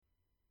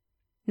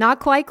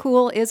Not Quite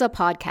Cool is a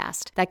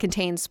podcast that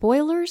contains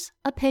spoilers,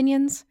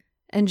 opinions,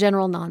 and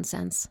general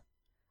nonsense.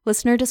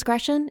 Listener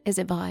discretion is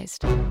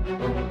advised. Hey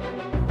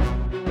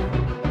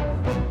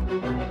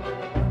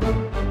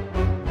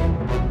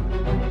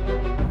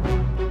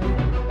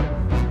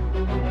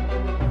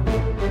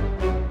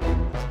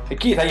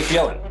Keith, how you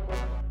feeling?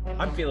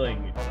 I'm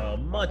feeling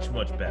much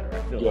better. I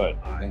feel good.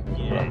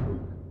 Yeah.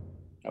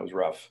 That was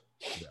rough.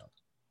 Yeah.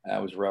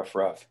 That was rough.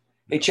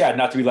 Hey Chad,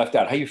 not to be left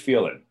out. How you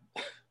feeling?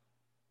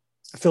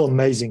 I feel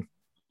amazing.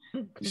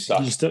 You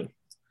suck.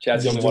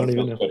 Chad's the only one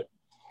who feels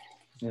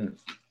good.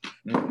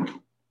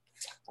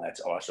 That's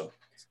awesome.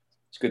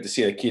 It's good to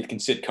see that Keith can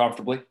sit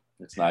comfortably.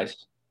 It's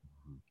nice.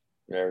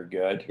 Very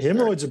good.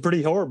 Hemorrhoids are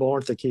pretty horrible,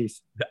 aren't they,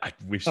 Keith?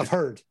 I've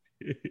heard.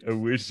 I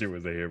wish it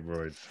was a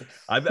hemorrhoid.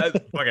 I'm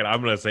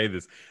gonna say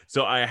this.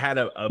 So I had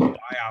a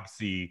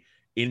biopsy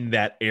in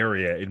that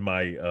area, in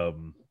my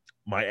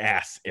my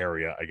ass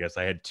area. I guess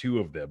I had two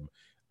of them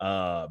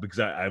because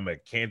I'm a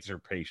cancer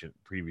patient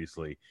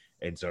previously,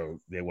 and so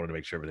they wanted to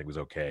make sure everything was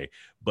okay.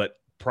 But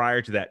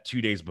prior to that,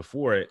 2 days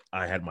before it,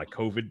 I had my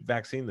COVID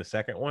vaccine, the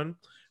second one.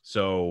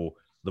 So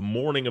the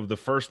morning of the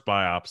first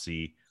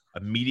biopsy,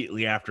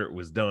 immediately after it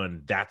was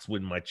done, that's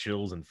when my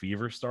chills and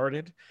fever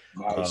started.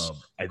 Nice.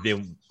 And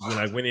then when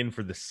I went in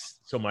for this,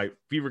 so my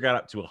fever got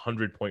up to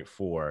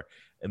 100.4,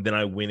 and then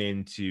I went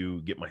in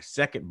to get my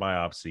second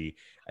biopsy,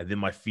 and then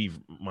my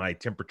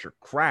temperature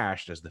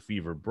crashed as the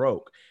fever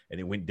broke, and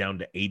it went down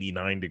to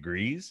 89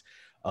 degrees.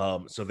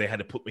 So they had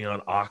to put me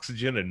on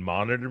oxygen and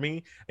monitor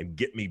me and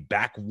get me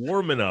back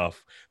warm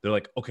enough. They're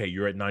like, okay,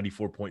 you're at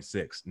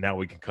 94.6. Now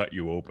we can cut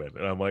you open.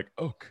 And I'm like,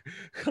 oh,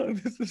 God,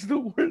 this is the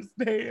worst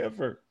day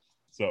ever.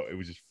 So it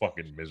was just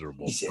fucking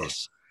miserable for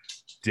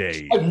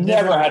days. I've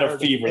never had a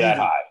fever that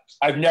high.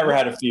 I've never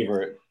had a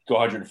fever go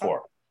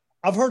 104.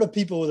 I've heard of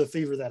people with a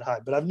fever that high,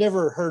 but I've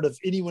never heard of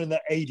anyone in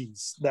the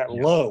 80s that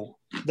low.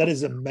 That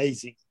is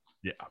amazing.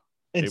 Yeah.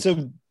 And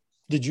so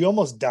did you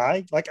almost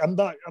die? Like I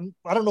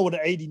don't know what an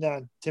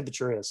 89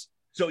 temperature is.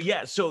 So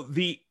yeah, so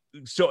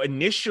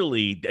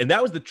initially, and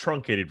that was the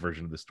truncated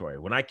version of the story.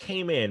 When I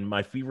came in,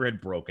 my fever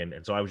had broken,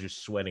 and so I was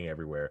just sweating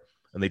everywhere.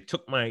 And they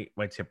took my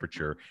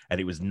temperature,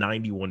 and it was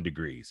 91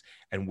 degrees.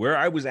 And where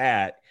I was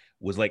at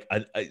was like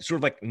a sort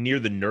of like near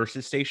the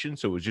nurse's station.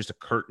 So it was just a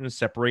curtain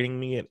separating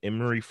me at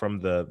Emory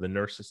from the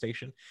nurse's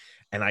station.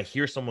 And I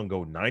hear someone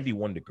go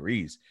 91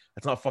 degrees.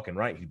 That's not fucking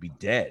right. He'd be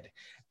dead.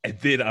 And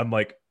then I'm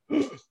like,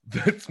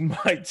 that's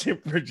my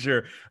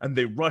temperature. And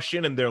they rush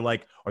in and they're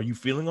like, are you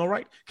feeling all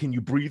right? Can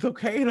you breathe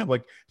okay? And I'm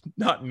like,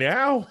 not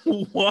now.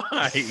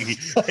 Why?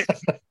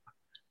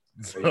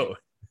 So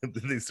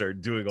they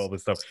started doing all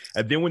this stuff.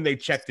 And then when they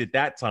checked it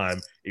that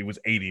time, it was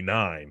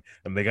 89.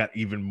 And they got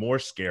even more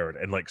scared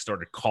and like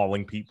started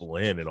calling people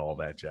in and all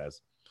that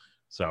jazz.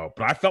 So,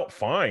 but I felt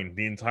fine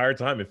the entire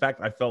time. In fact,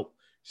 I felt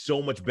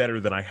so much better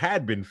than I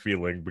had been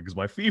feeling because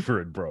my fever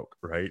had broke,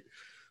 right?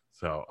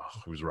 So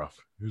it was rough.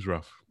 It was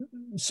rough.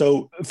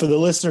 So for the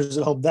listeners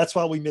at home, that's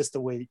why we missed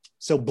a week.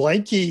 So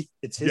blame Keith.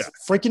 It's his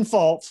freaking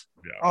fault,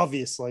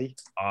 obviously.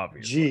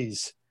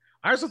 Jeez.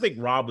 I also think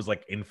Rob was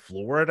like in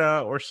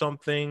Florida or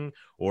something,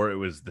 or it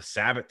was the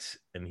Sabbath,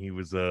 and he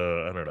was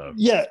I don't know.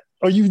 Yeah.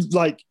 Are you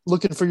like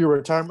looking for your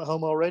retirement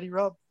home already,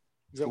 Rob?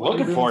 Is that what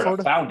looking for it?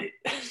 I found it.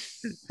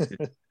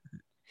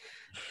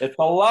 It's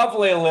a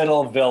lovely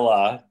little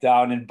villa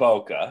down in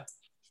Boca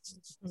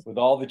with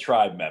all the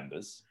tribe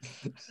members.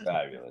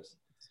 Fabulous.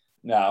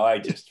 No, I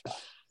just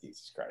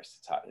Jesus Christ,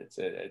 it's hot. It's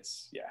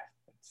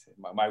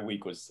my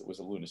week was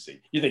a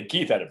lunacy. You think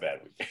Keith had a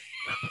bad week?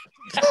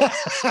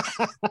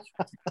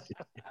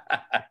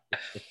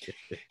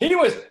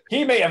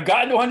 He may have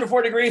gotten to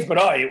 104 degrees, but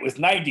it was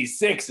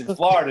 96 in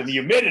Florida. The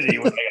humidity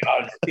was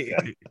like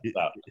 100%.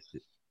 So,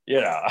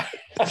 you know,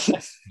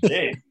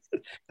 geez,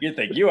 you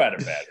think you had a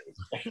bad week?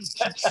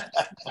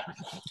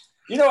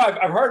 You know,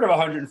 I've heard of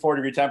 104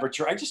 degree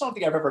temperature. I just don't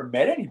think I've ever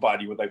met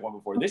anybody with like one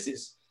before.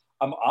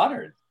 I'm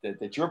honored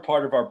that you're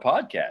part of our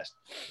podcast.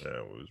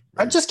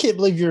 I just can't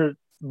believe you're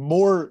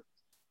more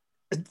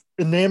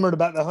enamored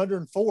about the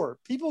 104.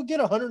 People get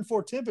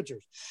 104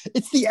 temperatures.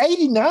 It's the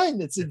 89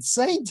 that's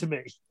insane to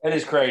me. That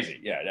is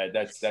crazy. Yeah,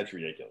 that's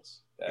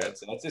ridiculous.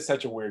 That's just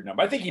such a weird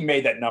number. I think he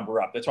made that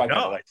number up. That's why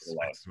I like it a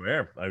lot. I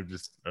swear.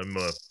 I'm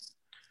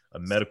a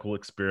medical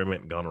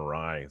experiment gone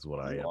awry is what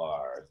I am. You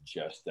are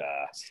just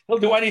he'll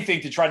do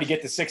anything to try to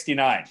get to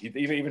 69. He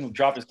even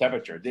drop his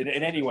temperature in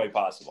any way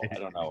possible. I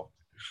don't know.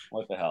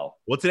 What the hell?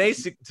 Well,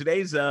 today's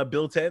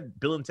Bill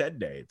and Ted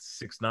Day. It's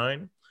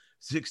 69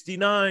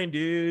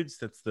 dudes.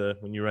 That's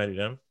when you write it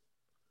down.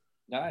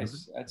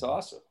 Nice. That's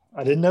awesome.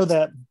 I didn't know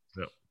that.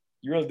 No.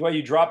 The way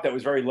you dropped that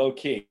was very low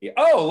key.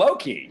 Oh, low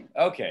key.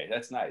 Okay,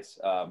 that's nice.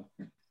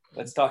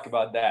 Let's talk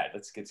about that.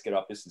 Let's get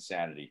off this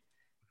insanity.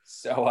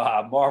 So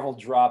Marvel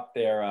dropped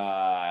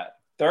their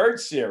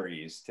third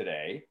series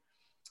today.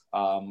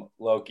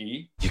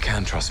 Loki. You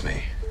can trust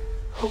me.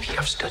 Loki,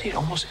 I've studied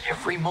almost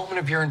every moment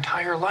of your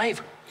entire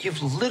life. You've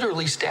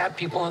literally stabbed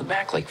people in the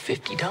back like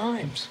 50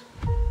 times.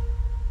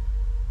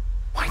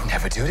 Why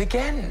never do it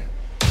again?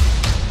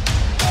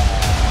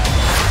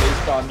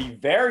 Based on the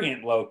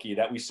variant Loki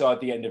that we saw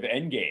at the end of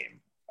Endgame,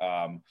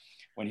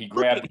 when he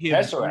grabbed the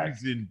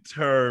Tesseract. In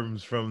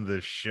terms from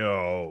the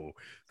show,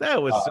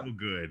 that was so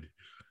good.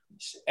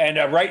 And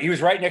he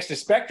was right next to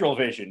Spectral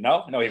Vision.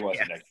 No, he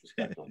wasn't next to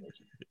Spectral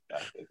Vision.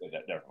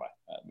 Never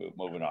mind.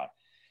 Moving on.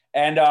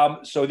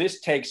 And so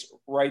this takes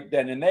right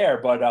then and there.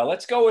 But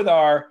let's go with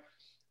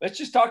let's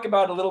just talk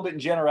about a little bit in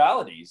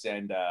generalities.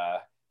 And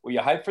were you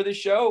hyped for this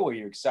show? Were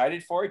you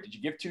excited for it? Did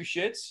you give two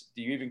shits?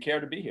 Do you even care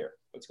to be here?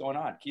 What's going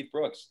on? Keith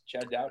Brooks,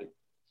 Chad Dowdy.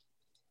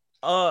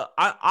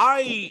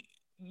 I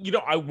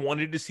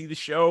wanted to see the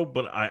show,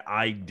 but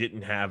I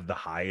didn't have the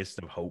highest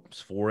of hopes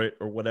for it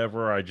or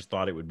whatever. I just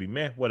thought it would be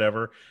meh,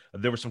 whatever.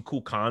 There were some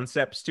cool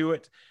concepts to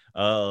it,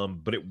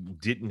 but it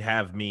didn't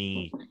have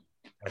me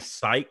as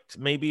psyched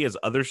maybe as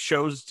other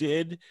shows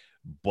did.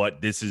 But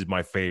this is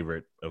my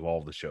favorite of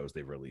all the shows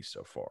they've released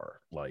so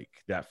far. Like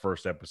that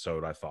first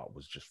episode, I thought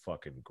was just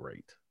fucking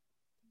great.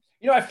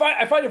 I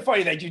find it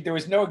funny that there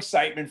was no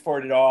excitement for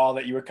it at all,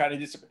 that you were kind of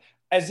just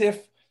as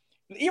if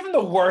even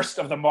the worst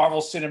of the Marvel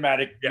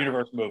Cinematic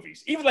Universe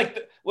movies, even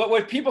like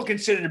what people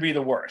consider to be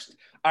the worst,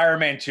 Iron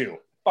Man 2,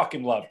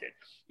 fucking loved it.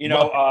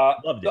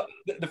 Loved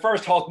it. The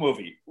first Hulk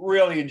movie,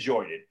 really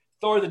enjoyed it.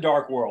 Thor: The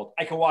Dark World,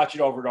 I can watch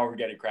it over and over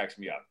again. It cracks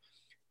me up.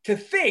 To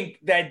think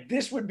that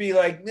this would be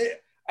like,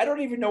 I don't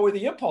even know where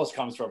the impulse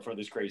comes from for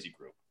this crazy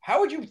group.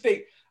 How would you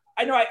think?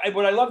 I know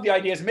what I love the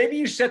idea is maybe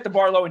you set the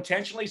bar low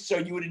intentionally so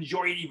you would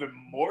enjoy it even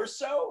more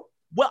so.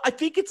 Well, I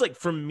think it's like,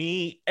 for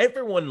me,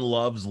 everyone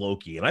loves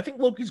Loki, and I think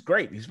Loki's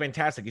great. He's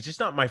fantastic. It's just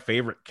not my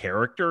favorite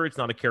character. It's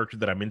not a character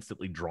that I'm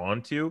instantly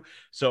drawn to.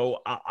 So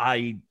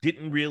I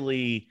didn't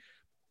really,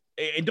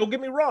 and don't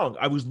get me wrong,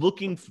 I was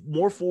looking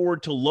more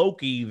forward to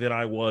Loki than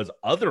I was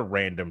other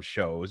random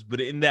shows. But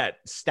in that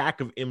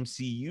stack of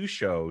MCU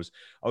shows,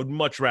 I would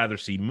much rather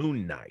see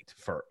Moon Knight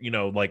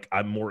like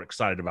I'm more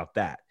excited about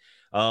that.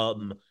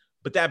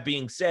 But that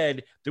being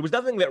said, there was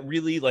nothing that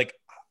really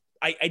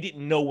I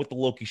didn't know what the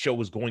Loki show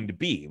was going to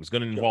be. It was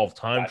going to involve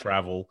time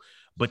travel.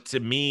 But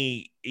to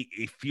me,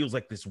 it feels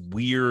like this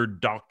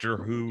weird Doctor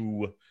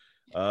Who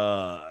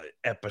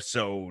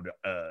episode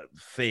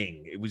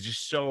thing. It was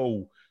just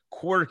so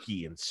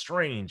quirky and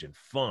strange and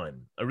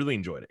fun. I really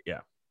enjoyed it.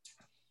 Yeah.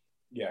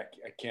 Yeah,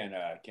 I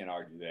can't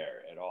argue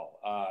there at all.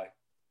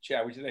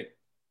 Chad, what do you think?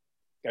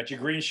 Got your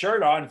green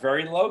shirt on.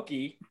 Very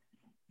Loki.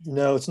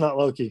 No, it's not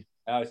Loki.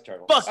 Oh, it's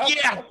Turtle. Fuck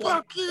yeah.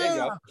 There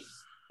you go.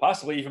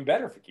 Possibly even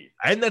better for Keith.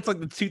 And that's like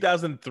the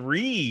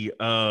 2003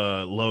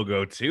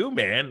 logo too,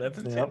 man. That's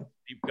a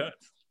deep cut.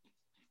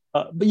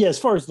 But yeah, as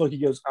far as Loki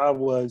goes, I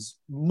was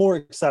more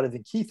excited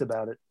than Keith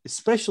about it,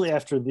 especially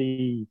after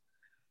the,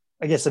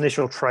 I guess,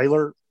 initial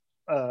trailer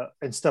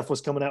and stuff was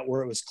coming out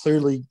where it was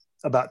clearly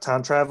about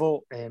time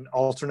travel and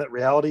alternate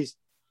realities.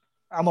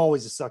 I'm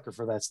always a sucker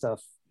for that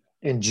stuff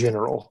in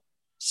general.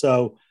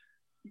 So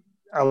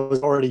I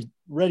was already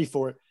ready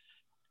for it.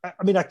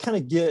 I mean, I kind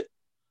of get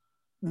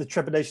the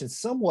trepidation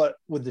somewhat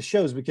with the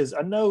shows because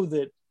I know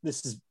that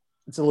it's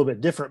a little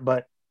bit different,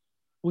 but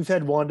we've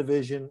had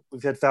WandaVision,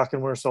 we've had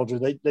Falcon Winter Soldier.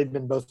 They've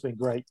both been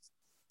great.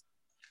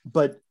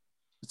 But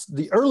it's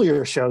the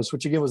earlier shows,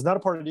 which again was not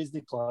a part of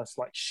Disney Plus,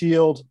 like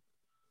S.H.I.E.L.D.,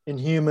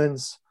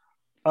 Inhumans,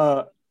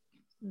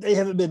 they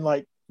haven't been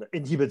like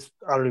Inhumans.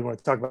 I don't even want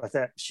to talk about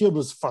that. S.H.I.E.L.D.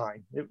 was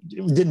fine. It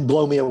didn't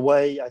blow me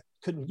away. I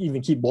couldn't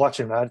even keep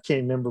watching. I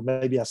can't remember.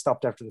 Maybe I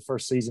stopped after the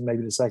first season,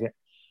 maybe the second.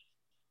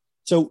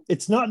 So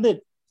it's not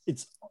that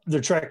it's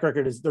their track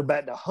record is they're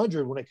batting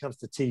 100 when it comes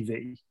to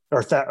TV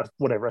or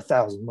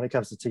 1,000 when it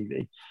comes to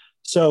TV.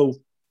 So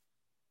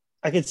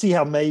I can see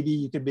how maybe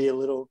you could be a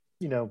little,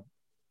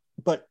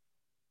 but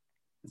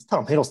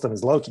Tom Hiddleston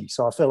is Loki.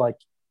 So I feel like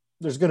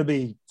there's going to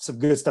be some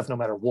good stuff no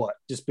matter what,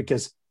 just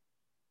because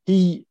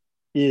he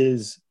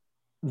is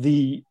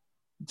to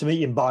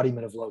me,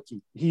 embodiment of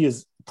Loki. He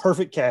is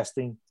perfect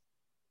casting.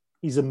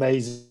 He's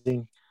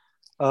amazing.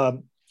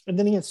 And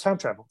then he has time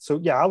travel. So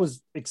yeah, I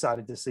was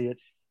excited to see it.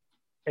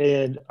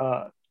 And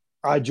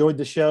I enjoyed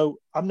the show.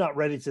 I'm not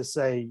ready to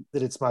say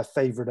that it's my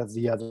favorite of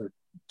the other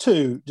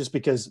two, just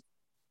because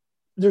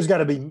there's got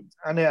to be,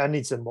 I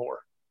need some more.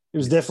 It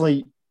was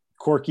definitely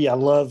quirky. I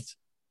loved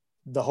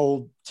the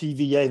whole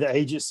TVA, the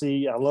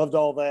agency. I loved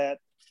all that.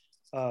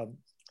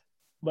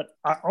 But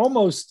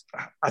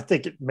I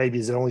think it maybe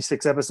is only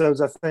 6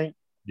 episodes, I think.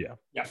 Yeah.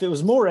 If it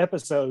was more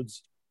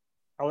episodes,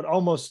 I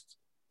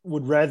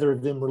would rather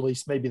them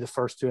release maybe the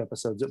first 2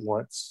 episodes at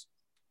once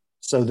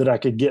so that I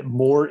could get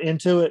more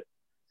into it.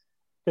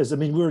 Because, I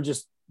mean,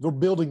 we're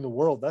building the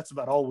world. That's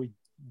about all we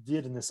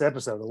did in this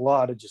episode. A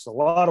lot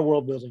of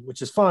world building,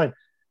 which is fine.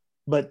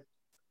 But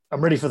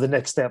I'm ready for the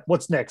next step.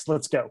 What's next?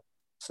 Let's go.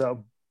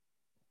 So.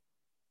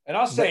 And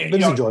I'll say, it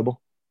was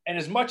enjoyable. And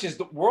as much as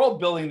the world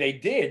building they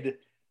did,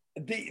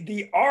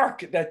 the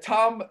arc that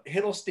Tom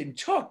Hiddleston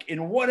took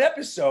in one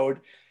episode,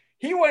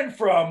 he went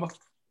from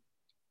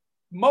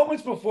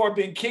moments before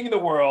being king of the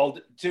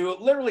world to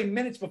literally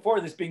minutes before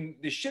this being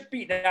the shit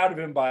beaten out of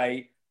him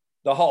by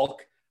the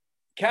Hulk,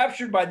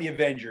 captured by the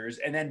Avengers,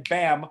 and then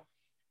bam,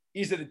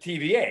 he's at the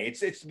TVA. It's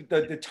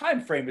the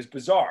time frame is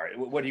bizarre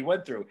what he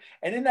went through.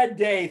 And in that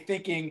day,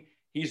 thinking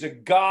He's a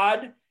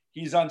god.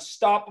 He's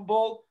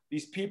unstoppable.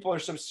 These people are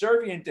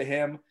subservient to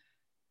him,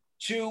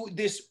 to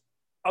this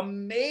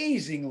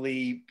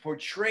amazingly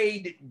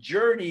portrayed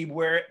journey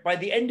where by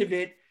the end of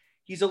it,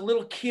 he's a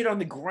little kid on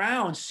the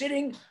ground,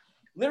 sitting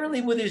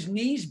literally with his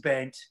knees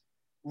bent,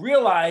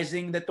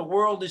 realizing that the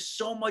world is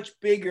so much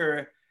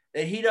bigger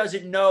that he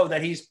doesn't know,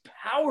 that he's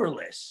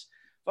powerless,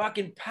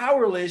 fucking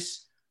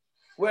powerless.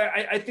 Where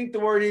I think the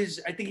word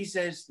is, I think he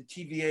says the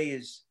TVA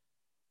is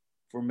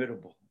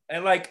formidable.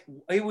 And like,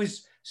 he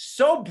was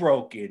so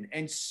broken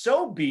and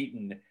so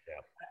beaten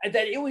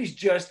that it was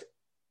just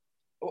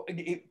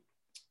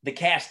the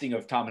casting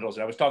of Tom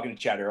Hiddleston. I was talking to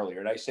Chad earlier,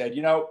 and I said,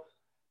 you know,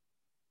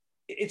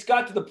 it's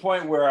got to the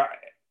point where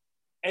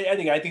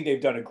I think they've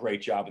done a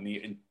great job in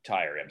the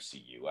entire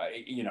MCU.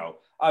 You know,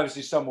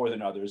 obviously some more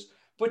than others,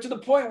 but to the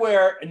point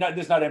where, and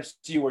this is not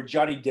MCU, where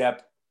Johnny Depp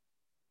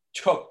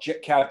took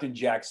Captain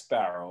Jack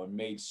Sparrow and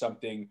made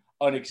something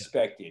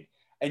unexpected,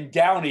 and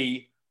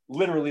Downey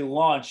literally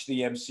launched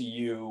the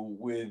MCU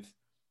with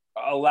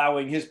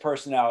allowing his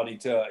personality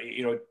to,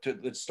 you know,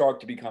 to Stark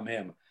to become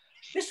him.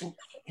 This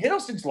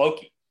Hiddleston's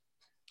Loki,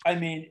 I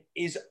mean,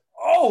 is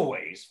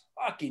always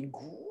fucking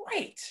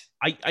great.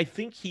 I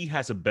think he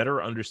has a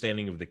better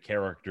understanding of the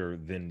character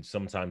than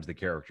sometimes the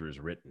character is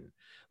written.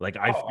 Like,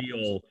 I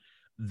feel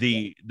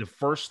the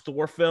first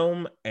Thor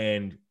film,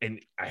 and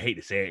I hate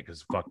to say it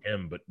because fuck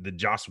him, but the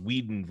Joss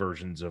Whedon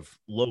versions of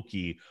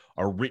Loki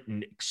are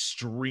written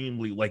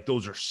extremely, like,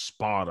 those are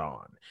spot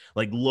on.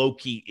 Like,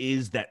 Loki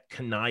is that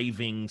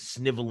conniving,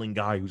 sniveling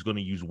guy who's going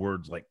to use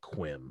words like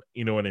quim.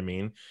 You know what I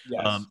mean?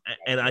 Yes.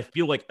 And I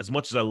feel like, as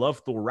much as I love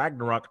Thor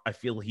Ragnarok, I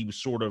feel he was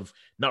sort of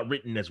not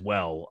written as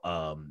well,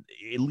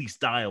 at least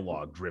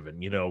dialogue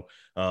driven, you know,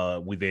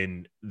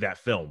 within that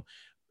film.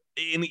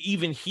 And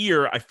even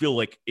here, I feel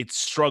like it's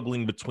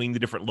struggling between the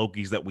different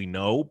Lokis that we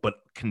know, but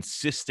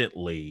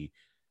consistently,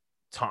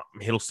 Tom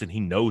Hiddleston, he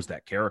knows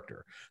that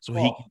character, so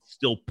he can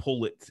still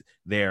pull it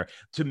there.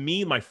 To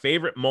me, my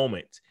favorite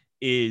moment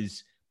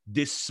is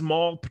this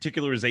small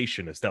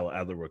particularization, as Stella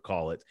Adler would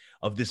call it,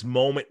 of this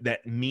moment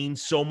that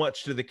means so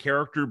much to the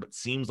character, but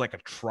seems like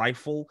a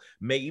trifle,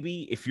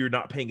 maybe, if you're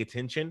not paying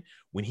attention,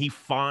 when he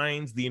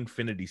finds the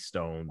Infinity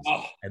Stones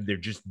and they're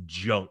just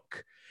junk.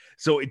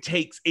 So it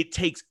takes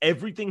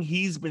everything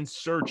he's been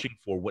searching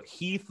for, what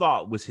he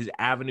thought was his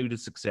avenue to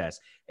success,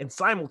 and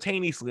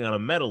simultaneously on a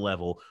meta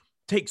level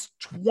takes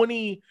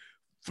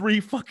 23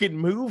 fucking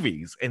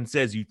movies and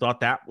says, you thought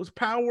that was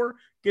power?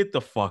 Get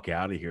the fuck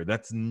out of here.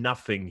 That's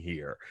nothing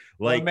here.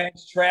 Like, one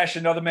man's trash,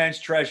 another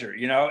man's treasure,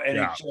 you know? And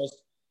it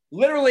just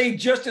literally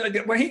just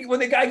when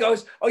the guy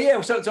goes, oh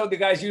yeah, so the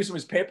guys use them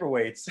as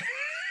paperweights.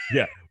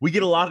 Yeah, we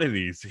get a lot of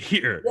these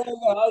here. Yeah,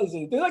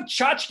 they're like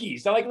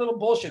tchotchkes. They're like little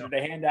bullshit that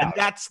they hand out. And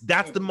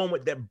that's the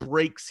moment that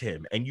breaks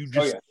him, and you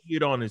just see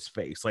it on his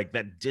face, like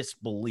that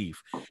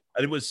disbelief. And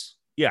it was,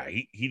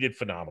 he did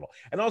phenomenal.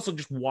 And also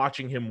just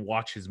watching him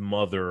watch his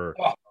mother.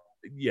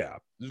 It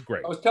was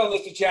great. I was telling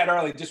this to Chad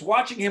earlier, just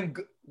watching him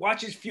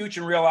watch his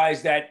future and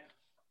realize that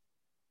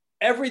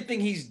everything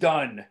he's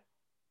done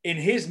in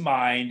his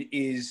mind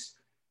is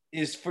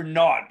for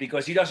naught,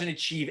 because he doesn't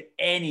achieve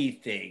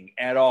anything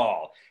at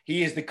all.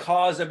 He is the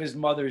cause of his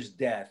mother's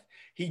death.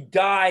 He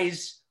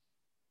dies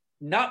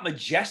not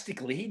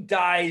majestically, he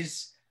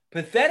dies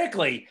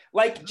pathetically,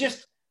 like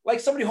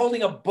somebody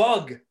holding a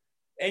bug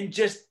and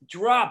just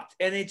dropped.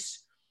 And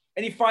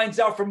he finds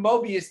out from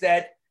Mobius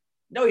that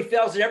no, he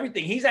fails at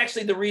everything. He's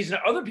actually the reason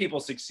other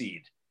people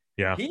succeed.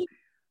 Yeah.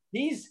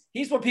 He's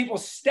what people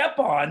step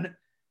on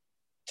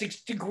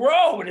to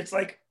grow. And it's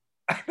like,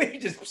 I mean,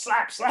 just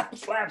slap.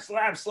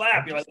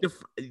 You're like,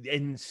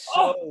 and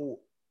so,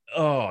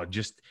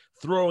 just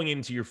throwing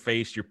into your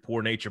face your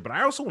poor nature. But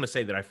I also want to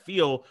say that I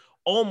feel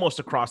almost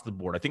across the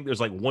board, I think there's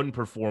like one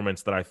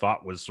performance that I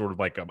thought was sort of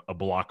like a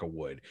block of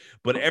wood,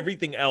 but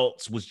everything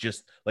else was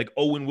just like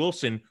Owen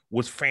Wilson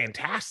was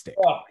fantastic.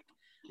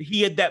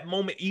 He had that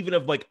moment even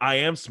of like, I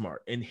am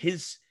smart, and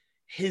his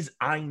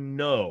I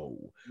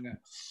know,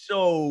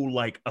 so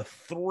like a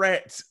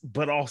threat,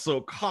 but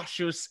also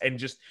cautious, and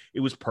just, it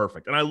was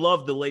perfect. And I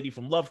love the lady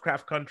from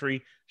Lovecraft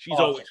Country. She's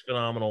always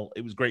phenomenal.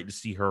 It was great to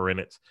see her in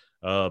it.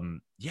 I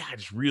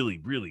just really,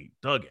 really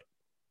dug it.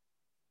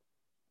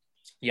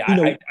 Yeah,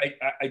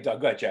 I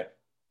dug. Go ahead, Chad.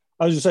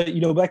 I was just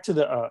saying, back to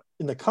the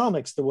in the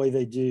comics, the way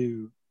they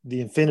do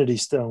the Infinity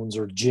Stones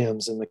or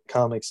gems in the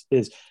comics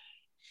is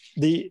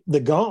the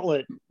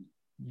gauntlet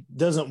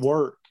doesn't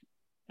work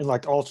in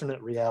like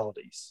alternate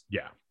realities.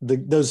 Yeah.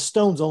 Those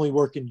stones only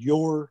work in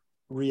your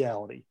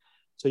reality.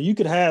 So you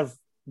could have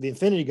the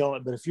Infinity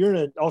Gauntlet, but if you're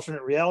in an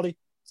alternate reality,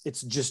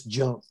 it's just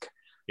junk.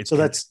 So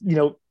that's,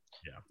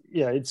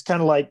 it's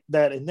kind of like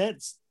that. And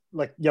that's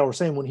like y'all were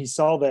saying, when he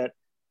saw that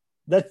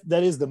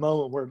is the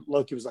moment where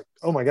Loki was like,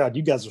 oh my God,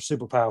 you guys are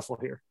super powerful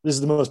here. This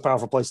is the most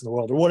powerful place in the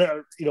world, or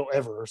whatever,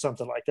 ever, or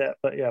something like that.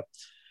 But I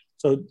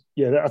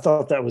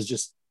thought that was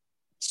just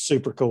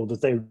super cool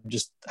that they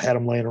just had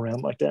him laying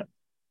around like that.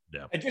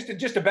 Yeah. And just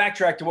to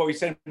backtrack to what we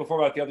said before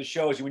about the other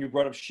shows, when you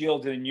brought up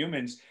S.H.I.E.L.D. and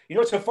Inhumans,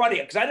 it's so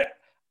funny because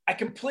I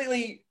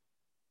completely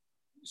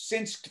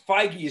since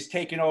Feige has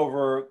taken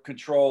over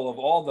control of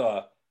all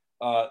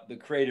the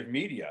creative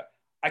media,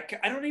 I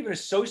don't even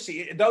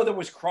associate, though there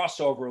was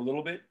crossover a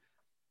little bit.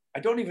 I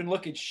don't even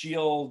look at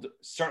Shield,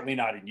 certainly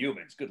not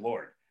Inhumans, good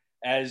Lord,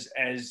 as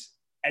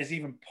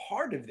even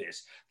part of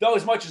this. Though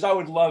as much as I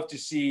would love to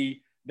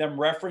see them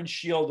reference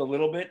Shield a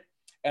little bit,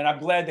 and I'm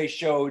glad they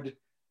showed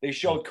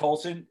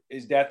Coulson,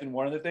 his death in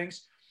one of the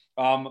things.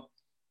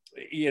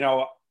 You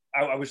know,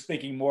 I was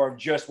thinking more of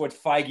just what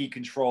Feige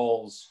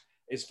controls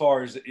as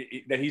far as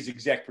that he's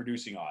exec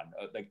producing on,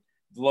 like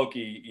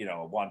Loki, you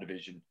know,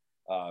 WandaVision,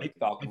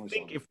 Falcon. I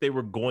think if they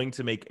were going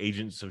to make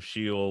Agents of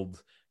S.H.I.E.L.D.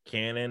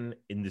 canon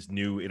in this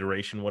new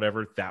iteration,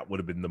 whatever, that would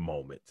have been the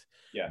moment.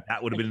 Yeah,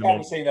 that would have been the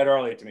moment. Saying that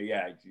earlier to me.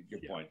 Yeah,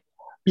 good point.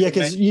 Yeah,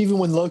 because even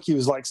when Loki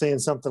was like saying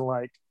something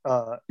like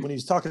when he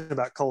was talking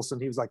about Coulson,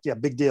 he was like, "Yeah,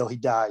 big deal, he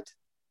died."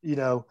 You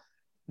know,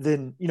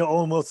 then you know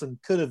Owen Wilson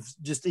could have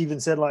just even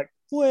said like,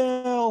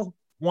 "Well,"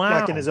 wow,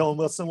 like in his Owen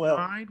Wilson, "Well,"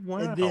 wow.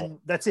 And then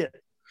that's it.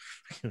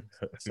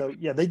 So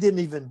yeah, they didn't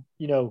even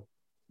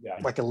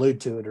like allude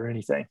to it or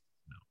anything.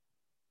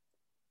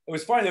 It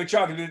was funny they were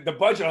talking the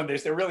budget on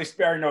this. They're really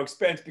sparing no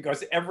expense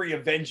because every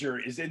Avenger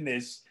is in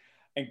this,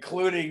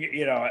 including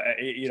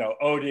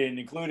Odin,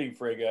 including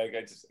Frigga.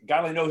 God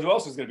only knows who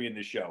else is going to be in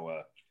this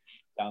show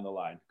down the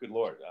line. Good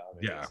Lord.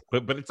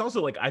 But it's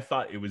also like I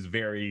thought it was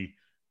very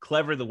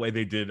clever the way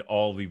they did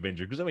all the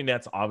Avengers, because I mean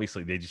that's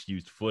obviously they just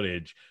used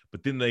footage,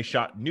 but then they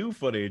shot new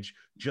footage,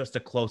 just a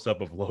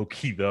close-up of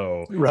Loki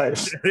though, right?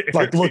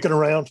 Like looking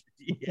around.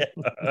 Yeah.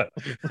 I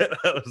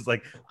was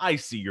like, I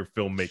see your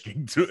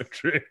filmmaking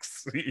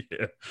tricks.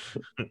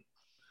 Yeah.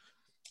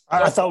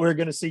 I thought we were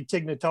going to see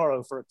Tig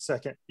Notaro for a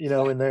second, you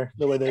know, in there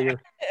the way they were.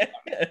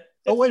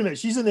 Oh wait a minute,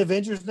 she's in the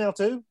Avengers now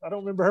too. I don't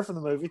remember her from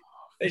the movie.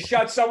 They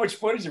shot so much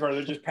footage of her,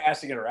 they're just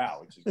passing it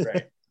around, which is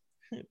great.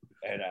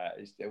 And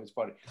it was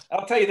funny.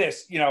 I'll tell you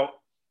this, you know,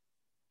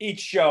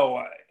 each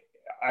show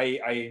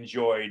I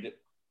enjoyed,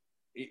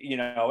 you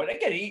know, and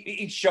again,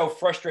 each show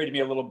frustrated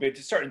me a little bit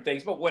to certain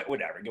things, but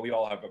whatever. We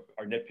all have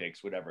our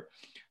nitpicks, whatever.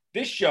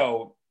 This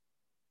show,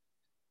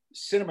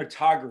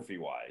 cinematography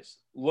wise,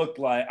 looked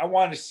like I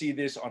wanted to see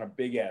this on a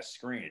big ass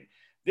screen.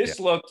 This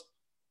looked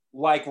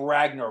like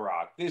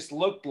Ragnarok. This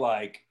looked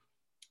like,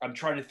 I'm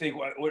trying to think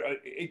what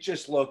it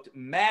just looked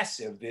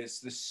massive. The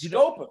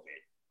scope of it.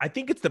 I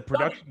think it's the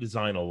production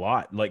design a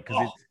lot, like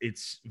because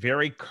it's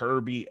very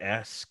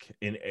Kirby-esque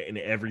in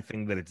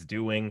everything that it's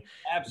doing.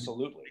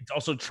 Absolutely. It's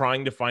also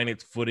trying to find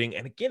its footing,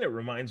 and again, it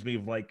reminds me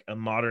of like a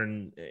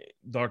modern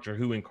Doctor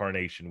Who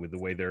incarnation with the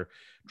way they're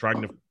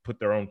trying to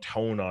put their own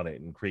tone on it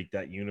and create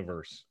that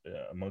universe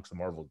amongst the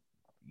Marvel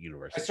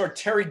universe. I saw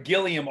Terry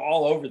Gilliam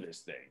all over this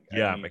thing.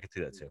 Yeah, I could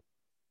see that too.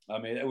 I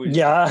mean, it was.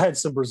 Yeah, I had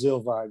some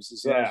Brazil vibes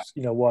as I was,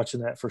 watching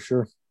that for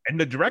sure. And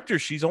the director,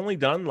 she's only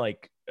done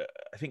like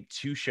I think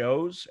 2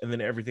 shows, and then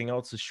everything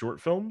else is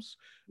short films.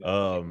 She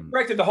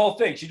directed the whole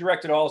thing. She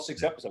directed all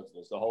 6 episodes of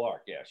this, the whole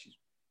arc. Yeah, she's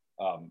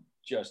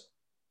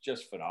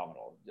just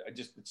phenomenal.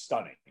 It's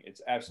stunning.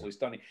 It's absolutely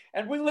stunning.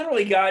 And we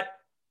literally got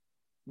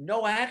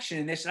no action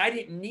in this, and I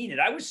didn't need it.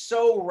 I was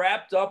so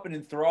wrapped up and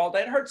enthralled.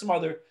 I'd heard some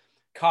other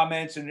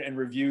comments and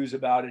reviews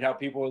about it, how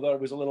people thought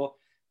it was a little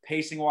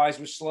pacing-wise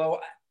was slow.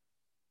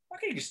 Why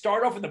can't you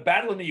start off with the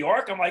Battle of New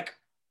York? I'm like,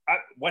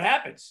 what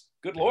happens?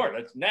 Good Lord,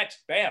 that's next.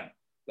 Bam,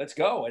 let's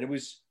go. And it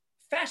was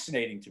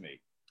fascinating to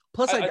me.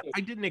 Plus,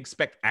 I didn't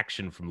expect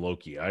action from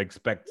Loki. I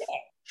expect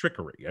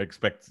trickery. I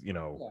expect,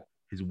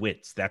 his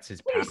wits. That's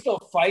his power. He still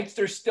fights.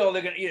 They're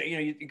gonna,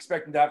 you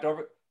expect him to have to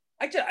over.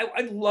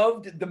 I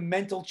loved the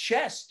mental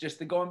chess, just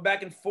the going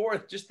back and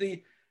forth, just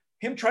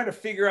him trying to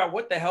figure out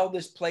what the hell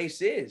this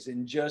place is,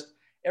 and just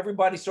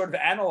everybody sort of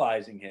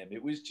analyzing him.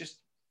 I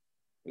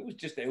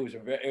just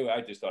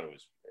thought it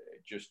was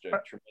just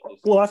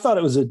tremendous. Well, I thought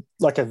it was a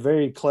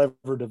very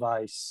clever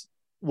device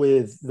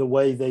with the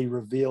way they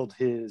revealed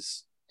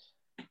his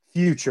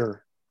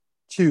future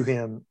to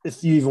him,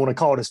 if you even want to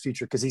call it his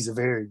future, because he's a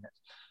variant.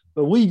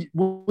 But we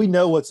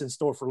know what's in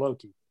store for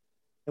Loki,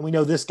 and we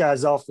know this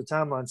guy's off the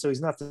timeline, so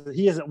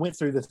he hasn't went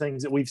through the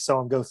things that we've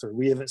saw him go through.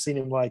 We haven't seen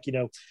him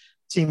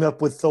team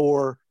up with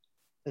Thor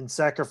and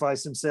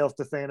sacrifice himself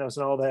to Thanos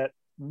and all that.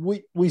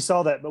 We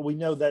saw that, but we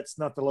know that's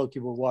not the Loki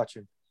we're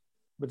watching.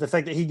 But the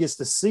fact that he gets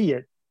to see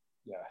it,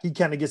 he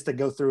kind of gets to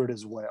go through it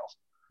as well.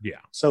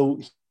 Yeah.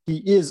 So he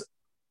is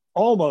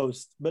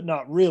almost, but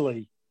not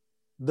really,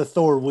 the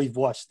Thor we've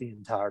watched the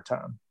entire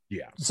time.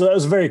 Yeah. So it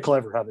was very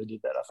clever how they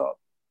did that, I thought.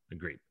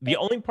 Agreed. The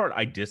only part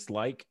I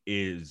dislike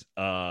is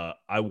I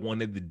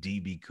wanted the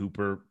DB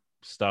Cooper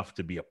stuff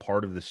to be a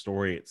part of the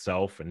story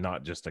itself and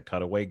not just a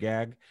cutaway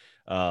gag.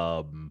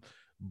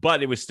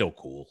 But it was still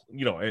cool.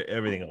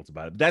 Everything else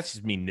about it. That's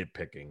just me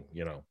nitpicking,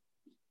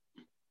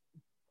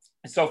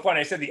 It's so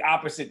funny. I said the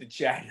opposite to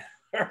Chad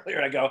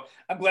earlier. I go,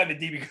 I'm glad the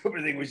DB Cooper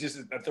thing was just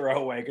a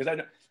throwaway, because I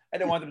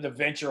didn't want them to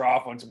venture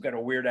off on some kind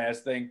of weird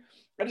ass thing.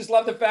 I just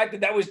love the fact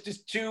that was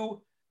just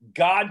 2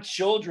 god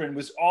children,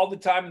 was all the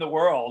time in the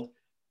world.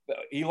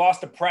 He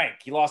lost a prank.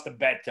 He lost a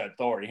bet to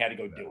Thor, and he had to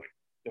go do it.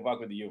 To fuck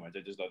with the humans.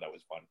 I just thought that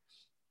was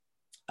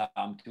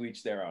fun. To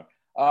each their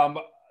own.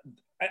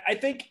 I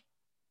think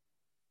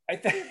I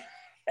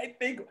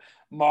think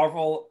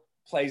Marvel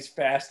plays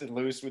fast and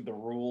loose with the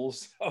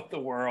rules of the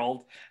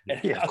world. And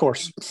Yeah, of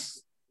course.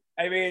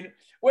 I mean,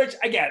 which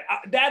again,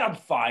 that I'm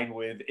fine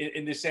with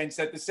in the sense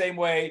that the same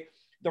way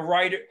the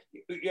writer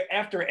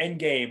after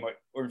Endgame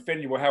or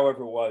Infinity War,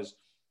 however it was,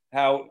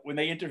 how when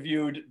they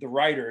interviewed the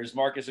writers,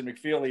 Marcus and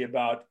McFeely,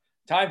 about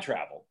time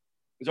travel,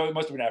 it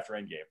must have been after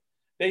Endgame.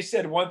 They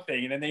said one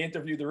thing, and then they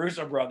interviewed the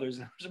Russo brothers,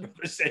 and the Russo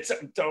brothers said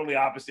something totally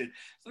opposite.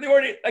 So they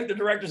weren't, like, the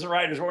directors and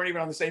writers weren't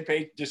even on the same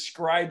page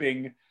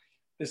describing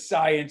the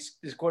science,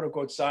 this quote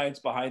unquote science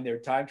behind their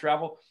time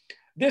travel.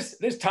 This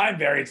time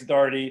variance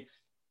authority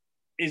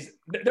is,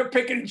 they're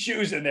picking and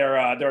choosing their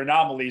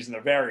anomalies and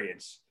their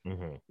variants.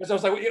 Mm-hmm. Because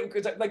I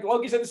was like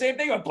Loki said the same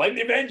thing. I blame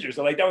the Avengers.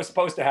 So like, that was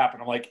supposed to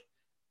happen. I'm like,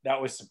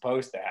 that was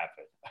supposed to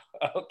happen.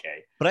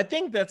 Okay. But I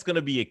think that's going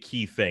to be a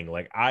key thing.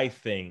 Like, I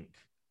think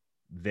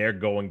they're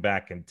going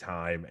back in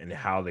time, and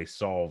how they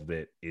solved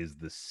it is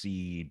the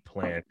seed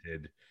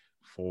planted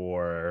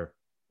for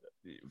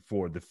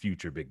the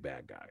future big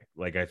bad guy.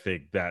 Like, I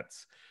think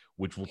that's,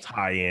 which will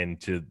tie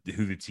into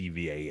who the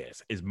TVA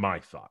is my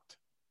thought.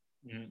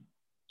 Mm-hmm.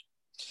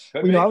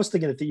 Well, I was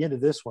thinking at the end of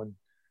this one,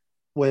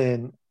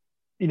 when,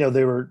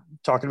 they were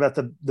talking about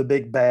the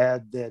big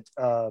bad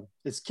that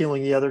is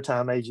killing the other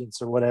time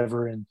agents or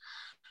whatever. And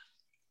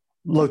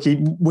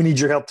Loki, we need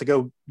your help to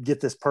go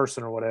get this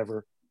person or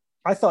whatever.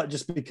 I thought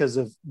just because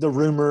of the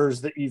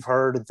rumors that you've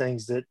heard and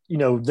things that,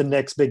 the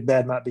next big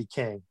bad might be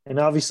Kang. And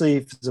obviously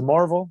if it's a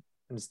Marvel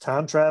and it's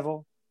time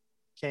travel,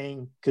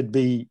 Kang could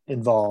be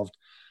involved.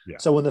 Yeah.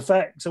 So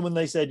when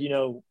they said,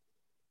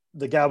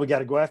 the guy we got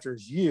to go after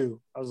is you,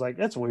 I was like,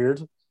 that's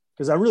weird,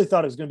 because I really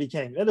thought it was going to be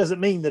Kang. That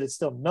doesn't mean that it's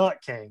still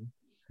not Kang.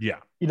 Yeah.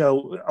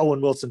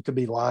 Owen Wilson could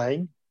be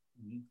lying.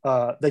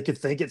 They could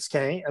think it's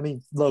Kang. I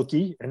mean,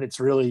 Loki, and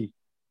it's really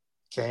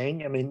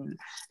Kang. I mean,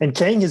 and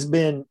Kang has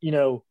been,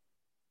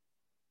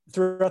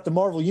 throughout the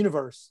Marvel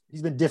universe,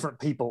 he's been different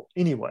people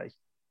anyway.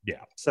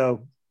 Yeah.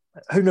 So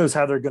who knows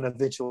how they're going to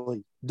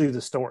eventually do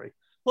the story.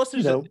 Plus,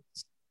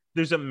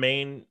 there's a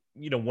main,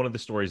 one of the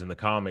stories in the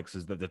comics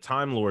is that the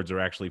Time Lords are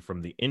actually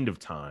from the end of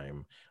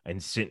time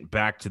and sent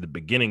back to the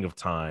beginning of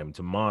time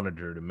to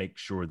monitor, to make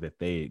sure that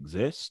they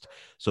exist.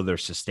 So they're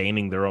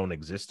sustaining their own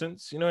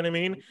existence. You know what I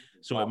mean?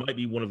 So it might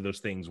be one of those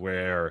things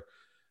where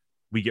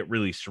we get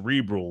really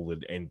cerebral,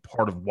 and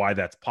part of why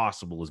that's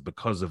possible is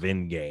because of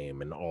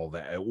Endgame and all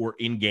that, or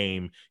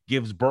Endgame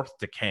gives birth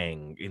to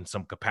Kang in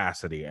some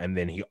capacity, and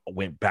then he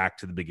went back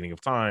to the beginning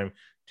of time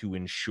to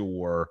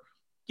ensure,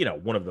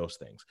 one of those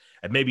things.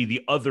 And maybe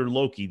the other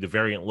Loki, the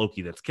variant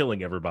Loki that's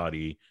killing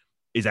everybody,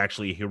 is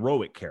actually a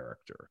heroic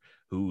character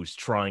who's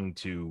trying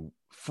to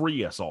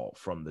free us all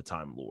from the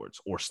Time Lords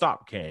or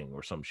stop Kang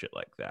or some shit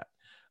like that.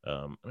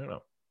 I don't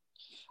know.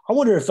 I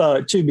wonder if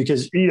too,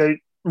 because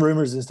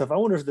rumors and stuff, I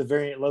wonder if the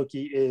variant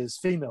Loki is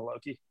female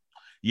Loki.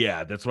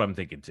 Yeah, that's what I'm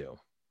thinking too.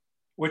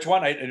 Which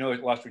one? I know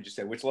last week you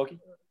said which Loki?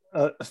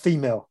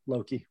 Female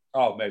Loki.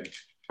 Oh, maybe.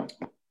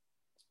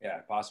 Yeah,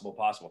 possible.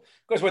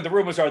 Because what the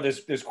rumors are,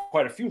 there's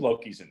quite a few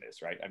Lokis in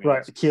this, right? I mean,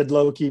 right, Kid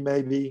Loki,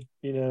 maybe,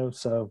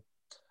 so.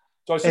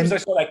 So as soon as I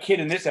saw that kid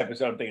in this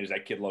episode, I'm thinking, is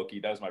that Kid Loki?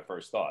 That was my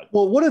first thought.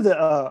 Well, what are the?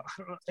 I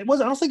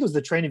don't think it was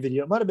the training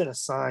video. It might have been a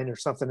sign or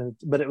something,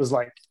 but it was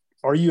like,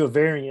 "Are you a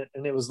variant?"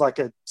 And it was like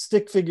a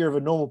stick figure of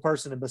a normal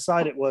person, and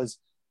beside it was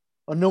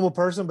a normal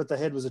person, but the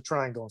head was a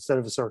triangle instead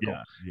of a circle.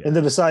 Yeah. And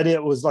then beside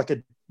it was like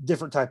a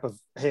different type of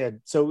head.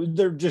 So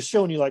they're just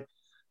showing you, like,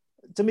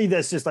 to me,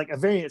 that's just like a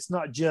variant. It's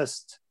not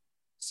just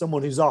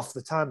someone who's off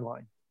the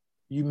timeline.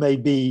 You may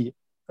be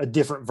a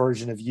different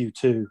version of you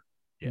too,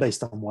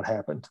 based on what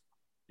happened.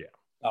 Yeah.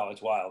 Oh,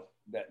 it's wild.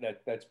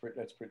 That's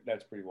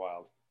pretty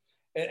wild.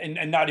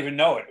 And not even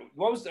know it.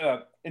 What was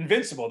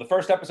Invincible? The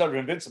first episode of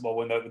Invincible,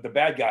 when the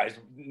bad guys,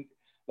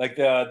 like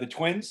the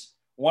twins,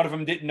 one of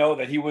them didn't know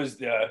that he was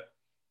the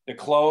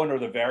clone or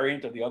the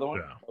variant of the other one.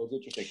 Yeah. That was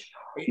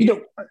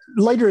interesting.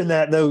 Later in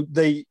that, though,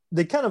 they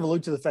kind of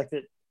allude to the fact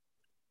that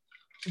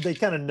they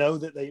kind of know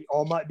that they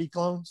all might be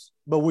clones,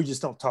 but we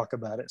just don't talk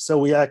about it. So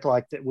we act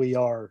like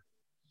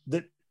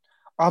that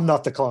I'm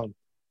not the clone,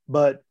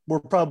 but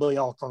we're probably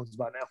all clones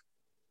by now.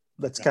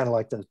 That's kind of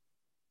like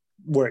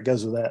where it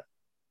goes with that.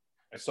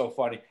 It's so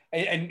funny.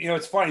 And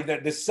it's funny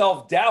that the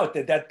self-doubt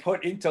that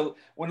put into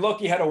when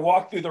Loki had to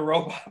walk through the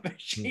robot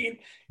machine.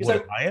 He's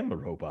like, I am a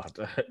robot.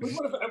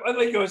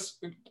 He goes,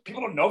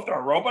 people don't know if they're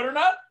a robot or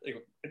not.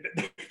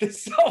 The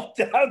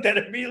self-doubt that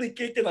immediately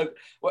kicked in, like,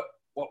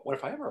 what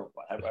if I am a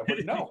robot? I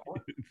wouldn't know.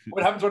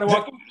 What happens when I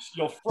walk through this?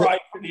 You'll fry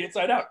from the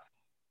inside out.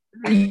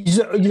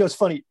 It's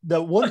funny.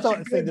 The one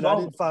thing that I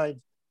didn't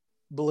find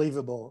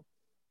believable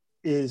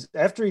is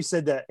after he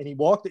said that and he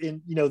walked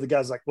in, the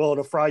guy's like, well,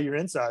 it'll fry your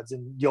insides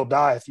and you'll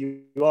die if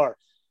you are.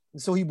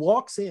 And so he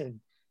walks in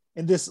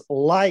and this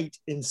light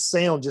and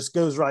sound just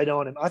goes right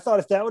on him. I thought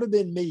if that would have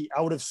been me,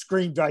 I would have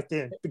screamed right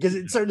then, because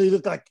it certainly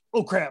looked like,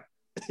 oh crap,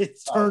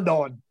 it's turned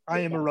on. I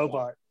am a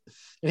robot.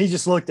 And he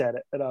just looked at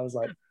it and I was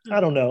like,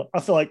 I don't know.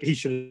 I feel like he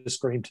should have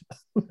screamed.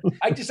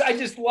 I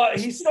just love,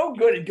 he's so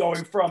good at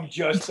going from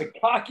just the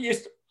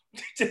cockiest,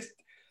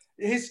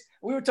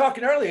 we were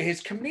talking earlier,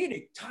 his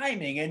comedic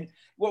timing, and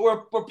where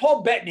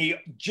Paul Bettany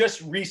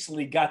just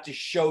recently got to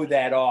show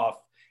that off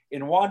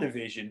in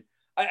WandaVision.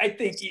 I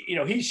think,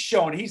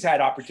 he's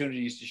had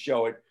opportunities to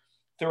show it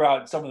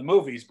throughout some of the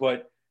movies,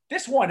 but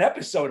this one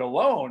episode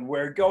alone,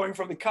 where going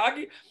from the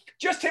Kagi,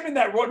 just him in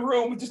that one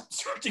room, just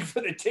searching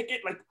for the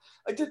ticket,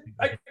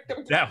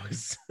 that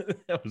was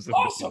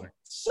awesome. amazing.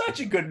 Such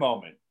a good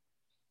moment.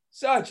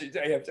 Such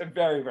a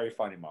very, very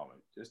funny moment.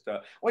 Just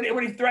when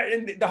he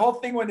threatened the whole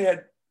thing, when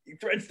he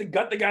threatens to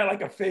gut the guy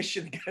like a fish,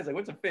 and the guy's like,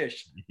 "What's a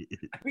fish?"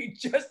 I mean,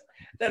 just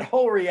that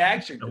whole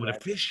reaction. What a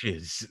fish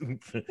is. I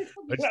just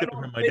Yeah, didn't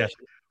remember my dad.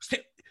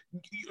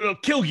 I'll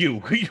kill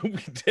you. I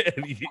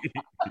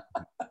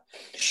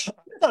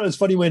thought it was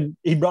funny when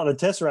he brought a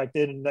Tesseract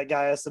in, and that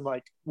guy asked him,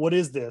 like, "What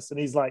is this?" And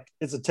he's like,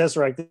 "It's a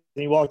Tesseract." And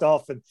he walked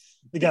off, and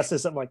the guy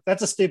says something like,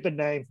 "That's a stupid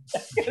name."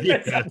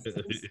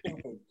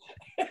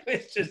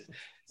 It's just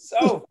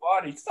so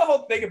funny. It's the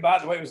whole thing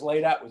about the way it was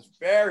laid out was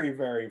very,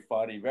 very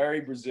funny. Very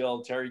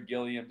Brazil, Terry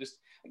Gilliam. Just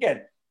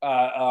again,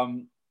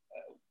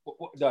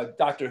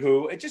 Doctor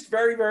Who. It's just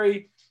very,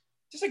 very,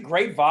 just a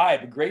great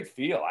vibe, a great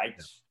feel.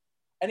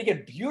 And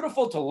again,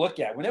 beautiful to look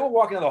at when they were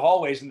walking down the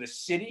hallways in the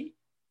city.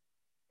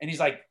 And he's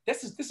like,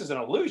 this is an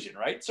illusion,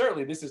 right?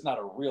 Certainly, this is not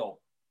a real.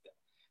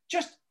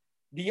 Just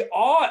the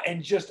awe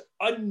and just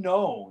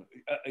unknown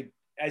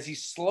as he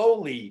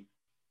slowly,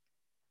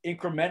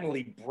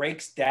 incrementally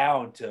breaks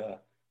down to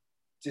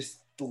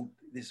just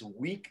this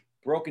weak,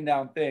 broken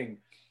down thing.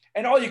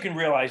 And all you can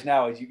realize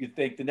now is you could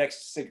think the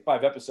next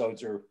 5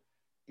 episodes are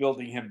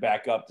building him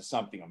back up to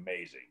something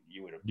amazing.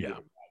 You would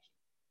imagine.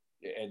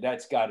 And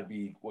that's got to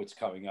be what's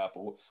coming up.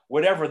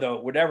 Whatever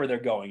they're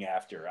going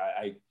after.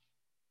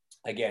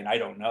 Again, I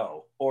don't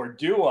know, or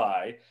do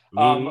I?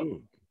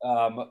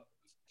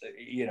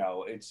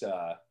 It's.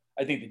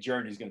 I think the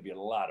journey is going to be a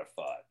lot of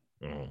fun.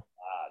 A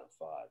lot of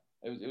fun.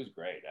 It was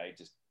great. I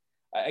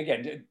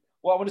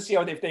want to see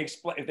if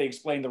they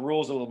explain the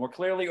rules a little more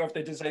clearly, or if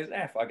they just say,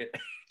 fuck it,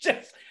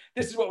 just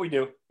this is what we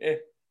do.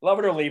 Love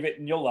it or leave it,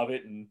 and you'll love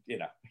it, and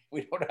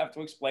we don't have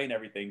to explain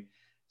everything.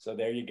 So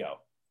there you go.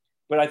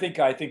 But I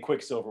think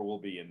Quicksilver will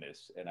be in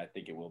this, and I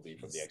think it will be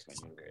from the X-Men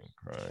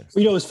universe.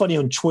 Well, it was funny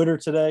on Twitter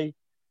today.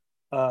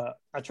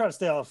 I try to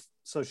stay off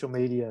social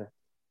media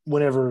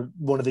whenever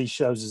one of these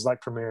shows is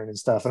like premiering and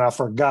stuff, and I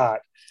forgot.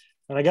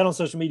 And I got on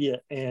social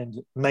media,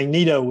 and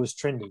Magneto was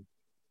trending,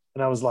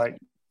 and I was like,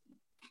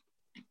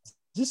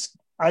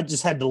 I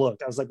just had to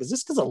look. I was like, is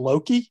this because of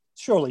Loki?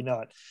 Surely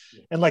not.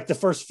 Yeah. And like the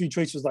first few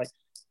tweets was like,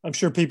 I'm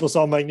sure people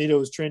saw Magneto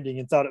was trending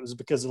and thought it was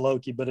because of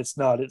Loki, but it's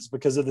not. It's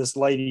because of this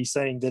lady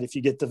saying that if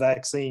you get the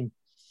vaccine,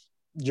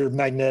 you're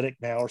magnetic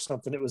now or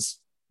something. It was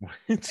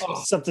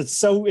something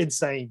so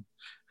insane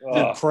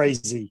and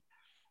crazy.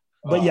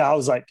 But yeah, I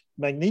was like,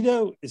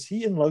 Magneto, is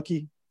he in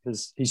Loki?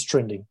 Because he's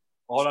trending.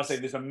 Hold on a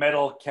second. There's a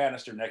metal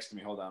canister next to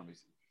me. Hold on.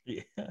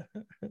 Yeah.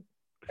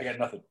 I got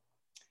nothing.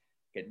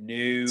 Get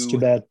new. It's too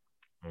bad.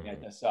 Yeah,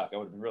 it does suck. I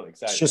would have been really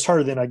excited. It's just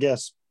her then, I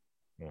guess.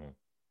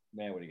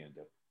 Man, what are you gonna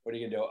do? What are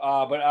you gonna do?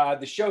 But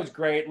the show's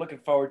great. Looking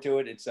forward to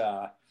it. It's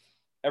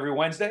every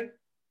Wednesday.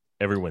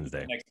 Every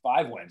Wednesday. The next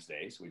 5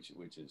 Wednesdays, which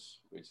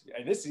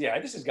and this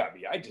has got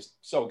me. I just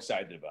so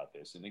excited about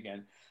this. And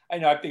again,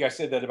 I think I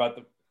said that about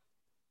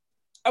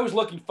I was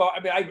looking for. I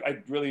mean,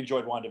 I really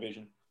enjoyed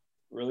WandaVision.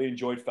 Really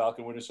enjoyed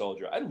Falcon Winter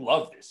Soldier. I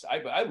love this. I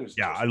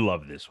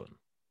love this one.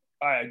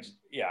 I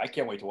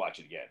can't wait to watch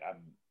it again.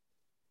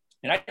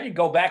 And I didn't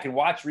go back and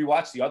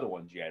rewatch the other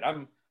ones yet.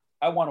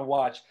 I want to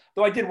watch,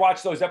 though I did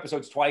watch those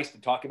episodes twice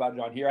to talk about it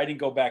on here. I didn't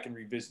go back and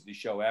revisit the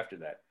show after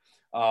that.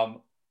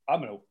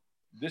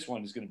 This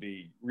one is going to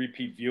be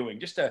repeat viewing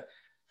just to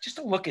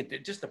look at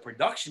the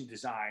production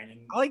design.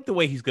 And I like the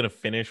way he's going to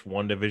finish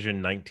WandaVision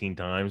 19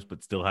 times,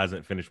 but still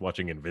hasn't finished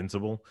watching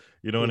Invincible.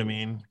 You know what I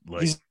mean?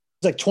 Like, he's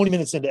like 20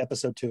 minutes into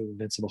episode 2 of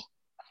Invincible.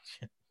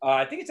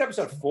 I think it's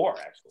episode 4,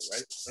 actually,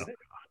 right?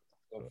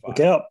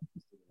 Look out.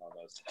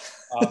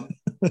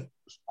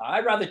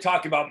 I'd rather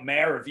talk about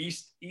Mayor of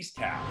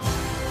Easttown.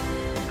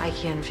 I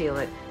can feel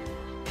it.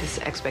 This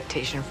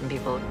expectation from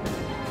people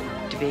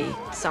to be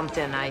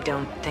something I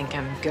don't think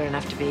I'm good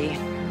enough to be.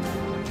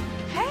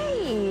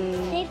 Hey!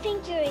 They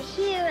think you're a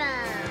hero.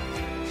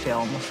 Feel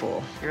I'm a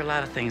fool. There are a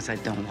lot of things I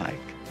don't like,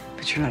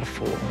 but you're not a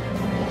fool.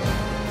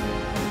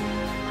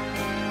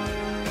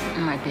 It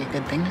might be a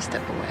good thing to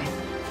step away.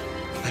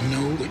 I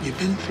know what you've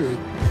been through,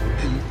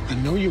 and I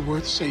know you're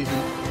worth saving.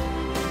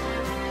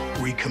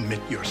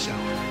 Recommit yourself.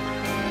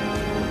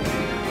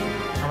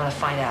 I'm gonna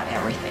find out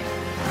everything.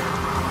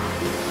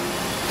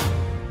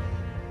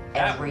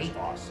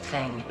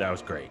 Everything. That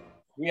was great.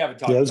 We haven't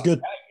talked about that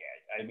yet.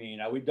 I mean,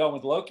 are we done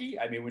with Loki?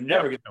 I mean, we're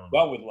never going to be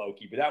done with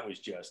Loki, but that was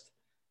just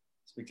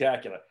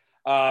spectacular.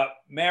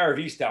 Mayor of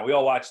Easttown, we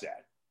all watched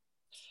that.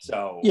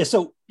 So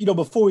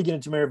before we get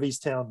into Mayor of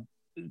Easttown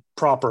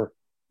proper,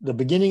 the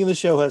beginning of the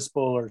show has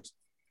spoilers.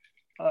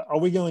 Are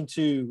we going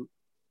to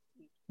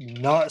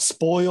not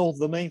spoil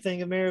the main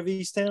thing of Mayor of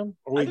Easttown?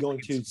 Or are we going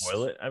to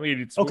spoil it? I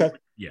mean, it's okay.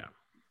 Yeah.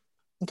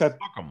 Okay.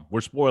 Fuck 'em.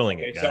 We're spoiling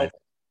it, guys.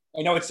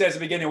 I know it says at the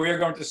beginning, we are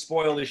going to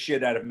spoil the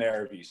shit out of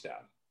Mayor of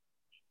Easttown.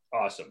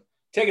 Awesome.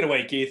 Take it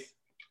away, Keith.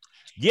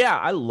 Yeah,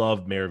 I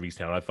loved Mayor of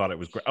Easttown. I thought it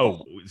was great.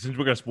 Oh, since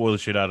we're gonna spoil the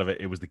shit out of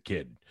it, it was the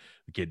kid.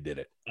 The kid did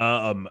it.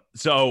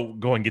 So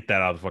go and get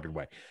that out of the fucking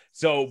way.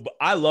 So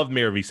I love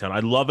Mayor of Easttown. I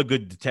love a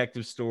good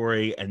detective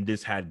story, and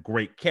this had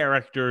great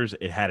characters.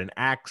 It had an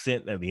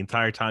accent that the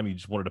entire time you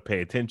just wanted to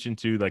pay attention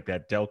to, like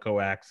that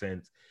Delco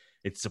accent.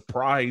 It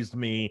surprised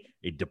me.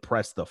 It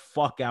depressed the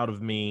fuck out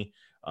of me.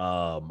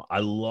 I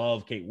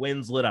love Kate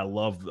Winslet. I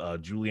love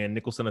Julianne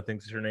Nicholson, I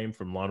think is her name,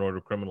 from Law and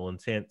Order Criminal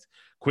Intent.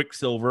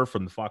 Quicksilver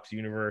from the Fox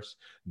universe.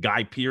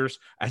 Guy Pearce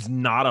as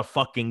not a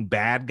fucking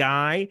bad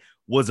guy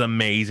was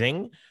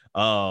amazing.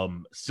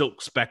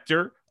 Silk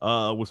Spectre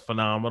was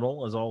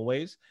phenomenal as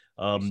always.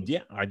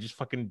 Yeah, I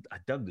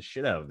dug the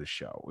shit out of this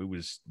show. It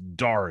was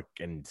dark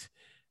and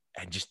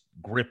just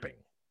gripping.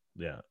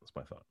 Yeah, that's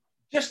my thought.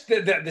 Just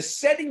the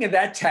setting of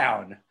that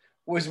town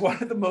was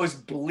one of the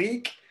most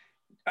bleak.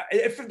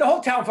 The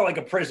whole town felt like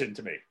a prison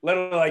to me.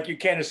 Literally, like you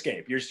can't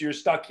escape. You're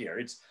stuck here.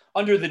 It's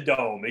under the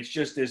dome. It's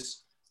just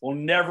this. We'll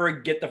never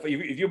get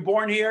if you're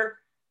born here,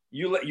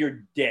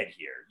 you're dead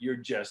here. You're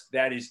just,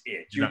 that is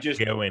it. You're not just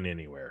going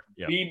anywhere.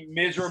 Yep. Be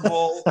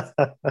miserable.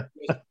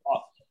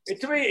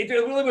 To me, it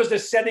really was the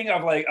setting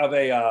of I'm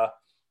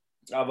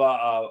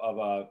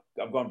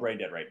going brain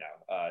dead right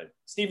now.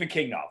 Stephen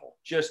King novel.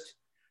 Just.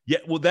 Yeah,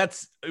 well,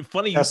 that's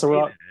funny you say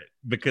that,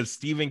 because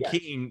Stephen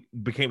King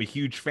became a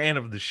huge fan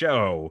of the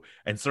show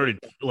and started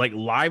like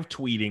live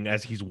tweeting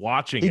as he's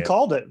watching it. He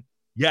called it.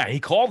 Yeah, he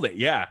called it.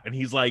 Yeah. And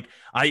he's like,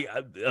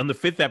 on the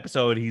 5th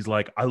episode, he's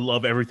like, I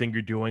love everything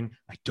you're doing.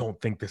 I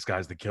don't think this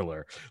guy's the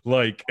killer.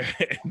 Like,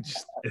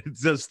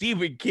 so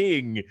Stephen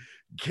King,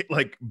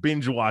 like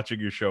binge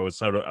watching your show is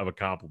sort of a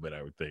compliment,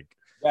 I would think.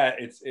 Yeah,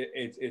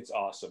 it's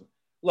awesome.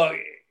 Look,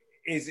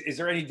 is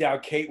there any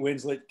doubt Kate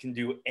Winslet can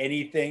do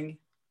anything?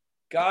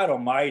 God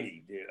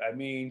almighty, dude. I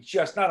mean,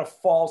 just not a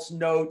false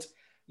note.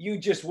 You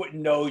just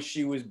wouldn't know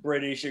she was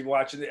British and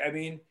watching it. I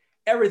mean,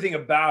 everything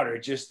about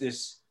her, she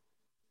just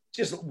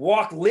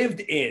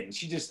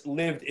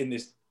lived in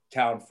this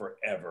town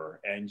forever,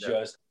 and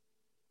just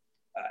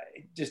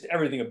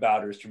everything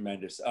about her is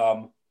tremendous.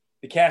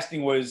 The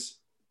casting was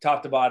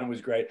top to bottom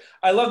was great.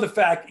 I love the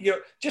fact,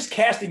 just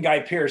casting Guy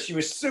Pearce, you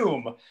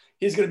assume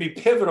he's going to be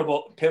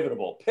pivotal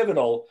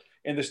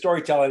in the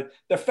storytelling.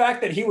 The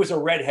fact that he was a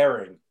red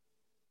herring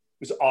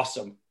was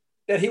awesome.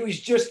 That he was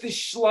just this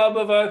schlub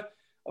of a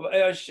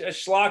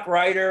schlock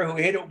writer who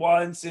hit it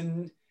once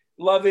and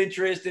love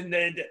interest, and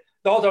then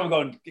the whole time I'm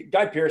going,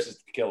 Guy Pearce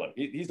is the killer.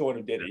 He's the one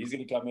who did it. He's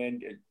going to come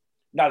in and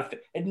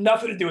had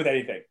nothing to do with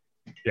anything,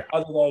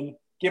 other than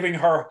giving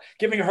her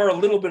a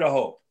little bit of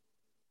hope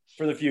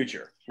for the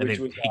future, and then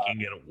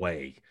taking it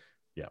away.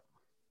 Yeah,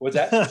 what's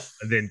that?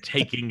 And then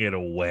taking it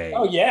away.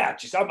 Oh yeah,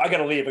 I got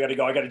to leave. I got to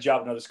go. I got a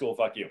job at another school.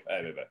 Fuck you.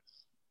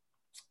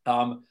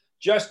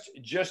 Just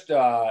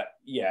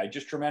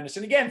tremendous.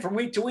 And again, from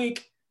week to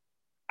week,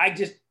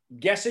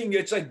 guessing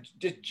it's like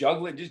just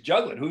juggling.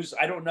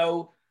 I don't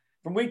know.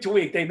 From week to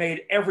week, they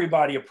made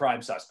everybody a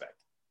prime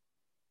suspect.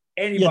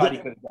 Anybody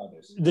could have done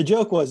this. The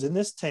joke was, in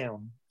this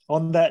town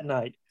on that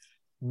night,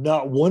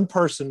 not one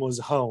person was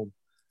home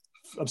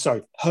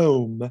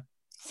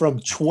from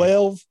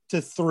 12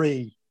 to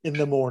 3 in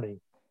the morning.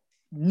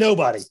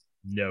 Nobody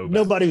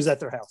was at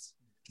their house.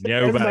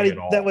 Nobody at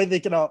all. That way they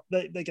can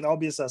all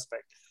be a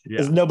suspect,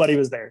 because nobody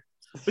was there.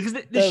 Because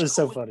that was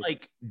so funny,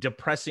 like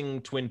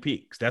depressing Twin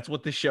Peaks. That's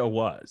what the show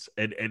was,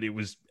 and it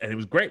was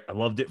great. I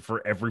loved it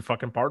for every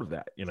fucking part of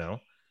that. And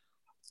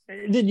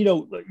then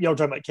y'all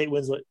talking about Kate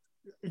Winslet.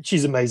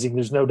 She's amazing.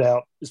 There's no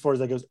doubt as far as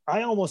that goes.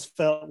 I almost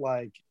felt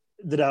like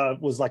that I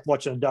was like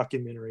watching a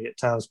documentary at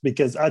times,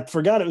 because I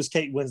forgot it was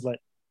Kate Winslet.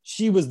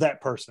 She was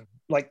that person,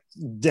 like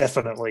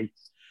definitely.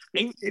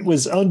 It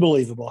was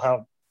unbelievable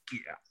how.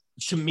 Yeah.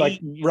 To me, like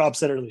Rob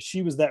said earlier,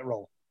 she was that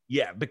role.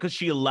 Yeah, because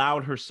she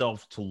allowed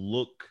herself to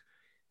look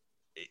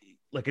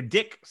like a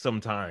dick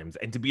sometimes,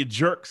 and to be a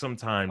jerk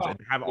sometimes, and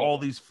have all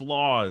these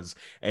flaws.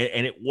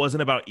 And it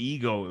wasn't about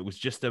ego. It was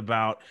just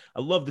about,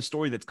 I love the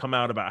story that's come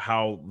out about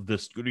how the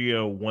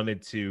studio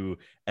wanted to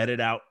edit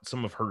out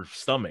some of her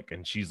stomach.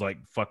 And she's like,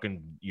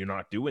 fucking, you're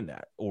not doing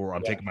that, or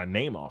I'm taking my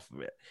name off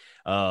of it.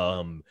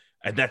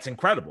 And that's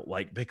incredible,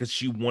 like, because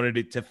she wanted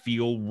it to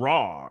feel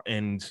raw,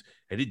 and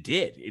it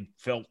did. It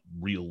felt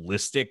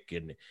realistic,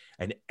 and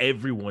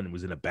everyone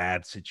was in a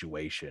bad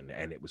situation,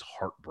 and it was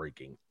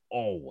heartbreaking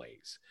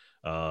always.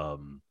 It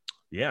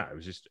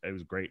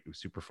was great. It was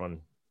super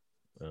fun.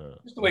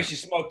 Just the way she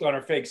puffed on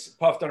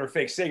her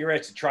fake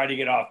cigarettes and tried to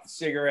get off the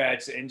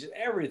cigarettes, and just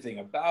everything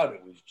about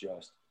it was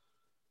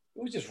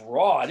just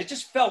raw. And it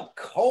just felt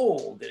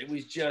cold. It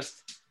was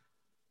just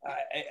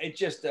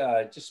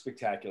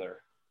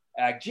spectacular.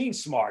 Jean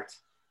Smart.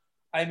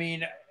 I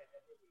mean,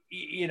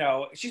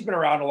 she's been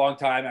around a long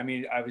time. I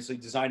mean, obviously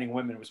Designing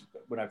Women was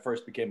when I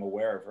first became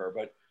aware of her,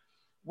 but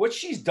what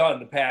she's done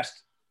the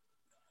past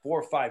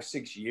 4, 5,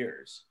 6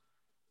 years,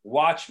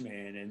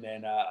 Watchmen, and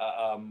then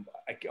I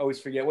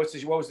always forget what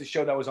was the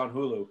show that was on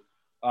Hulu?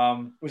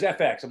 It was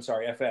FX. I'm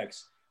sorry,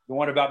 FX. The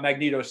one about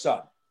Magneto's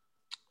son.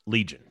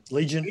 Legion.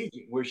 Legion,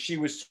 where she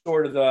was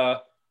sort of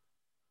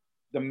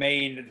the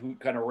main who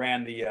kind of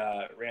ran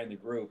the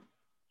group.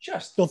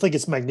 Just don't think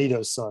it's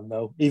Magneto's son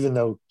though. Even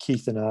though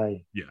Keith and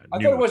I, I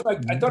thought it was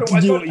like I thought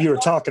knew what you were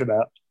talking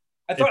about.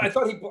 I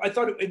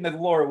thought in the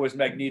lore it was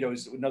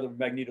another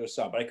Magneto's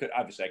son, but I could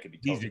be.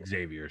 He's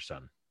Xavier's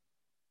son.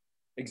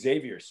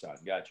 Xavier's son,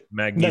 gotcha.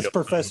 That's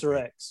Professor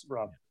X,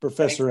 Rob.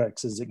 Professor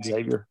X is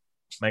Xavier.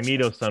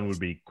 Magneto's son would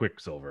be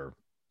Quicksilver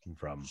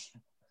from.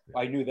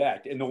 I knew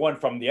that, and the one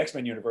from the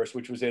X-Men universe,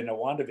 which was in a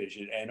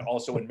WandaVision and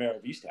also in Mare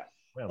of Easttown.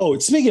 Oh,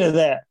 speaking of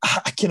that,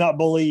 I cannot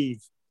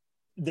believe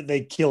that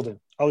they killed him.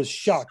 I was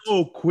shocked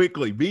so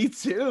quickly. Me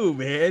too,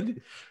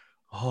 man.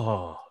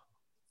 Oh,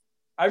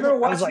 I remember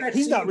watching. I was like,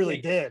 he's not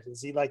really dead,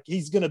 is he? Like,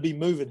 he's gonna be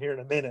moving here in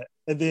a minute,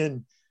 and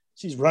then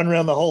she's running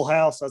around the whole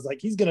house. I was like,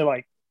 he's gonna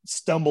like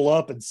stumble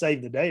up and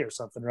save the day or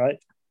something, right?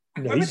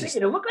 No,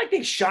 it looked like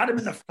they shot him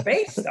in the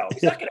face, though.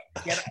 He's not gonna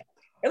get it.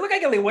 It looked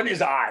like they went in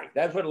his eye.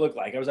 That's what it looked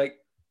like. I was like,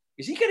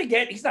 is he gonna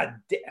get? He's not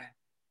dead.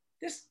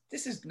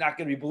 This is not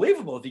gonna be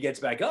believable if he gets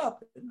back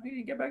up. He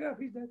didn't get back up.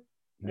 He's dead.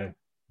 No.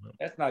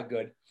 That's not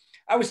good.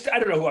 I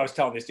don't know who I was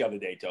telling this the other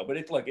day, Toe, but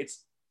it's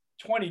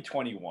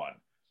 2021.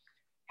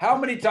 How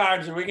many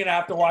times are we gonna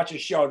have to watch a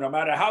show, no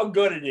matter how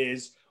good it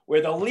is,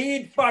 where the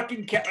lead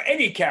fucking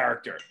any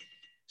character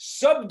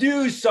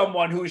subdues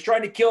someone who is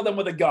trying to kill them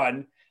with a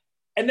gun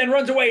and then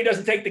runs away and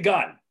doesn't take the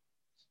gun?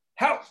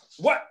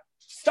 What?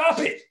 Stop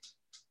it.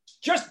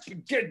 Just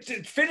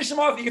finish them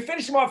off. You can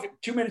finish them off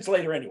 2 minutes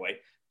later anyway.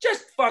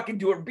 Just fucking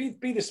do it.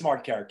 Be the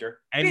smart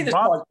character. And be the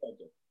smart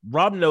character.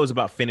 Rob knows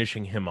about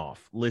finishing him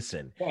off.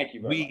 Listen. Thank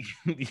you very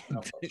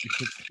much.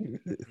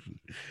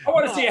 I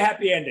want to see a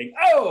happy ending.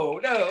 Oh,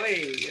 no.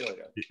 Hey,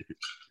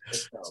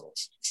 that's terrible.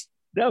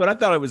 No, but I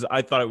thought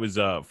it was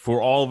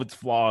for all of its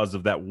flaws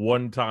of that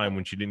one time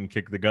when she didn't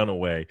kick the gun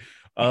away.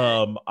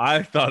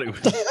 I thought it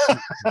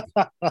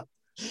was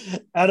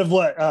out of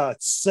what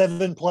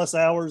 7+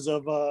 hours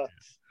of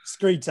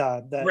screen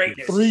time, that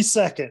Greatness. 3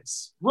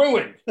 seconds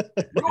ruined it.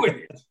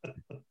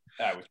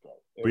 That was great.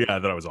 But yeah,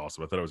 I thought it was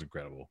awesome. I thought it was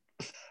incredible.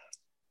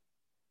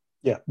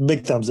 Yeah,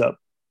 big thumbs up.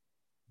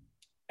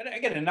 And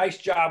again, a nice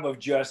job of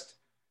just,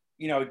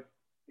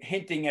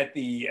 hinting at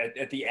the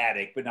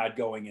attic, but not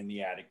going in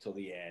the attic till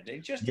the end,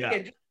 and just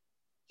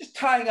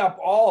tying up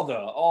all the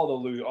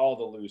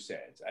loose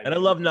ends. I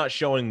love not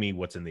showing me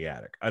what's in the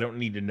attic. I don't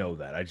need to know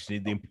that. I just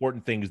need the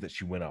important things that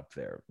she went up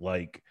there.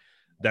 Like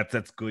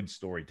that's good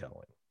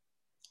storytelling.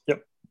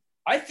 Yep.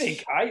 I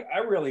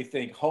really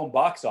think home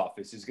box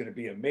office is going to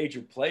be a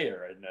major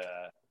player in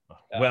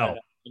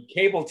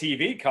cable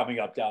TV coming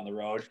up down the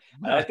road.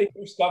 And I think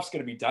new stuff's going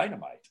to be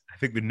dynamite. I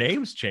think the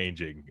name's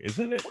wachanging,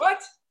 isn't it?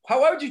 What?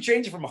 Why would you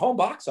change it from a home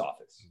box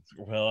office?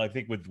 Well, I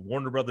think with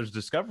Warner Brothers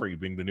Discovery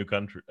being the new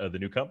company, I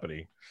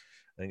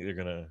think they're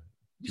gonna.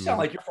 You sound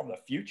like you're from the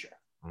future.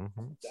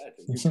 Mm-hmm.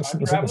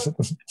 Time traveler,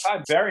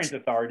 Time Variant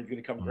Authority is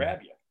going to come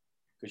grab you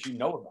because you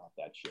know about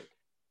that shit.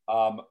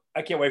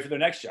 I can't wait for the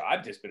next show.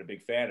 I've just been a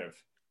big fan of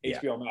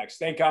HBO Max.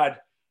 Thank God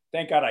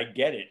I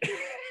get it.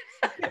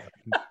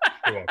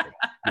 You're welcome.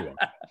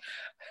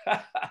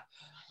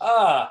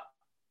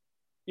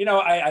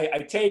 I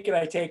take it.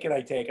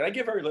 I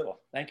give very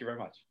little. Thank you very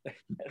much.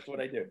 That's what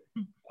I do.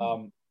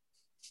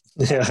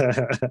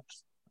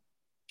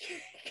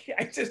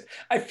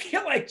 I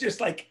feel like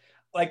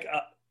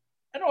I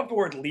don't know if the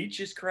word leech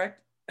is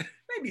correct.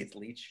 Maybe it's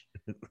leech.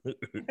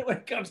 When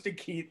it comes to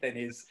Keith and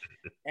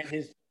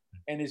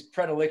his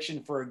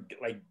predilection for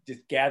like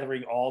just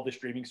gathering all the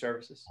streaming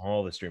services.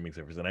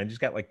 And I just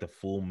got like the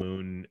full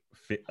moon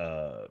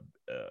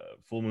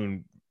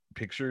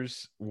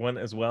pictures one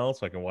as well,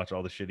 so I can watch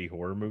all the shitty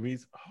horror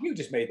movies. You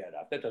just made that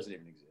up. That doesn't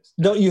even exist.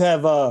 Don't you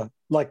have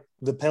like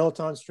the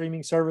Peloton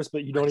streaming service,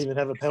 but you don't even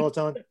have a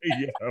Peloton?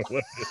 Yeah.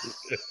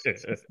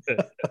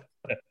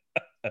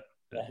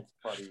 That's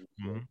funny.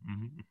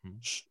 Mm-hmm.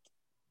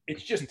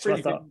 It's just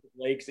pretty big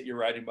lakes that you're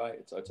riding by.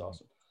 It's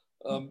awesome.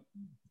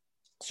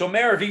 So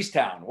Mare of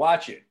Easttown,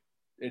 watch it.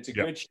 It's a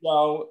good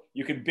show.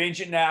 You can binge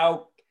it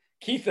now.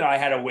 Keith and I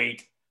had to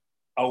wait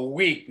a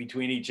week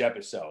between each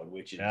episode,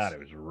 which is God, it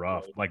was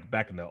rough. Like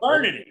back in the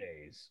old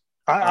days.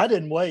 I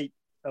didn't wait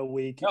a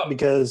week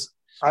because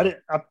I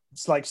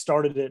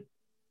started it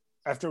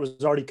after it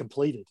was already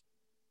completed.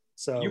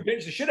 So you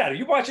binged the shit out of it.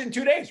 You watched it in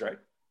 2 days, right?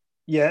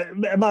 Yeah,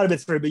 it might have been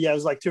 3, but yeah, it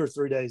was like 2 or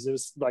 3 days. It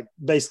was like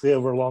basically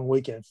over a long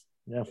weekend.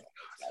 Yeah,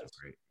 that's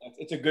great.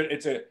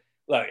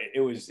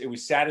 It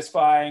was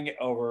satisfying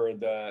over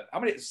the how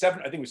many 7?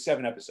 I think it was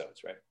 7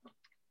 episodes, right?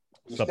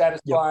 It was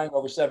satisfying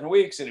over 7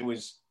 weeks, and it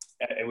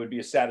would be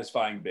a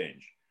satisfying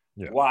binge.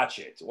 Yeah. Watch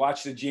it.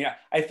 Watch the Gene.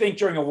 I think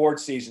during award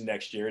season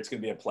next year, it's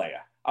going to be a player.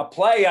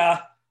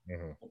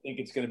 Mm-hmm. I think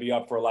it's going to be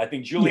up for a lot. I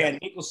think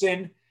Julianne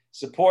Nicholson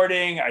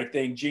supporting. I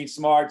think Gene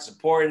Smart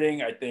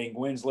supporting. I think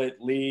Winslet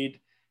lead.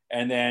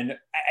 And then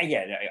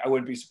again, I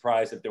wouldn't be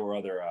surprised if there were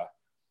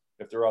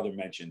other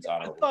mentions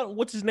on it. I thought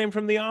what's his name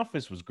from The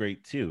Office was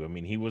great too. I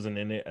mean, he wasn't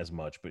in it as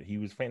much, but he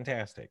was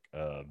fantastic.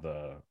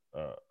 Her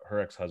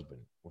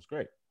ex-husband was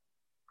great.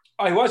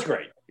 Oh, he was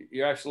great.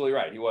 You're absolutely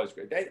right. He was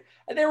great.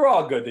 And they were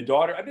all good. The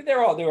daughter, I mean, they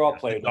were all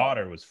played. The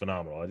daughter was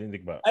phenomenal. I didn't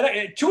think about.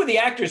 And two of the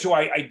actors who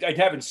I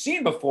haven't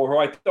seen before, who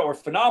I thought were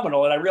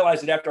phenomenal, and I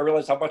realized it after I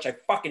realized how much I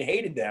fucking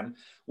hated them,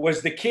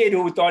 was the kid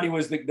who thought he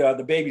was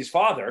the baby's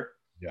father.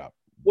 Yeah.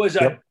 Was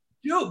a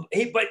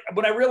dude. But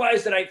when I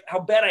realized that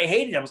how bad I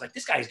hated him, I was like,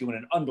 this guy's doing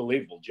an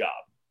unbelievable job.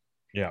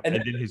 Yeah. And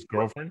then his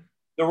girlfriend,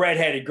 the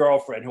redheaded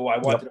girlfriend, who I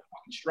wanted to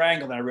fucking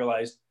strangle, and I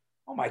realized,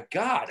 oh my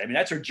God, I mean,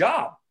 that's her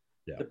job.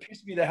 To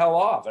piss me the hell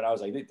off. And I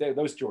was like,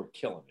 those two are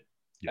killing it.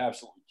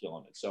 Absolutely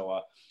killing it.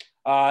 So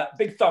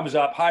big thumbs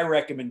up, high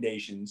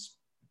recommendations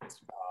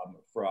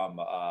from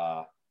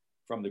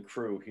the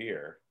crew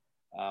here.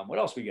 What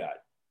else we got?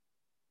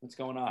 What's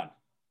going on?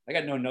 I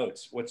got no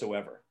notes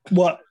whatsoever.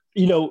 Well,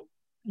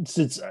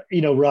 since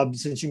Rob,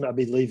 since you might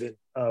be leaving,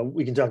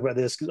 we can talk about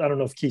this, because I don't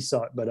know if Keith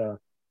saw it,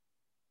 but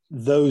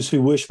Those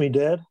Who Wish Me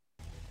Dead.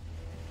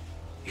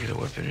 You get a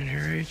weapon in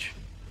your age?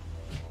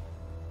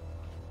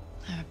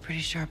 I have a pretty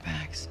sharp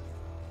axe.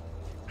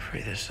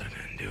 Afraid that's not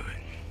gonna do it.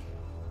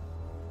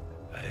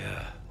 I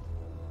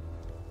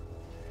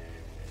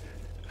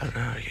don't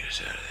know how to get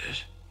us out of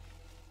this.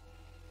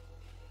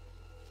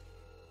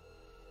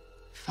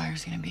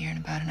 Fire's gonna be here in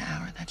about an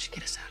hour. That should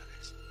get us out of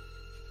this.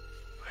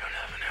 We don't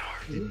have an hour.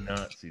 I did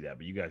not see that,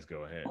 but you guys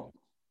go ahead.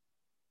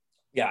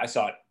 Yeah, I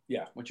saw it.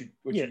 Yeah, once you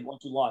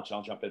launch,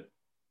 I'll jump in.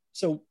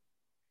 So,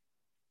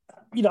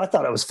 I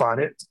thought it was fine.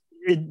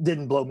 It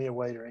didn't blow me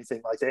away or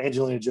anything like that.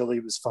 Angelina Jolie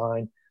was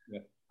fine. Yeah.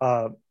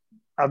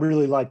 I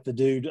really like the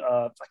dude.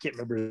 I can't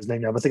remember his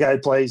name now, but the guy who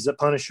plays the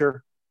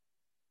Punisher.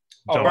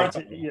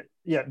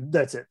 Yeah,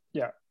 that's it.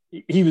 Yeah,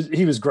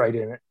 he was great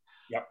in it.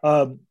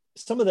 Yeah.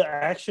 Some of the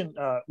action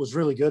was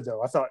really good,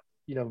 though. I thought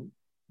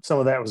some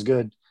of that was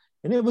good,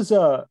 and it was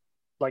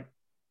like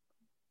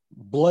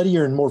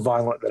bloodier and more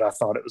violent than I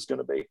thought it was going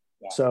to be.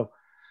 Yeah. So,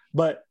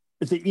 but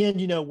at the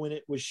end, when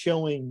it was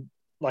showing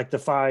like the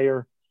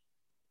fire.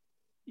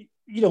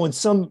 In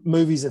some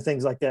movies and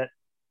things like that,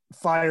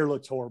 fire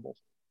looked horrible,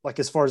 like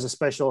as far as a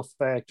special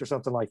effect or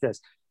something like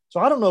this. So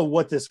I don't know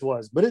what this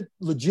was, but it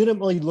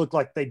legitimately looked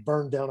like they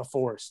burned down a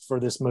forest for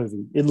this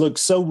movie. It looked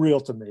so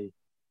real to me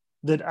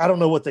that I don't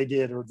know what they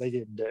did or they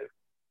didn't do.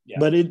 Yeah.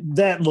 But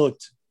that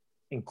looked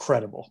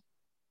incredible.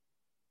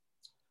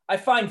 I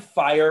find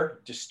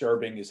fire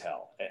disturbing as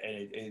hell.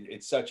 And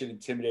it's such an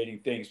intimidating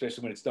thing,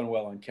 especially when it's done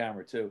well on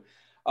camera too.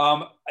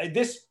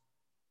 This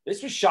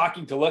was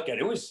shocking to look at.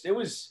 It was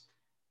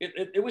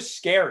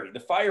scary. The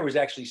fire was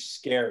actually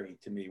scary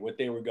to me, what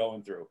they were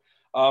going through.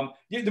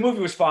 The movie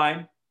was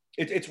fine.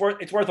 It's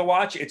worth a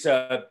watch. Is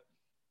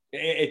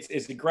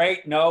it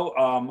great?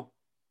 No.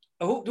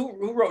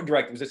 Who wrote and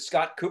directed? Was it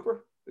Scott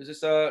Cooper? Is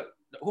this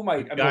who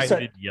might? The guy who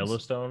did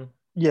Yellowstone.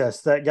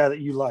 Yes, that guy that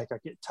you like. I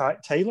get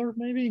Taylor,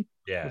 maybe.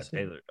 Yeah,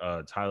 Taylor.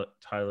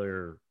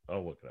 Tyler.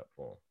 I'll look it up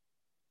for him.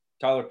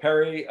 Tyler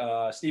Perry,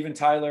 Steven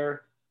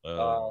Tyler,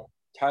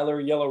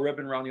 Tyler Yellow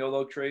Ribbon around the old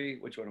oak tree.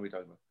 Which one are we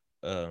talking about?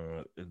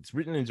 It's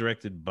written and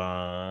directed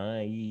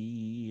by.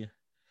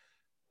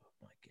 Oh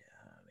my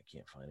God, I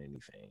can't find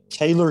anything.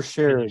 Taylor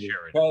Sheridan.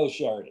 Taylor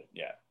Sheridan.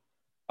 Yeah.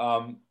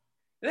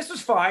 This was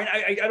fine.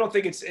 I don't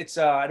think it's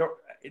I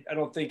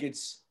don't think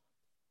it's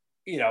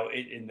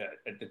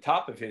at the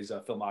top of his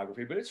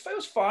filmography, but it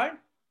was fine.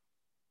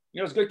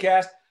 It's a good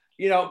cast.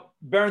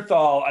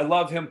 Bernthal, I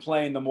love him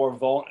playing the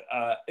more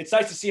it's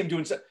nice to see him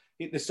doing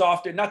the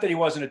softer. Not that he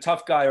wasn't a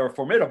tough guy or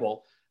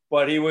formidable,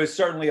 but he was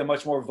certainly a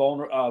much more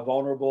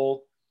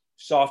vulnerable,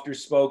 softer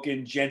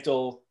spoken,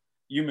 gentle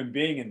human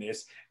being in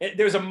this.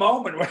 There's a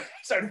moment where I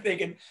started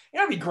thinking,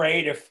 it'd be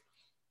great if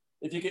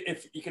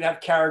you could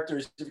have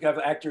characters, if you could have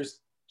actors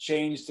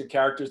change to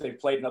characters they've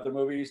played in other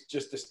movies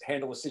just to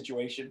handle a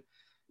situation.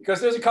 Because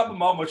there's a couple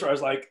moments where I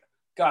was like,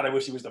 God, I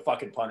wish he was the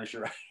fucking Punisher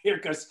right here.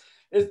 Because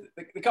there's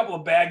a couple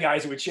of bad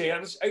guys who would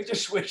change. I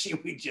just wish he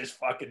would just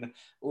fucking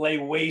lay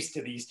waste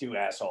to these two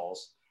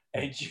assholes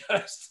and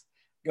just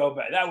go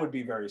back. That would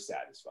be very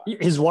satisfying.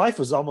 His wife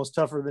was almost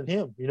tougher than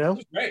him, She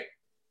was great.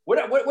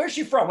 Where's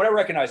she from? What I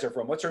recognize her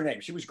from? What's her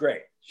name? She was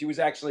great. She was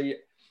actually,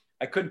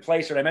 I couldn't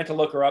place her. And I meant to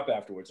look her up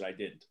afterwards. And I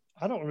didn't.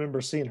 I don't remember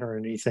seeing her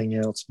in anything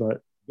else,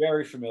 but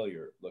very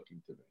familiar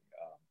looking to me.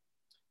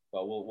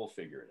 But we'll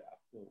figure it out.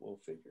 We'll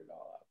figure it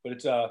all out. But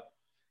it's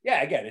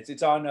again,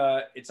 it's on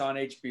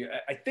HBO.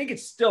 I think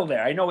it's still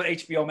there. I know what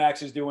HBO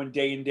Max is doing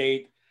day and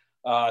date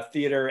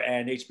theater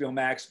and HBO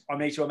Max on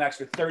HBO Max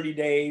for 30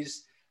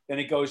 days. Then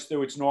it goes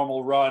through its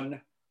normal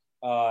run,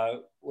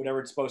 whatever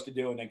it's supposed to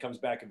do, and then comes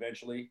back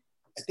eventually.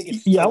 I think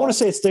it's I want to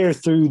say it's there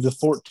through the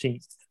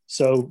 14th,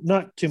 so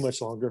not too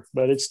much longer,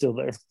 but it's still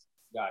there.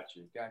 Got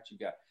you.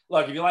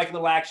 Look, if you like a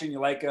little action, you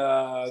like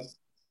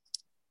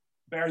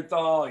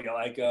Bernthal, you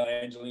like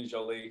Angelina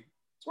Jolie,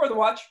 it's worth a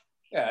watch.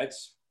 Yeah,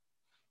 it's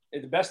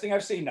the best thing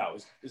I've seen now.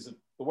 Is it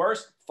the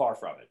worst? Far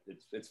from it.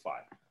 It's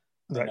fine.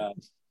 Right.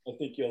 And, I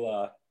think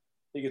you'll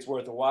think it's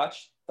worth a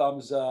watch.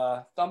 Thumbs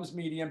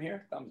medium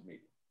here. Thumbs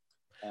medium.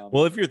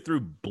 Well, if you're through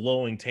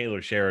blowing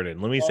Taylor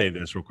Sheridan, let me say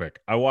this real quick.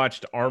 I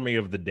watched Army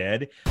of the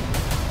Dead.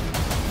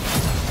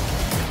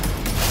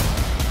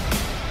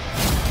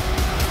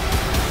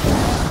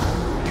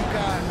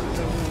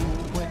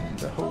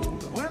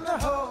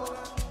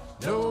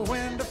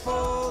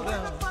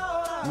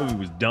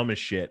 dumb as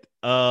shit.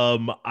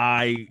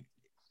 I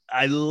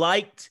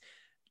liked,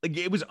 like,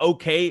 it was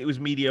okay. It was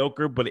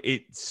mediocre, but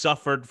it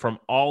suffered from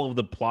all of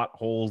the plot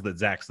holes that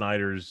Zack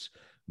Snyder's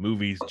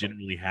movies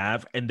generally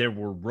have. And there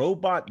were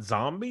robot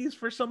zombies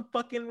for some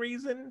fucking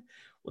reason.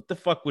 What the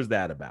fuck was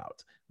that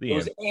about? There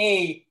was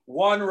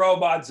one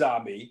robot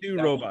zombie. Two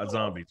robot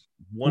zombies.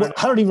 I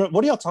don't even.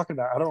 What are y'all talking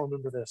about? I don't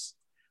remember this.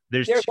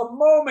 There's a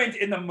moment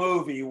in the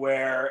movie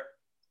where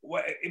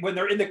when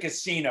they're in the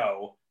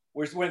casino,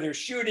 where they're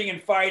shooting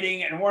and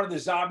fighting, and one of the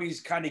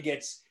zombies kind of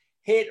gets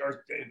hit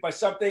or by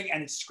something,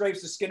 and it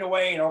scrapes the skin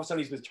away, and all of a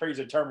sudden he's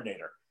a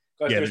Terminator.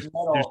 Yeah, there's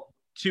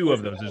two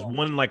of them. There's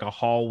one like a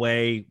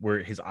hallway where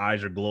his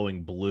eyes are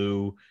glowing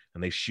blue,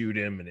 and they shoot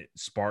him, and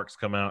sparks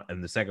come out.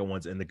 And the second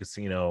one's in the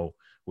casino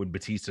when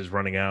Batista's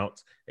running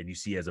out, and you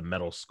see he has a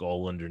metal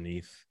skull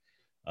underneath.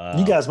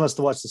 You guys must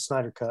have watched the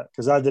Snyder Cut,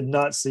 because I did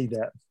not see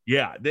that.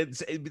 Yeah, that's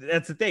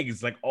the thing.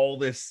 It's like all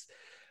this,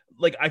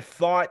 like, I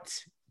thought,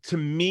 to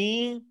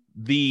me,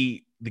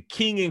 the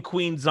king and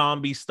queen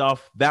zombie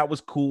stuff, that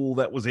was cool,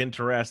 that was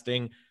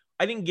interesting.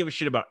 I didn't give a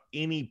shit about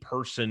any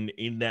person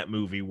in that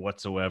movie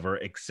whatsoever,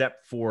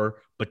 except for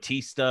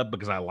Batista,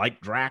 because I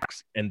liked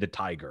Drax and the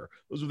Tiger.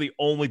 Those were the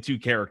only two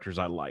characters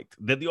I liked.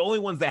 They're the only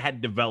ones that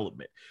had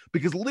development,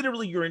 because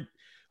literally you're in,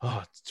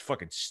 it's a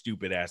fucking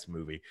stupid ass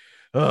movie.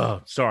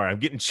 Oh, sorry, I'm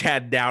getting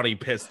Chad Dowdy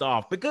pissed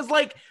off, because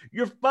like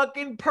your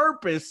fucking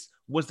purpose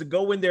was to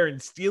go in there and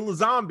steal a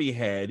zombie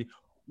head,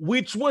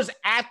 which was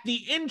at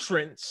the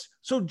entrance.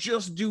 So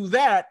just do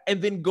that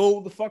and then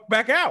go the fuck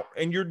back out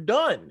and you're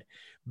done.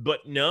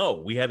 But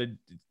no, we had I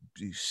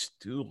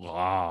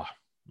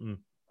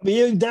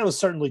mean, that was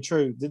certainly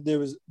true. There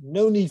was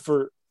no need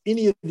for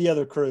any of the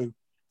other crew.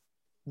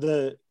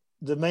 The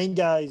main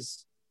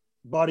guy's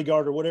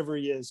bodyguard or whatever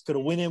he is could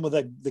have went in with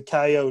the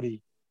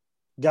coyote,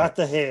 got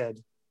the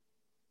head,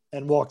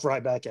 and walked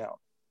right back out.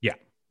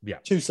 Yeah.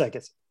 2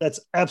 seconds. That's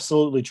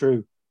absolutely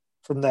true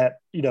from that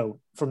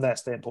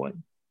standpoint.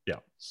 Yeah.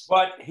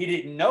 But he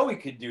didn't know he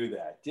could do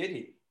that, did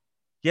he?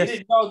 Yes.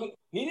 He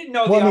didn't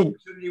know the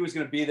opportunity was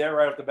going to be there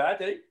right off the bat,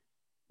 did he?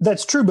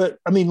 That's true, but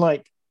I mean,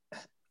 like,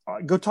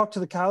 go talk to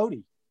the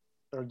coyote,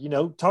 or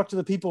talk to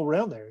the people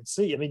around there and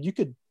see. I mean, you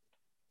could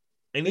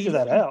figure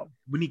that out.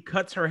 When he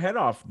cuts her head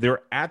off,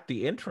 they're at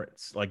the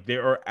entrance, like they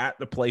are at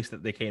the place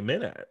that they came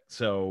in at.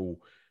 So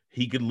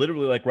he could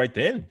literally, like, right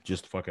then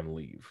just fucking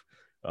leave.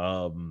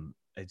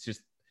 It's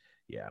just,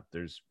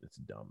 it's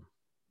dumb.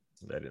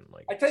 I didn't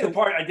like. I tell you the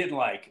part I didn't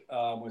like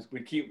was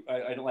when Keith.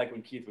 I didn't like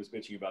when Keith was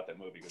bitching about that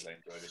movie because I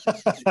enjoyed it.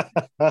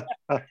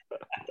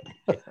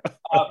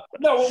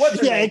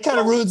 It kind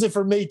of ruins it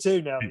for me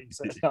too now.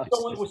 So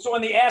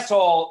when the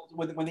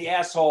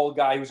asshole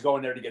guy who's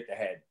going there to get the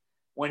head,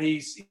 when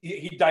he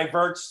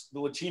diverts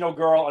the Latino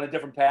girl on a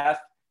different path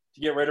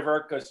to get rid of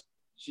her because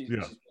she's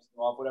pissing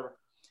off, whatever,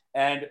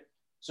 and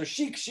so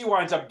she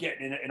winds up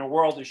getting in a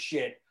world of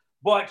shit,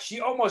 but she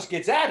almost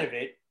gets out of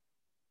it.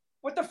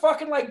 What the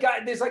fucking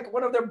guy? There's like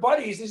one of their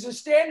buddies is just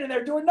standing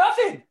there doing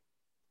nothing.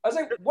 I was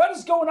like, what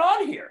is going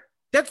on here?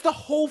 That's the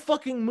whole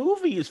fucking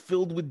movie is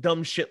filled with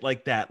dumb shit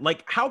like that.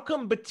 Like, how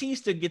come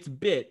Batista gets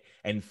bit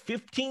and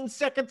 15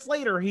 seconds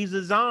later he's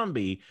a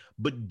zombie,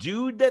 but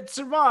dude that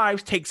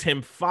survives takes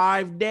him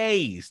 5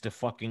 days to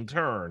fucking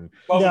turn?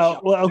 Wait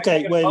a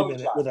minute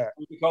with that.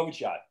 The COVID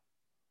shot.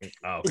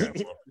 Oh,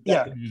 okay.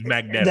 Yeah,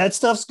 magnetic. That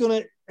stuff's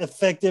going to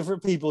affect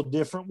different people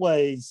different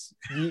ways.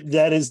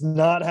 That is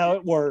not how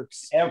it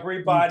works.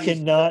 Everybody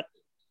cannot.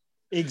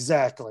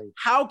 Exactly.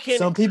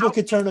 Some people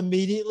could turn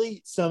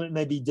immediately. Some it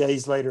may be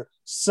days later.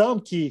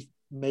 Some, Keith,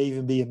 may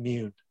even be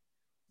immune.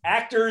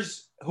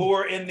 Actors who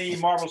are in the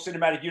Marvel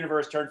Cinematic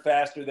Universe turn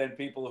faster than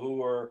people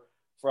who are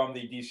from the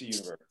DC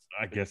universe.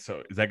 I guess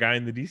so. Is that guy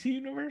in the DC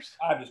universe?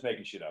 I'm just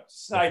making shit up.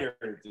 Snyder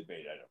debate.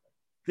 I don't know.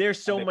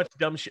 There's so much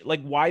dumb shit.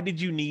 Like, why did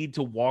you need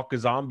to walk a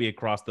zombie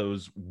across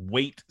those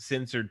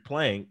weight-censored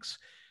planks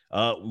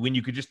when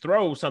you could just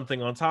throw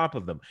something on top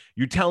of them?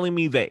 You're telling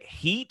me that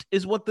heat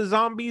is what the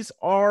zombies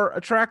are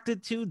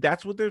attracted to?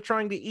 That's what they're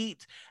trying to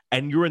eat?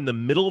 And you're in the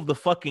middle of the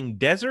fucking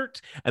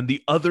desert, and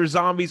the other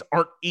zombies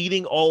aren't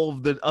eating all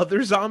of the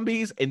other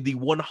zombies in the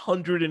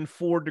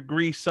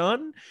 104-degree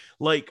sun?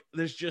 Like,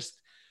 there's just...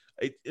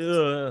 But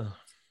you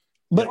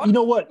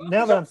know what?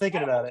 Now that I'm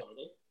thinking about it,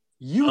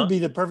 you would be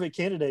the perfect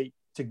candidate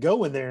to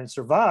go in there and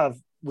survive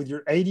with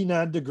your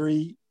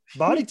 89-degree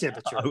body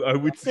temperature. I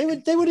would.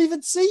 They would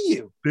even see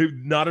you.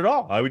 Not at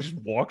all. I would just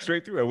walk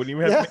straight through. I wouldn't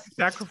even have to make a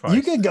sacrifice.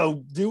 You could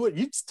go do it.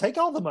 You'd take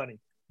all the money.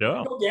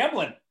 No. Go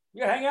gambling.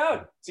 You hang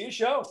out. See a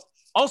show.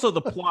 Also, the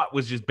plot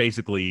was just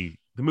basically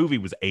the movie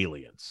was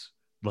Aliens.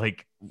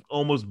 Like,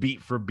 almost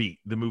beat for beat,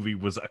 the movie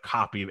was a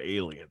copy of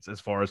Aliens as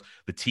far as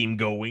the team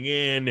going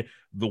in,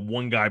 the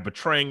one guy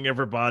betraying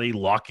everybody,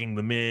 locking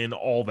them in,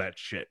 all that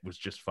shit was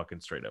just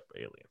fucking straight up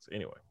Aliens.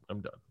 Anyway,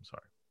 I'm done. I'm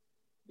sorry.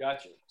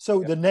 Gotcha.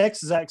 So the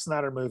next Zack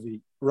Snyder movie,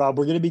 Rob,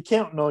 we're going to be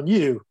counting on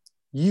you.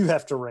 You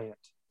have to rant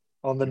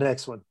on the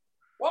next one.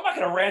 Well, I'm not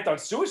going to rant on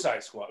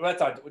Suicide Squad.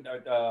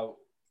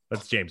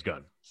 That's James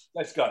Gunn.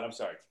 That's Gunn. I'm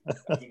sorry.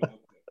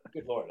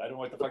 Good Lord. I don't know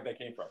what the fuck that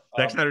came from.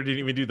 Zack Snyder didn't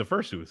even do the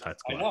first Suicide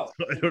Squad. I know.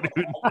 I don't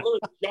even I literally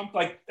jumped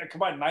like,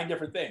 come on, 9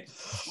 different things.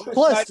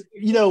 Plus,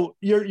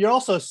 you're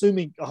also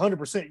assuming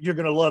 100% you're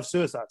going to love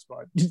Suicide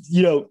Squad.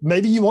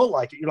 Maybe you won't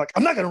like it. You're like,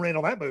 I'm not going to rant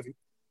on that movie.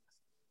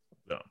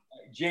 No.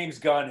 James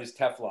Gunn is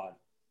Teflon.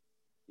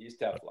 He's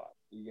Teflon.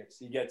 He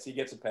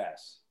gets a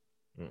pass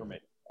for me.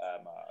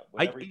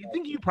 I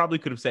think you probably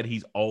could have said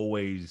he's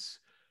always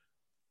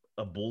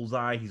a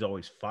bullseye. He's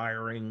always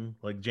firing,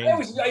 like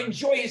James. I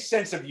enjoy his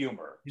sense of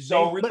humor.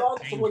 So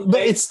regardless of what he but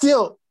makes, it's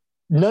still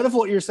none of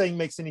what you're saying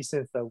makes any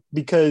sense though,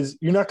 because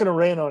you're not going to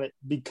rant on it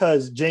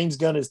because James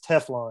Gunn is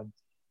Teflon,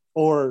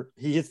 or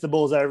he hits the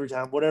bullseye every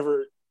time.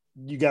 Whatever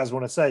you guys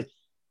want to say,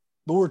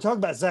 but we're talking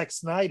about Zack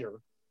Snyder.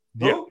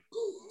 Yeah.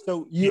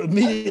 So you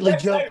immediately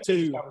jump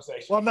to,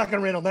 well, I'm not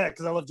going to rant on that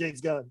because I love James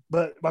Gunn,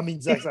 but I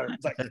mean Zack Snyder.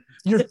 It's like,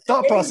 your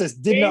thought process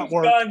did not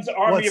work. James Gunn's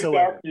Army whatsoever. of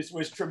Darkness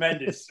was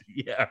tremendous.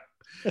 Yeah.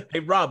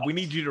 Hey Rob, we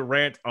need you to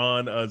rant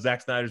on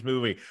Zack Snyder's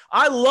movie.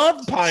 I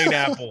love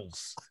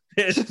pineapples.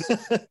 It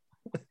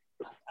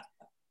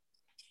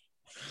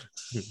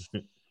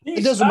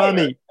does remind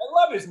me.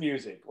 I love his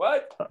music.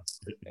 What?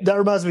 That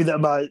reminds me that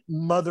my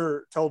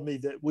mother told me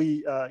that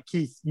we,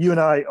 Keith, you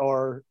and I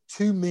are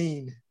too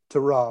mean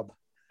to Rob.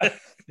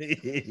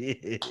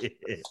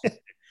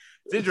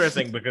 It's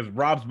interesting because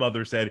Rob's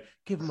mother said,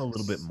 "Give him a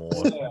little bit more."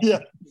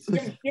 Yeah,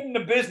 give him the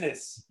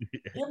business.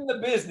 Give him the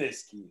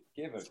business, Keith.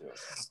 Give it to him.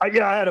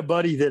 I had a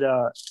buddy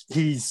that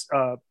he's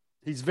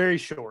very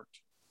short,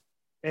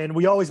 and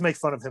we always make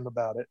fun of him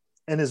about it.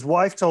 And his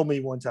wife told me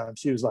one time,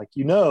 she was like,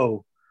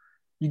 you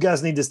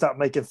guys need to stop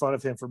making fun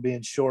of him for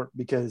being short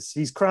because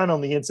he's crying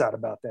on the inside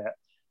about that.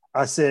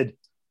 I said,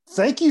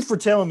 thank you for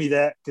telling me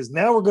that, because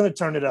now we're going to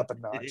turn it up a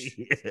notch.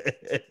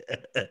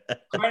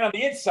 Crying on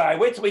the inside.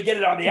 Wait till we get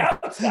it on the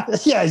outside.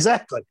 Yeah,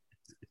 exactly.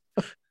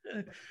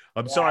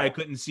 I'm sorry I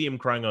couldn't see him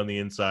crying on the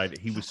inside.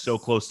 He was so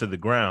close to the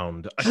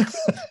ground.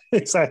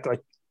 Exactly.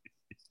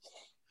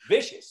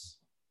 Vicious.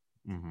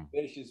 Mm-hmm.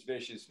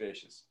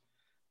 Vicious.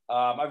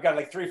 I've got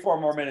like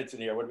 3-4 more minutes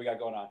in here. What do we got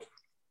going on?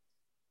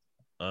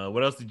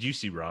 What else did you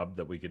see, Rob,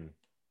 that we can...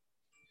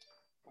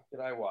 What did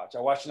I watch?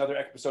 I watched another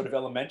episode of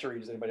Elementary.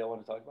 Does anybody else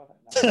want to talk about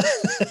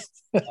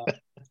that?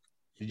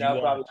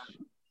 No.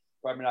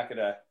 Probably not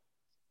gonna.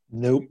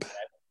 Nope.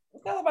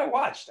 What the hell have I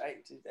watched? I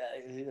don't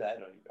even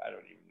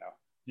know.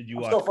 Did you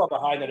I'm watch? so far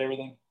behind on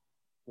everything.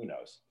 Who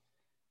knows?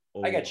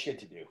 Oh. I got shit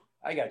to do.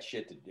 I got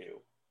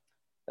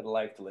a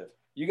life to live.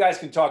 You guys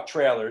can talk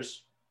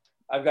trailers.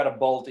 I've got to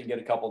bolt and get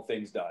a couple of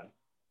things done.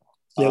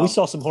 Yeah, we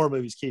saw some horror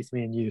movies, Keith,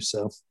 me and you.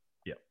 So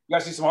yeah, you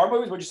guys see some horror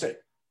movies? What'd you say?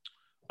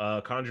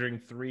 Conjuring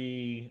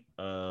 3,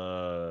 I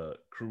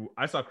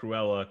saw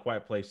Cruella,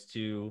 Quiet Place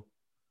 2,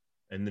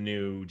 and the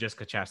new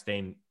Jessica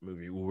Chastain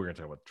movie. Well, we're going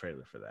to talk about the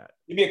trailer for that.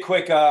 Give me a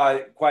quick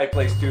Quiet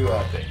Place 2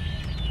 thing.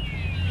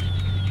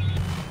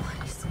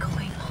 What is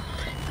going on?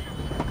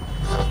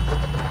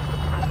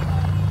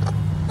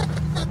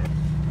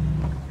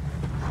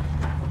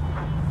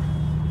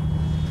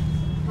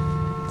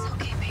 It's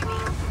okay, baby.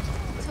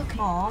 It's okay.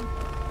 Mom.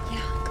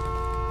 Yeah.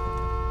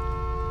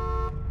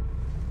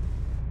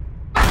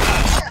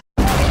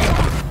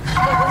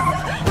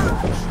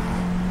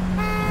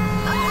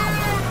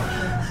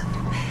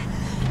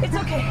 It's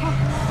okay.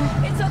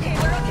 It's okay.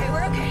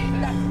 We're okay.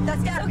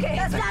 That's not okay.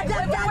 That's not.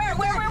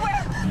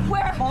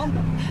 Where? Mom.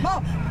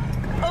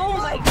 Oh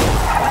my God.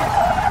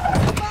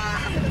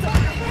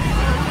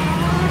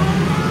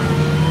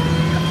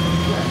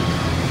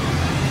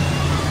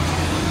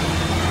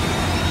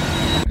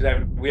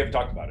 Because we haven't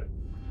talked about it.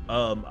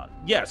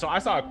 Yeah, so I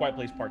saw A Quiet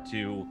Place Part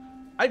 2.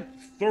 I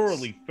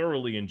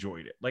thoroughly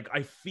enjoyed it. Like,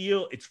 I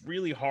feel it's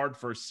really hard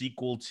for a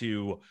sequel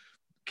to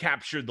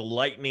capture the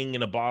lightning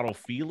in a bottle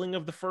feeling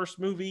of the first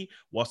movie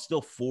while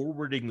still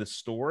forwarding the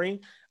story.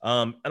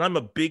 And I'm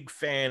a big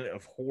fan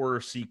of horror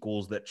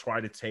sequels that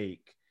try to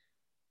take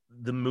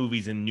the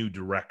movies in new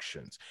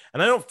directions.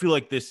 And I don't feel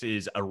like this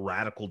is a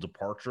radical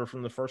departure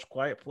from the first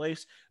Quiet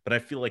Place, but I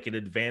feel like it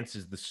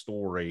advances the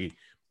story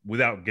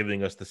without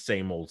giving us the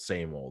same old.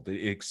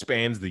 It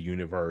expands the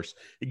universe.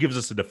 It gives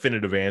us a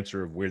definitive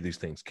answer of where these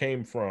things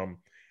came from.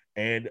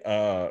 And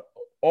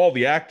all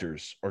the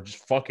actors are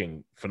just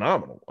fucking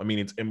phenomenal. I mean,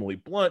 it's Emily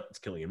Blunt, it's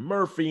Cillian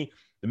Murphy,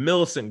 the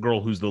Millicent girl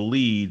who's the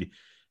lead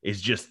is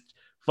just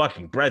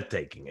fucking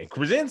breathtaking. And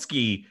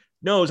Krasinski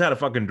knows how to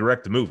fucking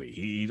direct the movie.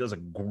 He does a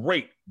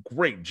great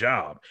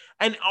job.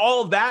 And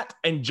all of that,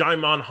 and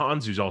Jaimon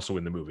Hansu's also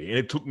in the movie. And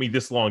it took me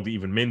this long to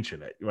even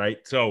mention it, right?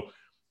 So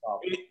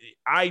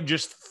I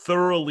just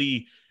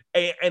thoroughly,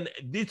 and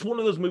it's one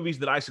of those movies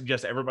that I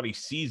suggest everybody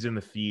sees in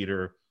the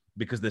theater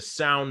because the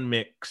sound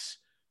mix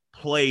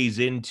plays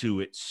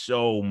into it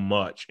so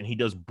much, and he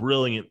does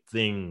brilliant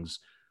things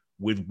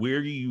with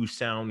where you use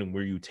sound and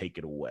where you take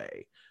it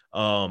away.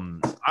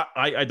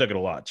 I dug it a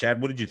lot.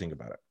 Chad, what did you think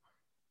about it?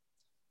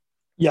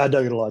 Yeah, I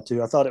dug it a lot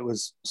too. I thought it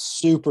was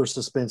super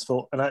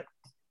suspenseful, and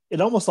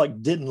it almost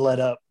like didn't let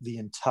up the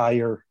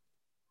entire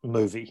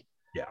movie.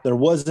 Yeah, there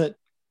wasn't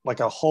like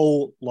a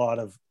whole lot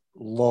of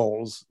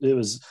lulls. It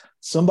was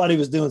somebody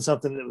was doing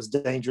something that was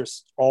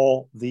dangerous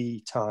all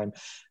the time.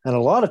 And a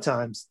lot of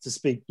times, to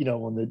speak,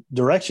 on the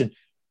direction,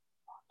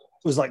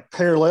 it was like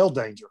parallel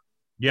danger.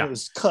 Yeah. And it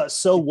was cut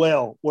so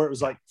well where it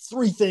was like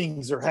three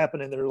things are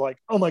happening that are like,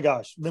 oh my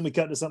gosh. And then we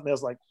cut to something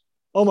else like,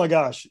 oh my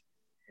gosh.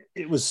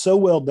 It was so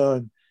well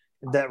done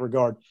in that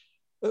regard.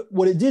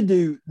 What it did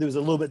do that was a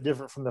little bit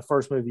different from the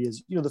first movie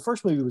is, the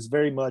first movie was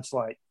very much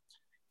like,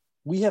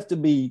 we have to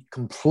be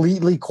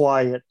completely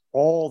quiet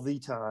all the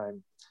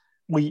time.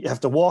 We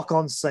have to walk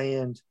on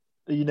sand,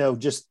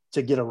 just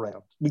to get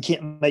around. We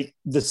can't make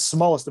the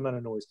smallest amount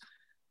of noise.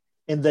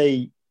 And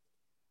they,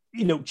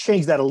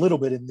 changed that a little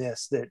bit in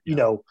this, that,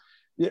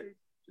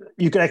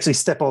 you could actually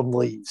step on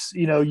leaves.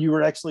 You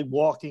were actually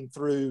walking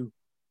through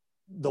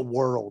the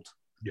world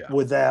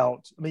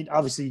without,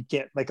 obviously you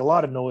can't make a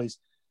lot of noise.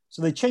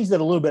 So they changed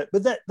that a little bit,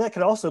 but that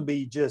could also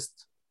be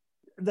just,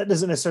 that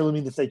doesn't necessarily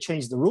mean that they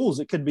changed the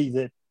rules. It could be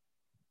that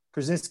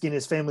Krasinski and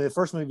his family, the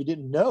first movie,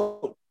 didn't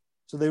know.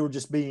 So they were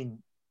just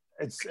being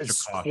as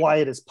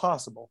quiet as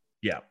possible.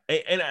 Yeah.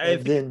 And I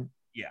think, then,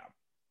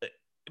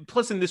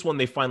 plus in this one,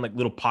 they find like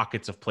little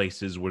pockets of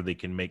places where they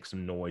can make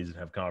some noise and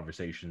have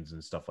conversations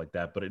and stuff like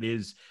that. But it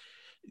is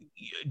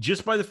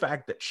just by the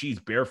fact that she's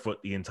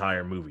barefoot the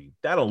entire movie,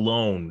 that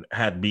alone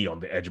had me on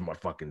the edge of my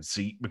fucking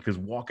seat, because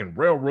walking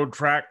railroad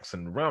tracks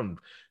and around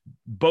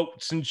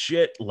boats and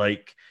shit,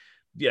 like,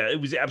 yeah, it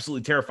was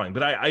absolutely terrifying.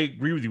 But I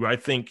agree with you. I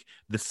think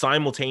the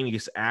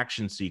simultaneous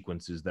action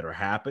sequences that are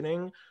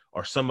happening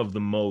are some of the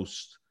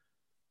most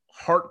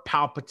heart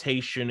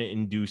palpitation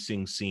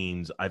inducing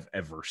scenes I've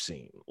ever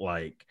seen.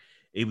 Like,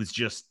 it was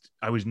just,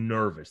 I was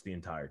nervous the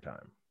entire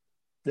time.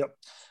 Yep.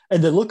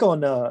 And the look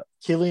on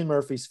Cillian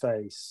Murphy's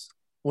face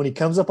when he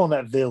comes up on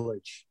that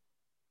village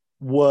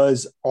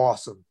was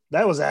awesome.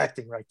 That was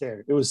acting right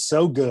there. It was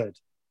so good.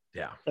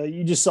 Yeah.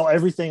 You just saw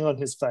everything on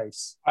his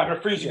face. I'm going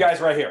to freeze you guys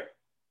right here.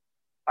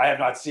 I have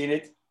not seen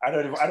it. I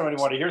don't even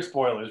want to hear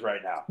spoilers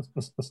right now.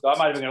 So I'm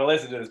not even going to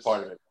listen to this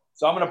part of it.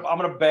 So I'm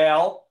going to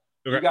bail.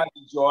 Okay. You guys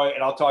enjoy,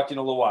 and I'll talk to you in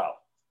a little while.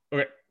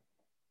 Okay.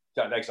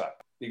 Till next time.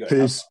 Be good.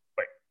 Peace.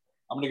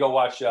 I'm going to go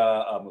watch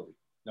a movie.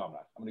 No, I'm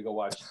not. I'm going to go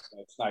watch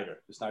Snyder,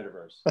 the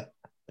Snyderverse. I'm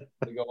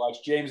going to go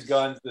watch James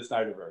Gunn's The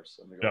Snyderverse.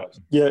 I'm going to go watch.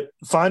 Yeah,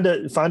 find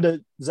a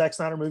Zack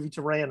Snyder movie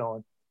to rant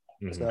on.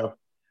 Mm-hmm. So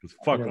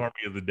fuck Army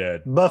of the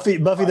Dead. Buffy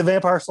the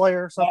Vampire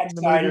Slayer or something. Zack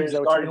Snyder is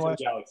Guardians of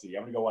the Galaxy.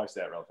 I'm going to go watch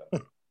that real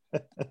fast.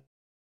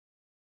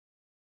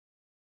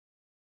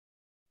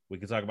 We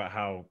could talk about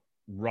how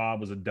Rob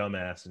was a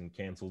dumbass and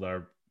canceled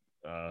our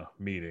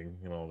meeting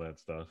and all that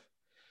stuff.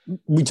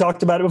 We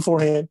talked about it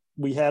beforehand.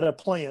 We had a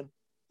plan.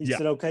 He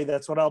said, okay,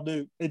 that's what I'll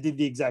do. It did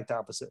the exact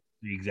opposite.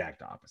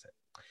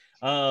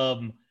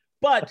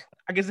 But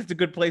I guess it's a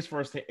good place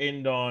for us to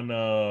end on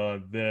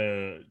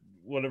the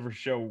whatever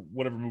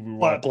movie we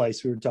watched.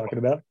 Place we were talking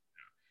about.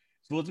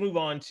 So let's move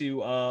on to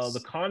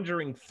The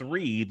Conjuring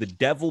 3, The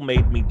Devil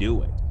Made Me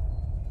Do It.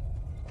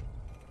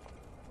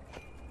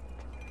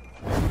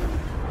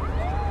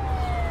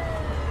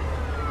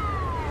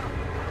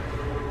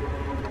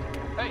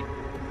 Hey.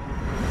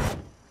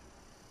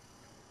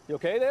 You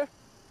okay there?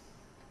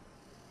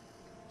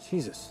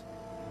 Jesus.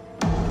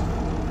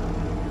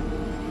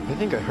 I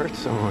think I hurt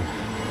someone.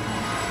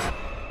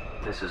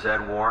 This is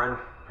Ed Warren,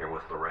 here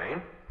with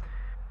Lorraine.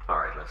 All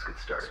right, let's get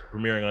started.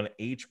 Premiering on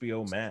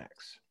HBO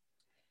Max.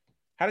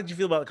 How did you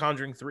feel about The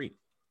Conjuring 3?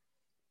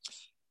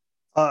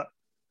 I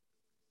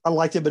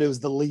liked it, but it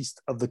was the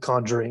least of the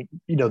Conjuring,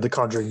 the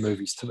Conjuring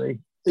movies to me.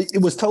 It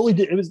was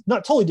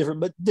not totally different,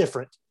 but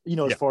different,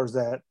 as far as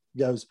that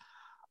goes.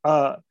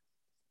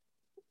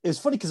 It's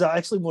funny because I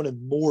actually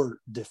wanted more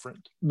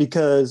different,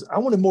 because I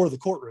wanted more of the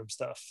courtroom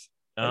stuff.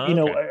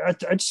 Okay. I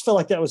just felt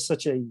like that was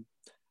such a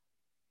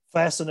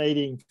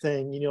fascinating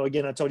thing.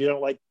 Again, I told you I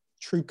don't like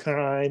true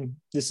crime.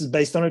 This is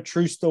based on a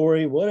true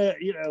story. What,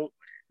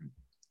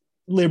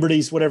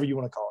 liberties, whatever you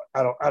want to call it.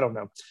 I don't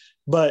know.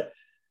 But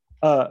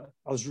I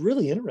was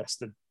really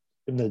interested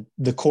in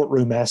the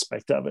courtroom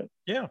aspect of it.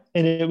 Yeah.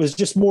 And it was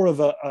just more of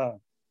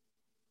almost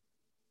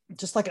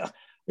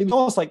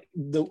like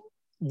the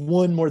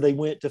one where they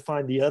went to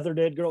find the other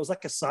dead girl. It was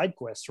like a side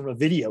quest from a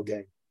video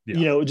game.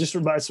 Yeah. It just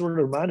sort of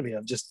reminded me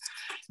of it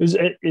was,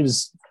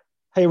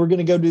 hey, we're going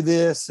to go do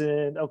this,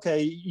 and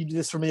okay, you do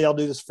this for me, I'll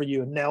do this for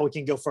you, and now we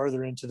can go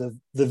further into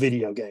the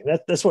video game.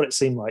 That's what it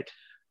seemed like.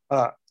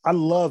 I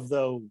love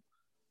though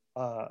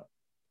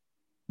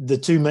the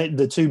two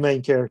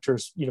main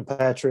characters,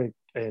 Patrick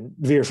and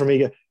Vera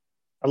Farmiga.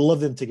 I love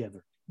them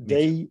together.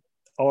 They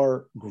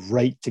are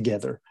great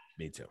together.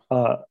 Me too.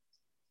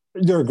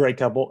 They're a great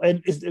couple,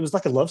 and it was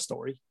like a love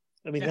story.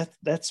 I mean,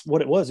 that's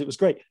what it was. It was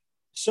great.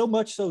 So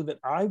much so that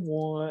I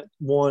want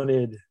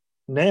a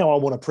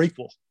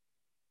prequel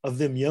of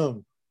them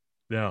young.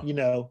 Yeah.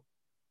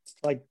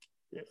 Like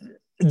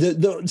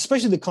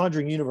especially the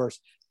Conjuring universe,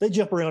 they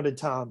jump around in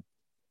time,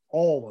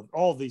 all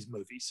of these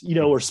movies,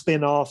 or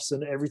spin-offs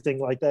and everything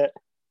like that.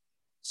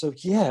 So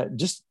yeah,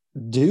 just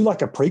do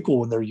like a prequel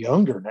when they're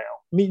younger now.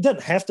 I mean, it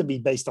doesn't have to be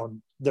based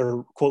on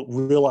their quote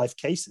real life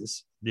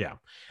cases. Yeah,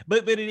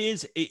 but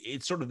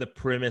it's sort of the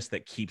premise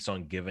that keeps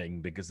on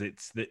giving, because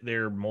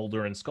they're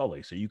Mulder and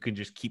Scully, so you can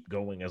just keep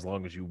going as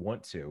long as you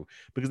want to,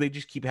 because they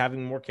just keep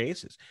having more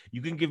cases.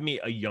 You can give me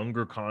a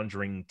younger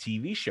Conjuring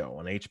TV show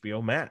on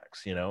HBO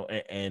Max,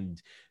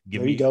 and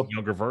give me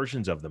younger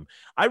versions of them.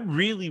 I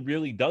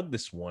really dug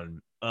this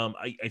one.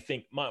 I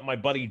think my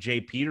buddy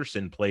Jay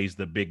Peterson plays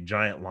the big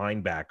giant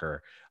linebacker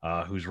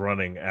who's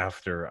running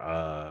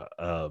after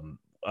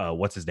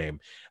what's his name,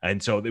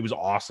 and so it was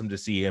awesome to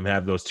see him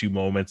have those two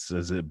moments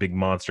as a big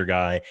monster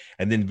guy.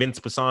 And then Vince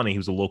Pisani,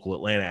 who's a local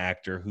Atlanta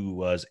actor who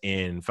was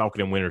in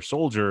Falcon and Winter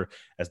Soldier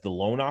as the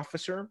loan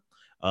officer.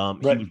 He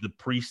was the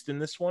priest in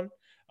this one,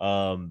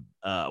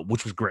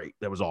 which was great.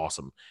 That was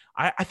awesome.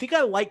 I think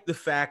I like the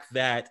fact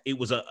that it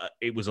was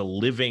a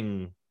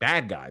living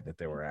bad guy that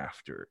they were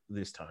after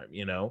this time,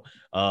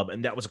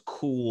 and that was a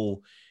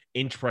cool,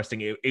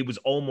 interesting. It was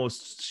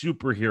almost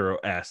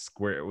superhero-esque,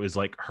 where it was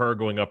like her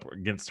going up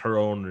against her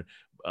own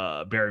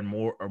Baron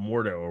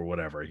Mordo or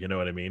whatever, you know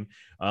what I mean?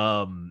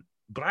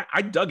 But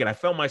I dug it. I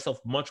felt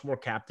myself much more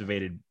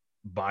captivated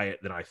by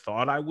it than I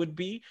thought I would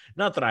be.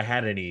 Not that I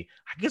had any,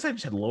 I guess I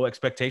just had low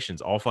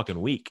expectations all fucking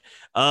week.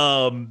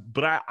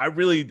 But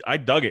I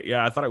dug it.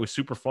 Yeah, I thought it was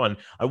super fun.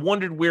 I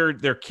wondered where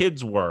their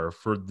kids were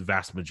for the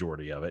vast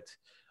majority of it.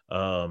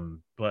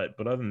 But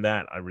other than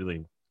that, I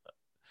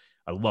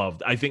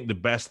think the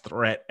best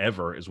threat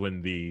ever is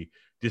when the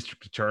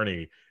district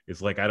attorney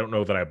is like, I don't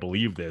know that I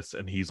believe this.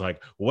 And he's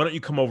like, why don't you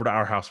come over to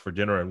our house for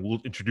dinner and we'll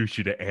introduce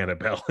you to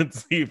Annabelle and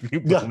see if you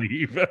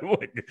believe. I'm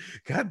like,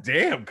 God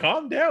damn,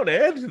 calm down,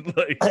 Ed.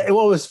 Like, and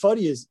what was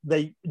funny is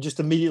they just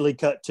immediately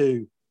cut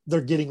to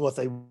they're getting what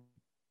they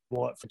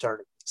want for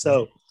attorney.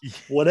 So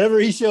whatever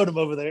he showed them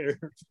over there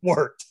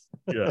worked.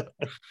 Yeah.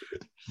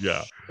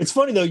 It's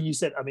funny though, you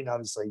said, I mean,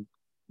 obviously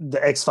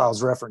the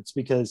X-Files reference,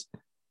 because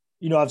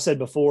I've said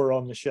before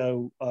on the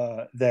show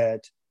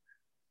that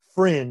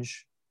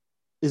Fringe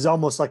is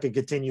almost like a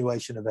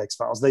continuation of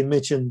X-Files. They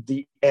mentioned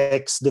the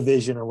X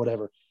division or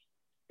whatever.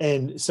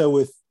 And so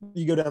if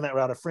you go down that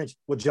route of Fringe,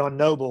 John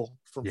Noble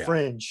from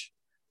Fringe,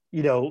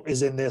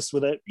 is in this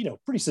with a,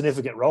 pretty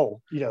significant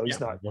role. He's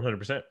not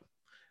 100%.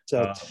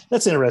 So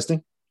that's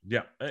interesting.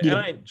 Yeah. And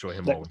I enjoy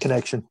him. That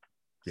connection.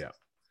 Yeah.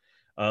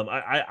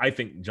 I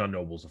think John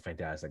Noble's a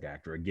fantastic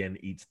actor. Again,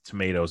 eats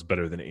tomatoes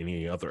better than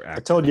any other actor.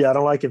 I told you I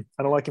don't like him.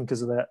 I don't like him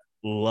because of that.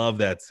 Love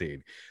that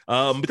scene.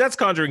 But that's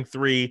Conjuring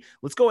 3.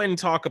 Let's go ahead and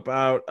talk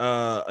about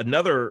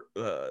another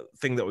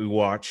thing that we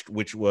watched,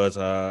 which was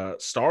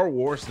Star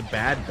Wars: The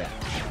Bad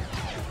Batch.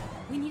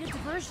 We need a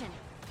diversion.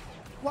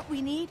 What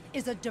we need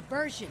is a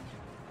diversion.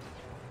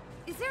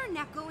 Is there an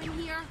Echo in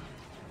here?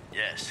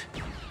 Yes.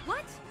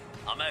 What?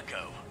 I'm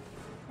Echo.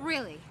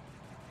 Really?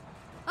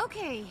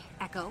 Okay,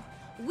 Echo.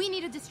 We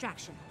need a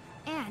distraction,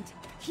 and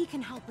he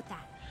can help with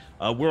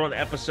that. We're on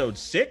episode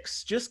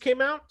 6, just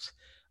came out.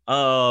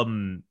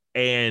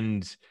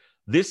 And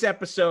this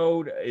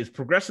episode is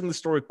progressing the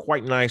story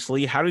quite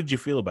nicely. How did you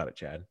feel about it,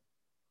 Chad?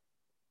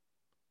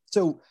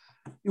 So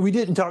we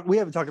haven't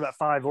talked about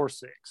 5 or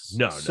 6.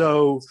 No.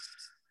 So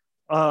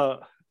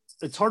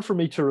it's hard for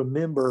me to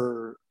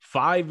remember.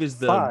 5 is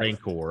the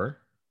Rancor.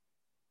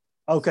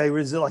 Okay,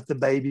 was it like the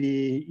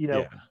baby?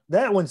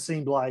 That one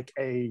seemed like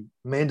a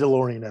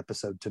Mandalorian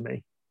episode to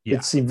me. Yeah.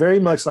 It seemed very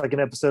much like an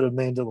episode of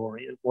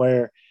Mandalorian,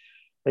 where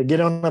they get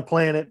on a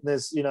planet and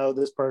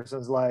this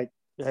person's like,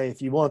 hey,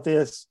 if you want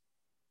this,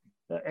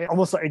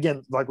 almost like,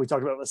 again, like we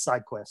talked about with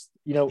side quest,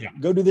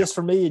 go do this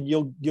for me and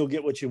you'll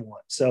get what you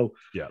want. So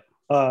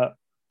it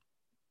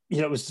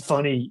was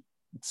funny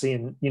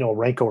seeing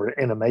Rancor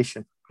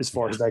animation as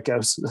far as that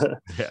goes.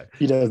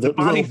 The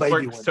body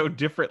works so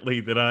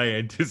differently than I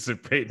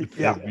anticipated.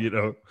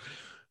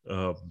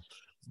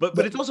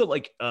 But it's also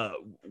like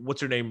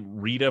what's her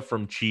name, Rita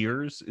from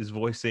Cheers is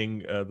voicing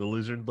the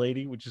lizard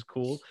lady, which is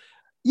cool.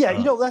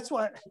 That's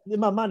why in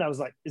my mind I was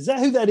like, is that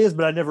who that is?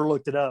 But I never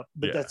looked it up.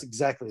 But that's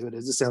exactly who it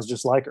is. It sounds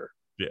just like her.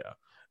 Yeah.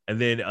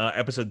 And then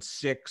episode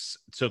 6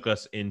 took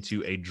us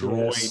into a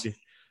droid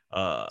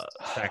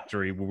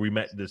factory where we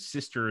met the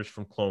sisters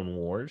from Clone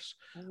Wars.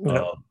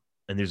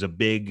 And there's a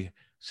big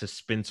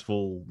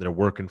suspenseful, they're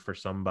working for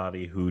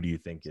somebody. Who do you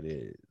think it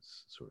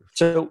is? Sort of.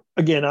 So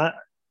again,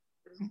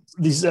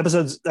 these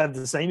episodes have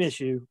the same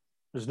issue.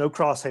 There's no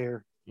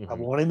Crosshair. I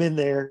want him in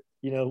there.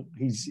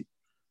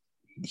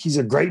 He's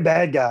a great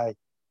bad guy.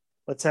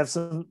 Let's have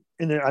some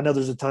in there. I know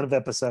there's a ton of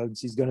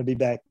episodes. He's going to be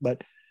back.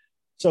 But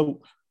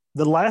so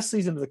the last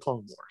season of the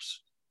Clone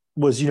Wars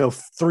was,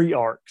 3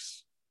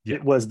 arcs. Yeah.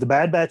 It was the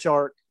Bad Batch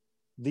arc,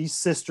 these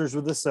sisters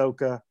with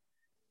Ahsoka,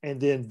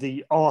 and then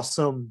the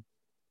awesome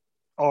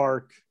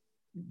arc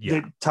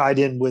that tied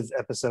in with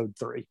episode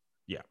 3.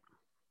 Yeah.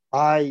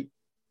 I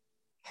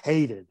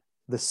hated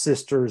the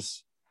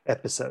sisters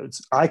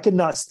episodes. I could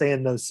not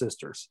stand those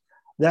sisters.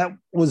 That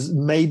was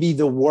maybe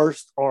the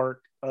worst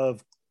arc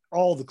of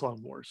all the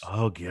Clone Wars.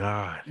 Oh,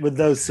 God. With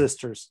those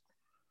sisters.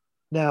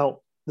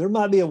 Now, there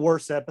might be a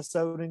worse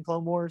episode in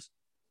Clone Wars,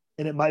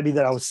 and it might be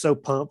that I was so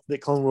pumped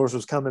that Clone Wars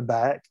was coming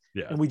back,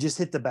 and we just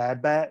hit the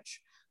Bad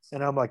Batch,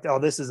 and I'm like, oh,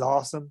 this is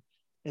awesome.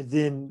 And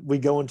then we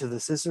go into the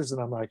sisters,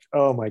 and I'm like,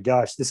 oh my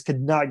gosh, this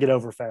could not get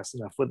over fast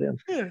enough with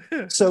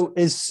them. So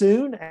as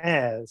soon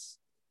as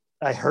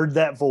I heard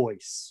that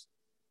voice,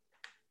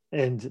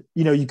 and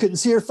you couldn't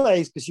see her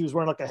face because she was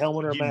wearing like a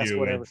helmet or a mask,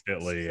 whatever.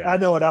 Instantly, I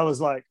know it. I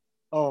was like,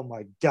 oh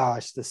my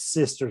gosh, the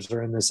sisters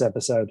are in this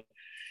episode.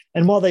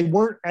 And while they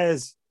weren't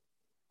as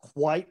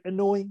quite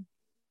annoying,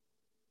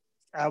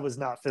 I was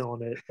not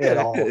feeling it at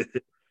all.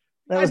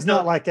 That was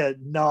not like a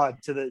nod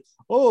to the,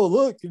 oh,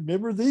 look,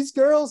 remember these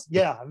girls?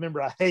 Yeah, I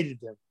remember. I hated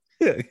them.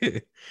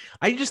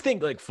 I just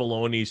think like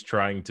Filoni's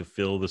trying to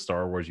fill the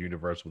Star Wars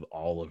universe with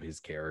all of his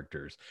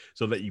characters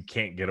so that you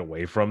can't get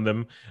away from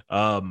them.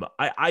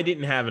 I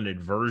didn't have an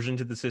aversion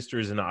to the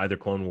sisters in either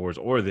Clone Wars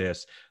or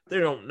this.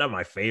 They're not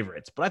my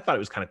favorites, but I thought it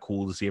was kind of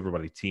cool to see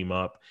everybody team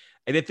up.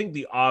 And I think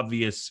the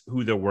obvious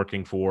who they're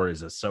working for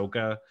is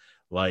Ahsoka.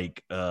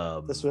 Like,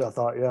 that's what I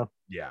thought. Yeah.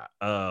 Yeah.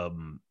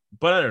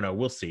 But I don't know.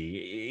 We'll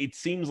see. It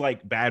seems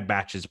like Bad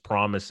Batch is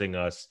promising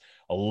us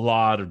a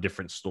lot of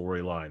different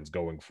storylines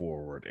going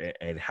forward,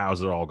 and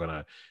how's it all going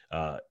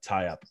to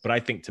tie up. But I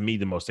think to me,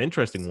 the most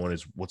interesting one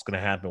is what's going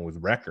to happen with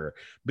Wrecker,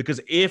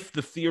 because if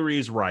the theory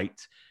is right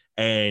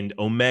and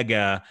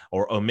Omega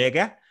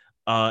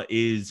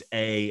is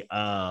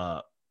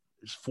a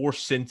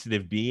force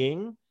sensitive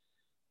being,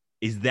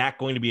 is that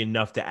going to be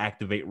enough to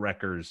activate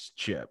Wrecker's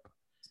chip?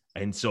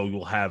 And so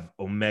you'll have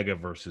Omega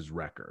versus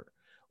Wrecker,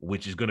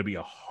 which is going to be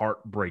a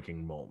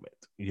heartbreaking moment,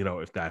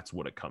 if that's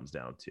what it comes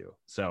down to.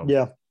 So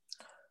yeah,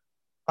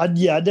 I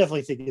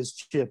definitely think his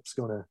chip's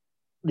going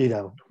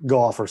to, go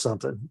off or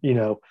something,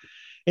 and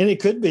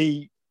it could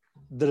be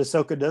that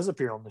Ahsoka does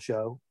appear on the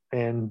show,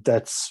 and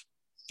that's,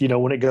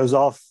 when it goes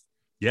off,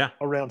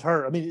 around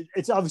her. I mean,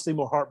 it's obviously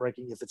more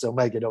heartbreaking if it's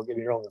Omega. Don't get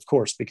me wrong, of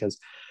course, because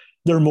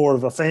they're more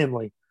of a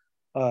family.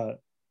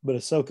 But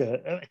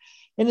Ahsoka,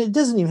 and it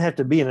doesn't even have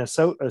to be an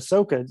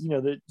Ahsoka.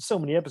 There's so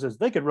many episodes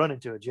they could run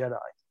into a Jedi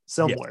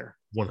somewhere.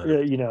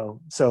 Yeah,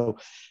 so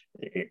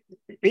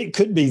it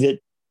could be that,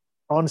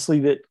 honestly,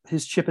 that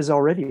his chip is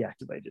already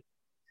activated,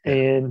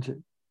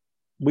 and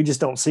we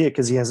just don't see it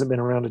because he hasn't been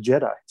around a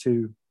Jedi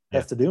to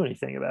have to do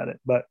anything about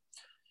it. But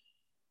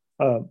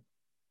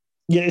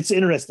it's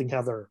interesting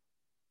how they're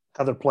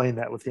playing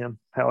that with him.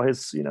 How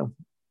his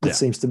it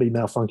seems to be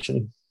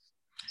malfunctioning.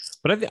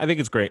 But I think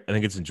it's great. I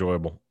think it's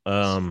enjoyable.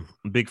 I'm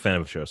a big fan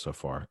of the show so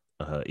far,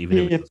 even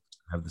if it doesn't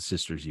have the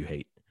sisters you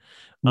hate.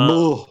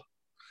 But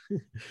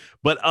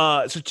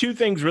so two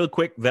things real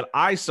quick that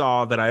I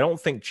saw that I don't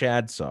think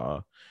Chad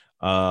saw.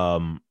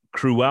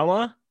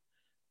 Cruella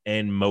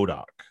and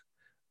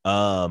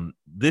MODOK.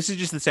 This is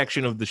just the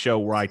section of the show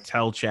where I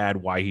tell Chad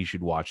why he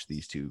should watch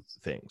these two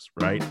things,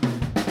 right?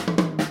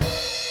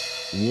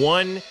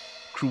 One,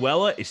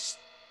 Cruella is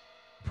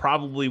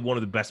probably one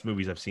of the best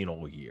movies I've seen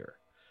all year.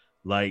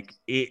 Like,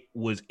 it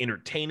was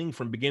entertaining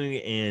from beginning to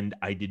end.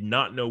 I did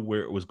not know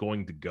where it was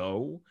going to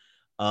go.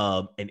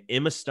 And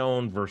Emma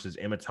Stone versus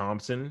Emma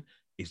Thompson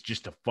is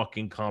just a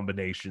fucking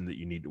combination that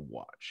you need to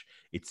watch.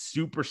 It's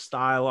super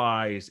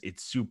stylized.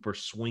 It's super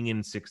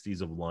swinging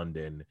 60s of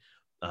London.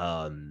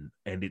 And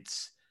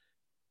it's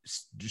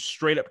just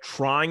straight up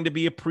trying to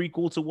be a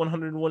prequel to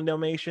 101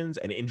 Dalmatians,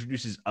 and it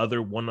introduces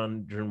other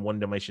 101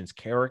 Dalmatians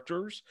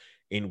characters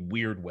in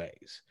weird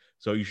ways.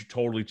 So you should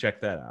totally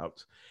check that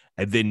out.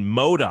 And then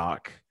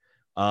MODOK,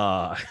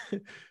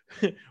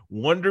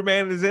 Wonder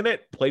Man is in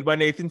it, played by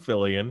Nathan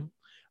Fillion.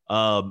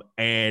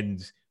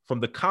 And from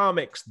the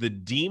comics, the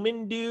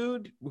demon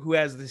dude who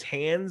has his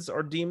hands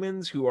are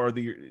demons, who are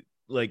the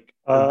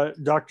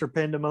Dr.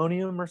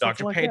 Pandemonium or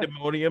something. Dr.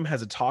 Pandemonium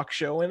has a talk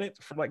show in it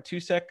for like 2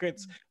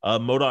 seconds.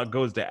 MODOK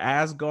goes to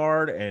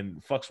Asgard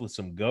and fucks with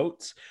some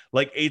goats.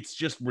 Like, it's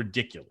just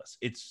ridiculous.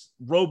 It's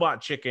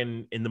Robot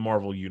Chicken in the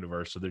Marvel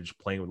universe, so they're just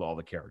playing with all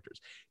the characters.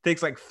 It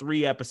takes like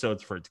 3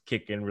 episodes for it to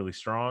kick in really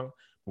strong,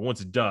 but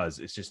once it does,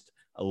 it's just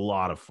a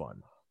lot of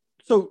fun.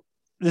 So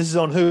this is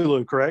on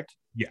Hulu, correct?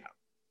 Yeah.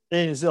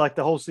 And is it like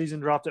the whole season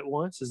dropped at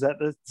once? Is that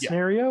the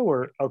scenario?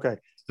 Or okay.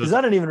 Because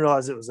I didn't even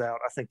realize it was out.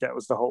 I think that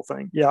was the whole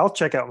thing. Yeah, I'll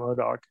check out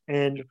MODOK.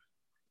 And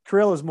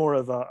Cruella is more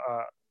of a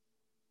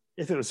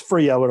if it was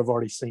free, I would have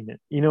already seen it.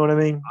 You know what I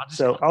mean?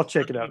 I'll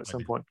check it out at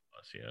some point.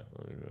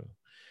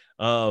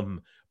 But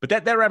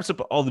that wraps up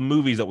all the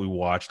movies that we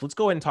watched. Let's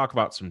go ahead and talk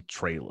about some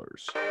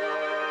trailers.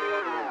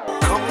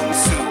 Coming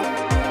soon.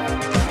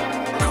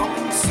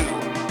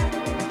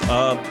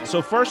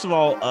 So first of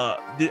all,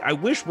 I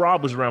wish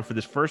Rob was around for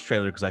this first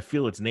trailer because I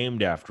feel it's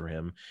named after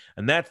him,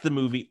 and that's the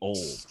movie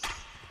Old.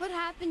 What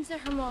happened to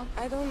her, Mom?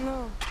 I don't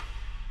know.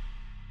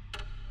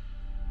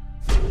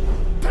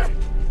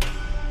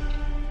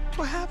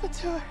 What happened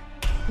to her?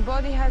 Her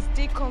body has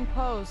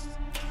decomposed.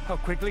 How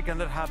quickly can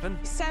that happen?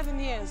 7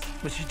 years.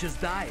 But she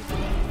just died.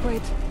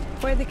 Wait,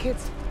 where are the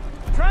kids?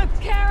 Trent!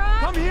 Kara!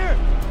 Come here!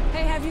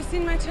 Hey, have you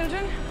seen my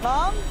children?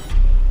 Mom?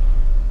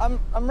 I'm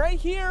right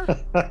here.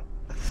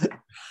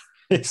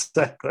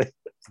 Exactly.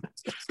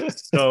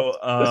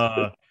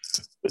 So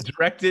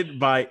Directed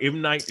by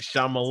M. Night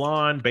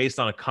Shyamalan, based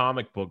on a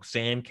comic book,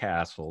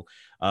 Sandcastle.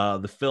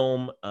 The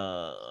film,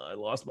 I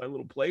lost my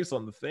little place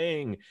on the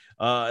thing.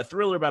 A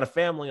thriller about a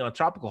family on a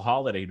tropical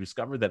holiday who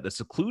discover that the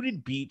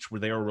secluded beach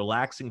where they are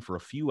relaxing for a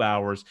few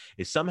hours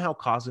is somehow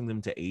causing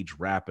them to age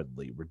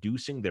rapidly,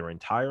 reducing their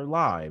entire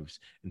lives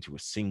into a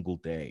single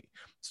day.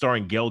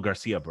 Starring Gael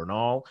Garcia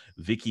Bernal,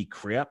 Vicky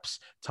Krieps,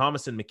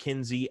 Thomasin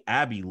McKenzie,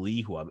 Abby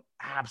Lee, who I'm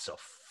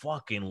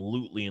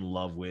absolutely in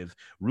love with,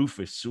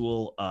 Rufus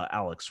Sewell,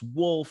 Alex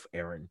Wolff,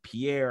 Aaron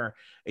Pierre.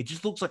 It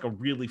just looks like a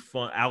really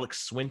fun Alex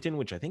Swinton,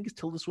 which I think is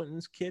Tilda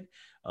Swinton's kid.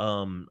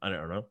 I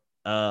don't know.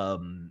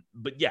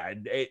 But yeah,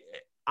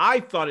 I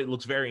thought it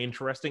looks very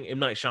interesting. M.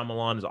 Night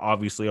Shyamalan is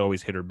obviously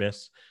always hit or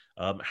miss.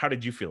 How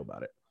did you feel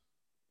about it?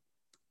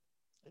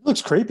 It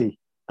looks creepy.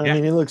 I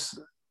mean, it looks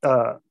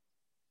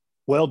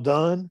well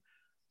done.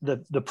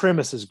 The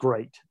premise is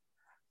great.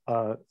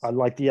 I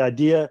like the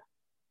idea.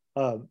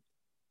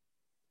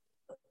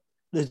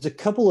 There's a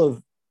couple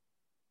of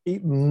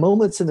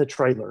moments in the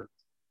trailer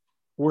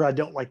where I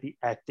don't like the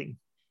acting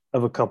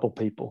of a couple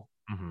people.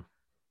 Mm-hmm.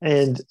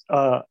 And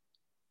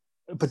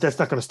but that's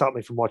not going to stop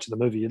me from watching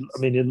the movie. I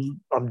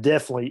mean, I'm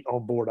definitely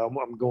on board.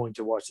 I'm going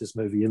to watch this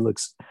movie. It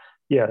looks,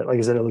 like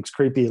I said, it looks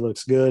creepy. It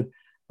looks good.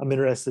 I'm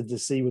interested to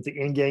see what the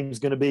end game is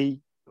going to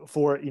be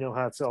for it,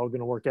 how it's all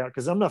going to work out.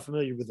 Because I'm not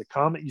familiar with the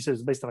comic. You said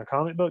it's based on a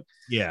comic book.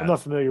 Yeah. I'm not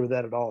familiar with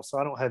that at all. So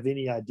I don't have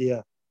any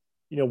idea,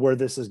 where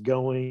this is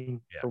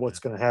going or what's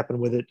going to happen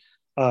with it.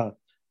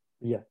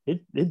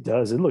 It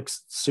does. It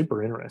looks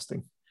super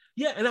interesting.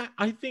 Yeah, and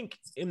I think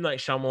M. Night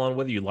Shyamalan,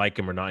 whether you like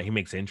him or not, he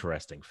makes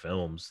interesting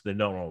films. They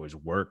don't always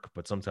work,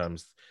 but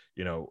sometimes,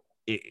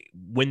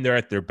 when they're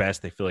at their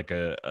best, they feel like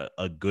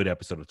a good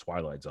episode of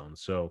Twilight Zone.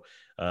 So,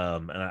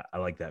 and I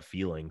like that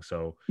feeling.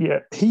 So, yeah,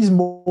 he's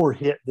more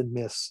hit than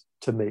miss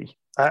to me.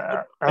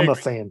 I'm a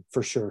fan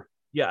for sure.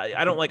 Yeah,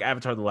 I don't like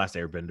Avatar: The Last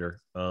Airbender.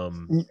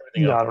 No,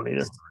 I don't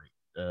either.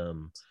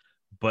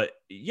 But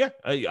yeah,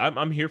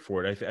 I'm here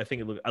for it. I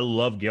think I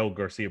love Gael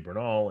Garcia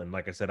Bernal, and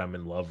like I said, I'm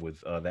in love with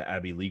that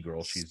Abby Lee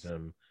girl. She's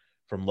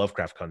from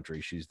Lovecraft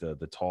Country. She's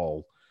the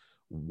tall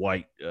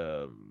white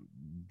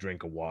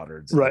drink of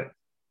water, right?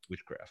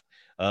 Witchcraft.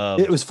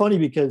 It was funny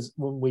because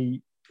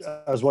when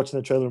I was watching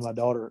the trailer with my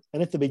daughter,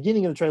 and at the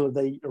beginning of the trailer,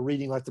 they are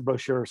reading like the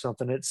brochure or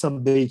something at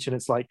some beach, and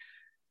it's like,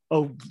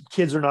 oh,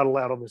 kids are not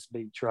allowed on this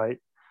beach, right?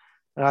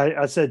 And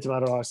I said to my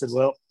daughter, I said,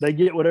 well, they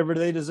get whatever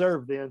they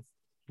deserve then.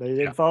 They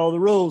didn't follow the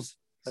rules.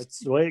 That's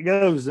the way it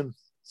goes. And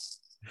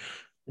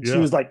she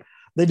was like,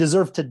 they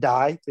deserve to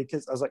die,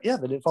 because I was like, yeah,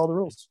 they didn't follow the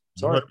rules.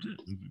 Sorry.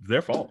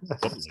 Their fault.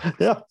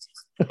 Yeah.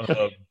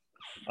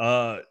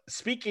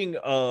 Speaking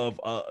of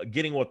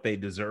getting what they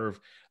deserve,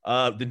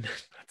 that's a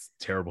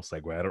terrible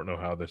segue. I don't know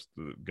how this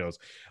goes.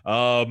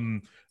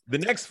 The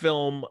next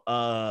film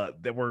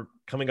that we're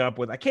coming up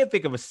with, I can't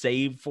think of a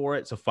save for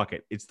it, so fuck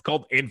it. It's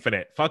called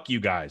Infinite. Fuck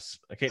you guys.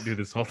 I can't do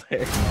this all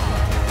day.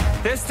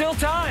 There's still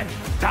time.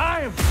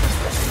 Time.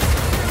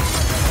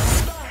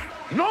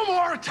 No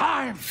more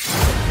time.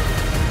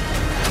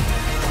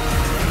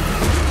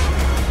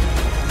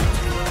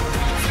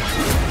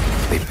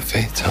 Leap of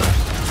faith time.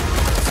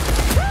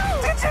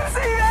 Did you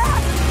see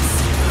that?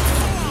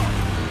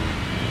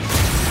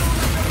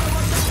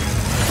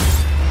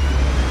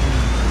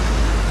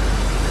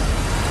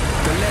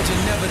 The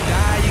legend never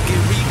die, you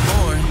get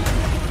reborn.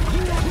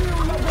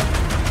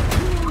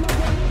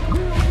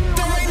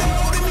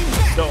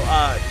 So,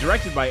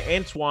 directed by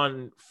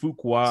Antoine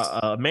Fuqua,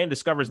 a man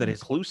discovers that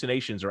his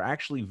hallucinations are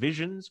actually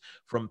visions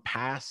from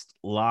past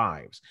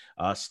lives.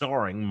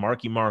 Starring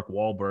Marky Mark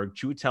Wahlberg,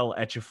 Chiwetel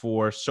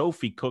Ejiofor,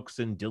 Sophie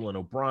Cookson, Dylan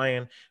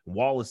O'Brien,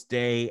 Wallace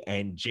Day,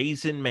 and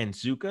Jason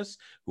Mantzoukas,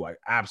 who I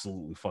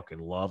absolutely fucking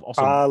love.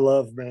 Also, I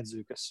love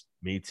Mantzoukas.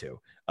 Me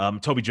too.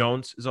 Toby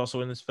Jones is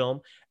also in this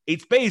film.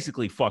 It's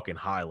basically fucking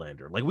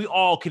Highlander. Like, we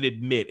all can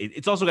admit it.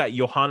 It's also got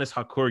Johannes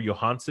Hakur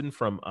Johansson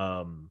from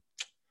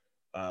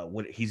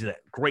he's in that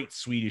great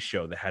Swedish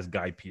show that has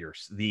Guy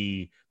Pearce,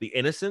 the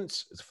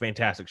Innocents. It's a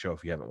fantastic show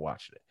if you haven't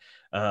watched it.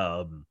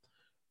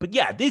 But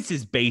yeah, this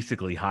is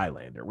basically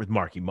Highlander with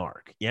Marky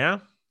Mark. Yeah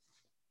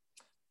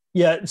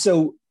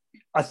So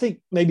I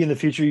think maybe in the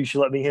future you should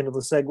let me handle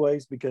the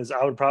segues, because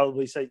I would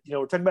probably say,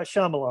 we're talking about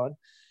Shyamalan,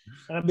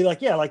 and I'd be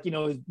like,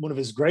 one of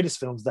his greatest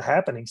films, The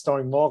Happening,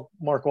 starring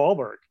Mark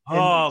Wahlberg.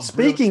 And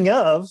speaking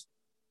of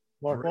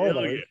Mark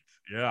Wahlberg,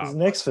 his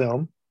next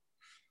film,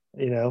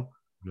 it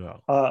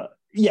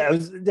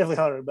was definitely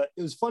harder, but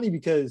it was funny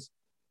because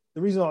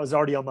the reason why it was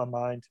already on my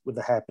mind with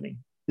The Happening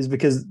is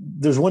because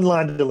there's one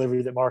line of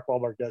delivery that Mark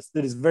Wahlberg does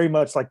that is very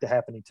much like The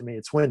Happening to me.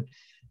 It's when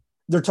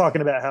they're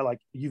talking about how, like,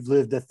 you've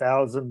lived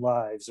 1,000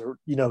 lives, or,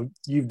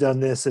 you've done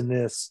this and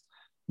this,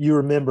 you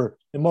remember.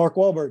 And Mark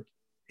Wahlberg,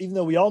 even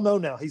though we all know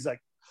now, he's like,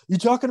 you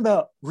talking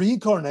about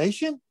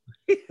reincarnation?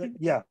 Like,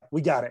 yeah,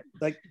 we got it.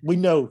 Like, we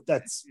know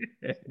that's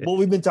what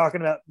we've been talking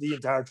about the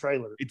entire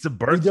trailer. It's a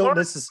birthmark.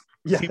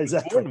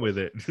 Exactly. Born with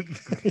it.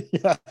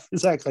 Yeah,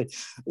 exactly.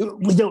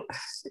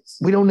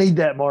 We don't need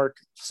that, Mark.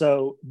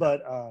 So,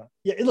 but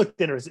it looked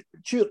interesting.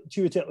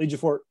 Chiwetel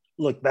Ejiofor,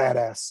 looked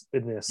badass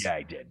in this. Yeah,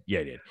 he did. Yeah,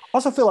 he did.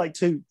 Also feel like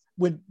too,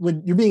 when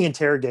you're being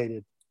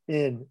interrogated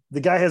and the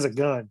guy has a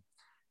gun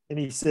and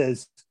he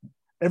says,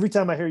 every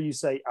time I hear you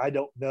say, I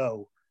don't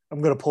know,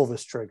 I'm going to pull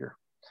this trigger.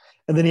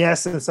 And then he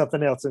asks him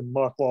something else and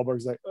Mark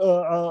Wahlberg's like,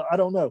 I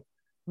don't know.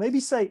 Maybe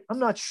say, I'm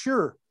not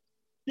sure.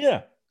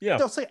 Yeah. Yeah.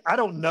 Don't say, I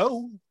don't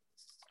know.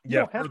 You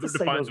don't have to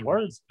say those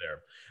words there.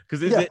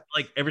 Because is it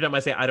like every time I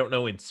say I don't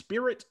know in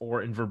spirit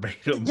or in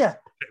verbatim? Yeah,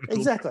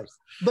 exactly.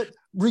 But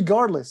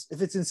regardless,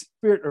 if it's in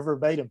spirit or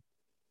verbatim,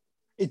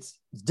 it's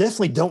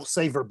definitely don't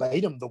say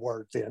verbatim the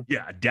word then.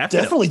 Yeah, definitely.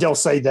 Definitely don't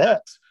say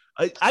that.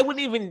 I wouldn't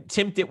even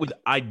tempt it with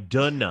I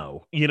don't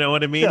know. You know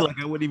what I mean? Yeah. Like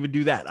I wouldn't even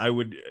do that. I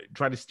would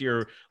try to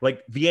steer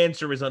like the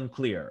answer is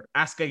unclear.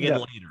 Ask again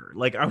later.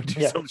 Like I would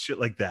do some shit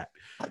like that.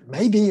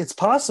 Maybe it's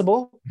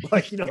possible.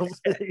 Like,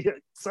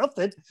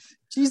 something.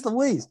 Jeez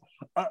Louise.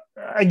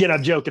 Again,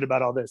 I'm joking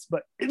about all this,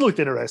 but it looked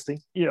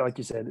interesting. Like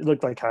you said, it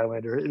looked like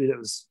Highlander. I mean, it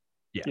was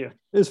it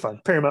was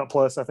fun. Paramount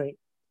Plus, I think.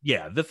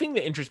 Yeah, the thing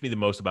that interests me the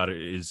most about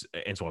it is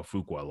Antoine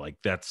Fuqua. Like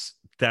that's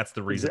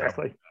the reason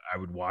I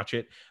would watch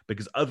it,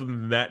 because other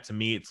than that, to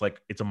me, it's like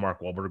it's a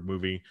Mark Wahlberg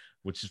movie,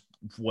 which is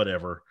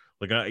whatever.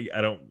 Like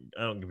I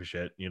don't give a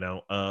shit.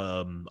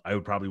 I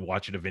would probably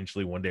watch it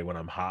eventually one day when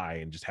I'm high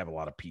and just have a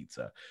lot of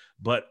pizza.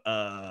 But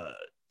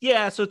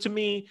so to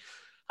me,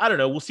 I don't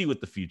know. We'll see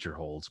what the future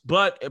holds,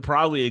 but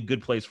probably a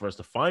good place for us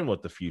to find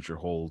what the future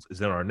holds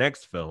is in our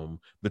next film,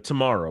 The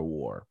Tomorrow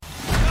War.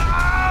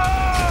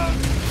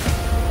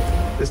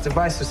 This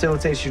device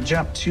facilitates your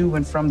jump to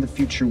and from the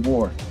future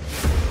war.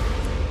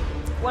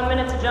 1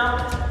 minute to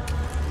jump.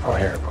 Oh,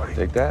 here, buddy.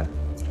 Take that.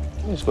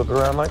 You just whip it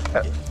around like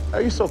that. How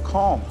are you so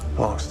calm?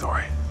 Long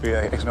story. You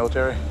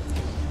ex-military?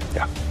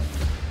 Yeah.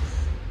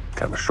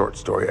 Kind of a short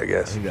story, I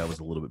guess. I think that was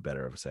a little bit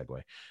better of a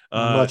segue.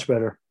 Much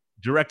better.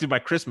 Directed by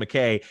Chris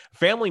McKay,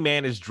 Family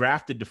Man is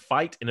drafted to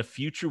fight in a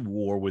future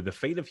war where the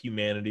fate of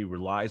humanity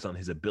relies on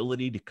his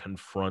ability to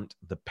confront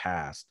the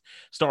past.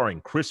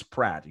 Starring Chris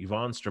Pratt,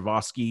 Yvonne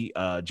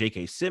Strahovski,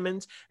 J.K.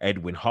 Simmons,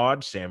 Edwin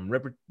Hodge, Sam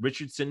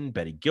Richardson,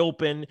 Betty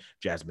Gilpin,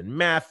 Jasmine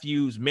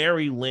Matthews,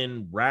 Mary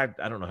Lynn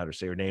I don't know how to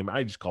say her name.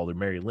 I just called her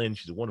Mary Lynn.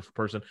 She's a wonderful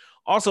person.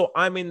 Also,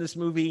 I'm in this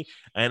movie,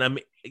 and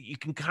you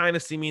can kind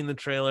of see me in the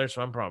trailer,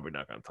 so I'm probably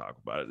not going to talk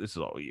about it. This is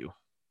all you.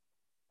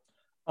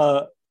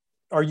 Are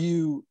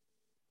you...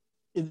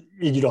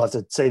 You don't have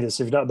to say this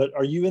if you're not, but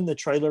are you in the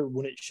trailer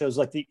when it shows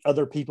like the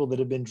other people that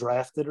have been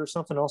drafted or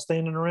something all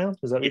standing around?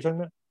 Is that what you're talking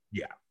about?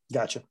 Yeah.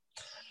 Gotcha.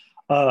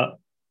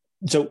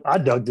 So I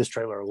dug this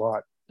trailer a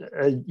lot.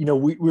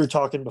 We were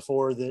talking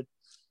before that,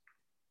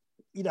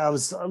 I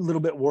was a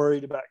little bit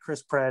worried about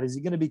Chris Pratt. Is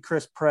he going to be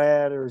Chris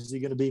Pratt or is he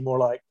going to be more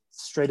like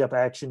straight up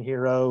action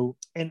hero?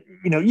 And,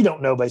 you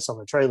don't know based on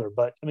the trailer,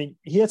 but I mean,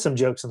 he had some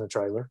jokes in the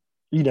trailer,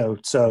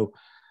 so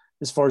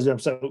as far as them,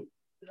 so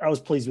I was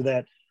pleased with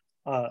that.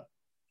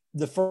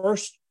 The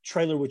first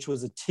trailer, which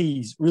was a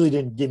tease, really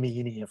didn't give me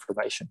any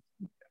information.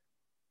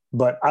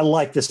 But I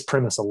like this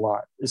premise a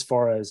lot as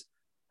far as,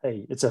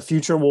 hey, it's a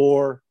future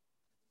war,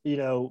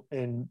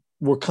 and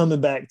we're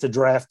coming back to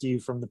draft you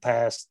from the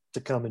past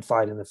to come and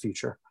fight in the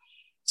future.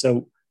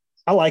 So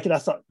I like it. I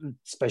thought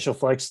special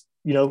effects,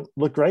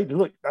 looked great.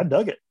 I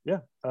dug it. Yeah.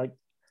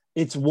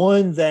 It's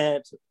one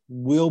that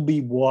will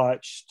be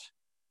watched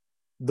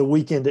the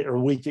weekend or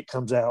week it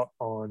comes out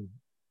on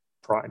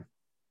Prime.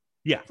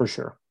 Yeah, for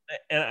sure.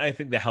 And I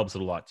think that helps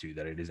it a lot too,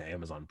 that it is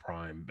Amazon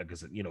Prime,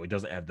 because it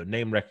doesn't have the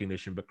name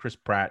recognition, but Chris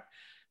Pratt,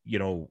 he's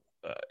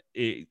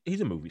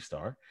a movie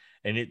star,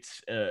 and it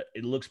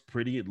looks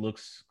pretty. It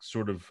looks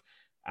sort of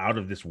out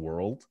of this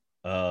world.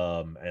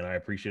 And I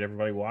appreciate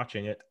everybody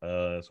watching it,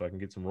 so I can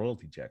get some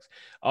royalty checks.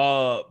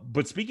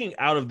 But speaking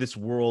out of this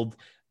world,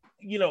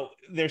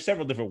 there's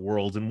several different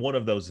worlds, and one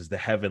of those is the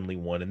heavenly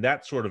one, and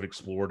that's sort of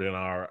explored in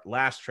our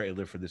last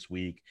trailer for this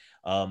week,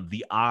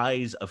 The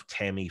Eyes of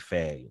Tammy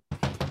Faye.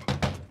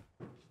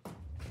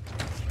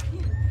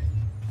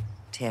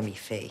 Tammy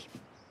Faye.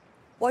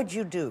 What'd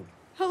you do?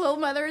 Hello,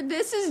 Mother.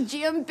 This is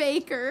Jim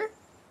Baker,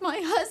 my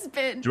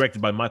husband.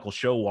 Directed by Michael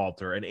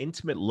Showalter, an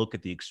intimate look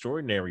at the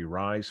extraordinary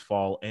rise,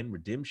 fall, and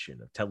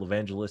redemption of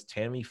televangelist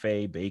Tammy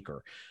Faye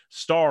Baker.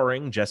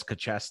 Starring Jessica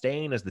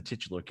Chastain as the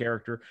titular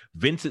character,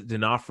 Vincent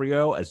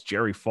D'Onofrio as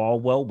Jerry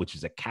Falwell, which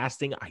is a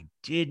casting I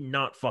did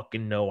not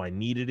fucking know I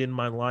needed in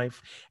my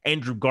life.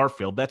 Andrew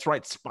Garfield, that's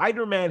right,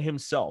 Spider-Man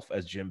himself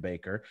as Jim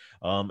Baker,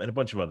 and a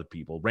bunch of other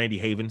people. Randy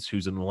Havens,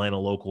 who's an Atlanta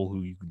local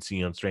who you can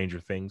see on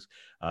Stranger Things.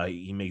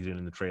 He makes it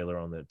in the trailer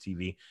on the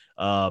TV.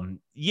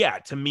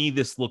 To me,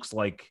 this looks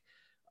like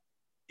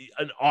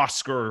an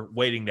Oscar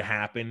waiting to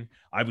happen.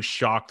 I was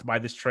shocked by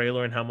this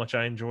trailer and how much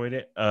I enjoyed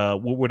it.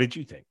 What did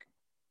you think?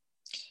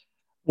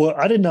 Well,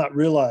 I did not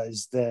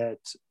realize that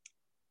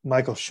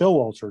Michael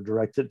Showalter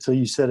directed till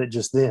you said it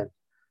just then.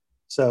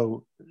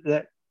 So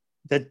that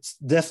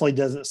definitely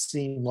doesn't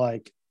seem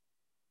like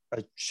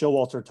a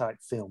Showalter type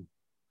film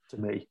to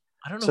me.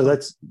 I don't know. So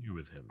that's you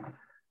with him.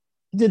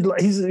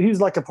 He was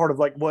like a part of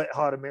like Wet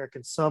Hot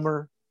American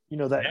Summer,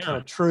 that kind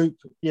of troupe.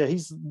 Yeah,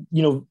 he's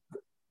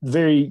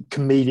very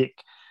comedic.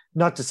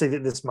 not to say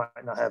that this might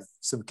not have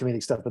some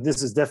comedic stuff, but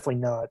this is definitely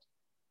not.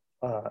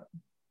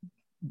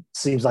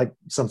 Seems like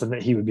something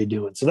that he would be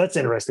doing. So that's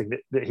interesting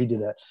that he did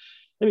that.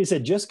 Let me say,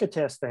 Jessica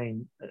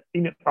Chastain,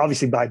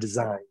 obviously by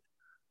design,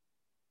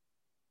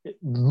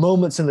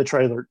 moments in the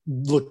trailer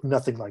looked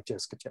nothing like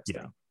Jessica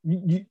Chastain.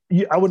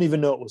 Yeah. I wouldn't even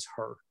know it was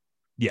her.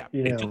 Yeah,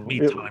 it took me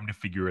time to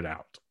figure it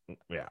out.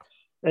 Yeah.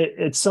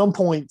 At some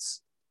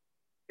points,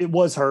 it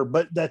was her,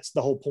 but that's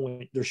the whole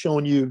point. They're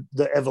showing you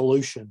the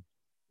evolution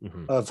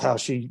of how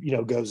she,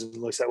 goes and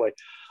looks that way.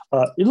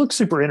 It looks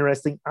super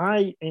interesting.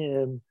 I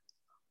am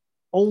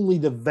only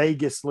the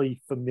vaguely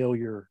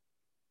familiar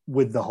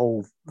with the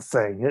whole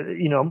thing.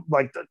 I'm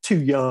like too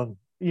young.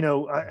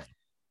 I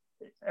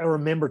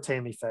remember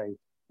Tammy Faye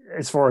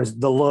as far as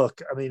the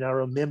look. I mean, I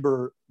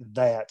remember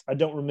that. I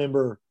don't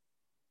remember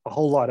a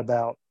whole lot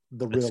about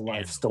the real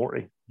life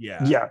story.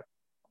 Yeah,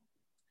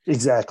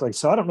 exactly.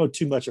 So I don't know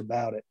too much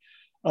about it,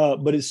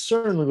 but it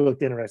certainly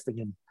looked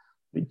interesting.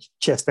 And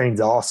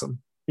Chastain's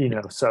awesome.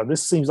 So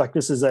this seems like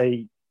this is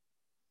a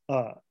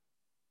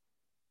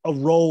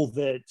role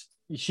that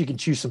she can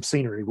choose some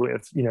scenery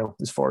with,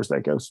 as far as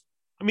that goes.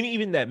 I mean,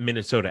 even that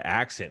Minnesota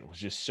accent was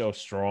just so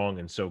strong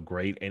and so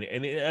great. And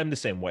I'm the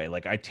same way.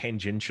 Like, I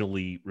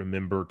tangentially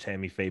remember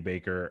Tammy Faye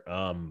Baker,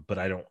 but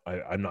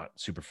I'm not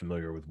super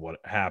familiar with what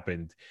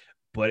happened.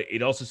 But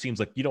it also seems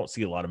like you don't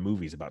see a lot of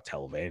movies about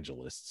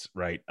televangelists,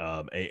 right?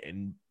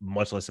 And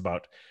much less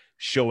about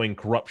showing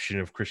corruption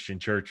of Christian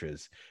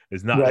churches.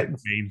 Is not a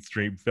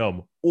mainstream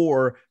film,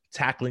 or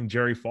tackling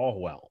Jerry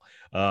Falwell,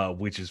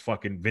 which is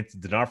fucking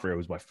Vincent D'Onofrio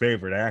was my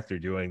favorite actor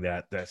doing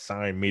that. That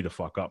signed me the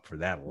fuck up for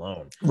that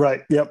alone.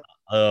 Right. Yep.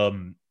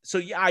 So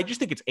yeah, I just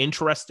think it's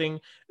interesting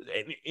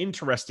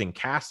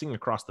casting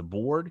across the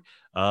board.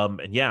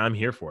 And yeah, I'm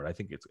here for it. I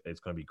think it's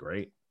going to be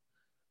great.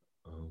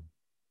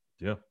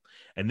 Yeah.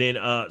 And then,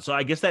 so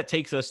I guess that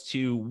takes us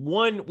to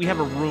one. We have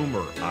a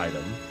rumor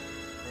item.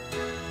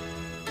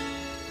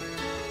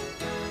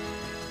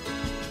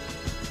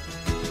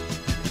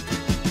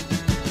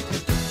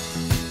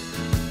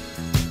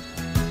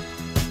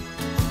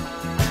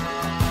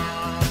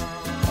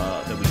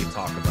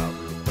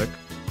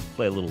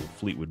 Play a little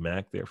Fleetwood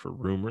Mac there for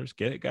rumors.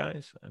 Get it,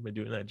 guys? I've been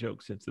doing that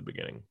joke since the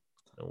beginning.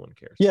 No one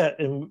cares. Yeah,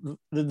 and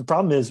the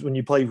problem is when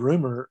you play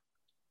rumor,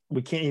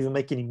 we can't even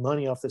make any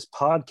money off this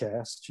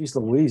podcast. Jeez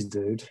Louise,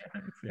 dude.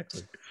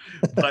 Exactly.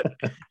 But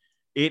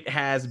it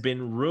has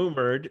been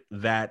rumored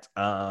that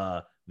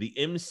the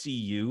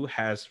MCU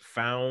has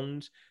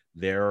found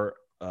their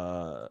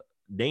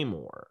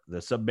Namor, the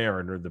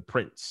Submariner, the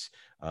Prince.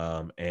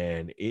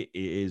 And it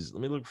is,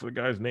 let me look for the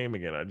guy's name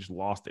again. I just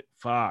lost it.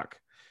 Fuck.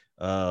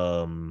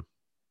 Hold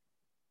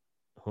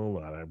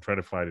on, I'm trying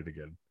to find it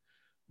again.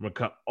 I'm gonna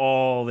cut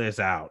all this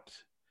out.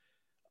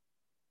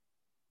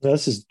 No,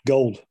 this is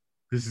gold.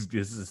 This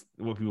is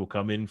what people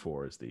come in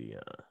for, is the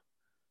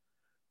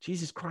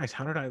Jesus Christ,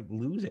 how did I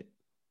lose it?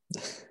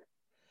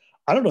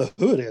 I don't know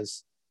who it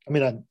is. I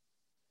mean,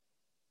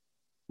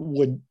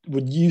 when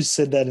you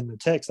said that in the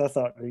text, I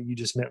thought you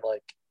just meant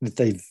like that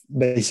they've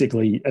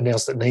basically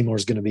announced that Namor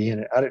is going to be in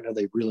it. I didn't know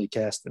they really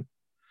cast him.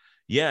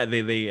 Yeah,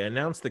 they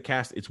announced the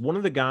cast. It's one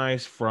of the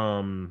guys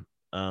from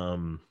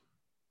I'm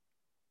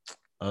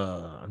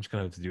just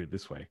gonna have to do it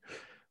this way.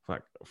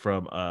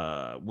 From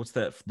what's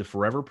that? The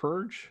Forever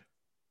Purge?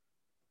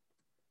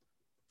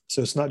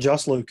 So it's not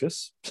Josh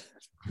Lucas.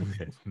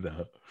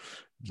 No,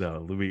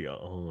 Louis.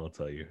 I'll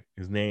tell you.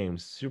 His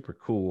name's super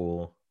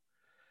cool.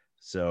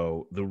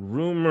 So the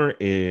rumor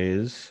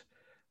is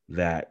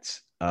that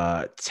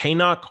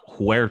Tenoch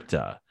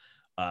Huerta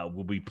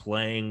will be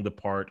playing the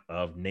part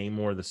of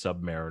Namor the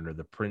Submariner,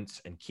 the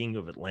Prince and King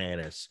of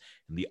Atlantis,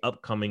 in the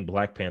upcoming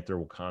Black Panther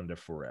Wakanda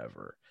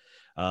Forever.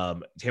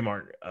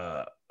 Tenoch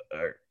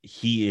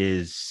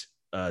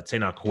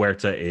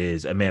Huerta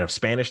is a man of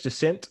Spanish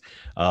descent.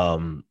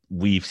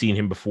 We've seen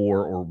him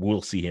before, or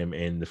we'll see him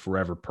in the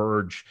Forever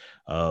Purge.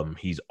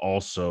 He's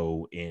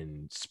also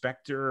in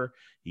Spectre.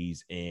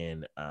 He's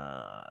in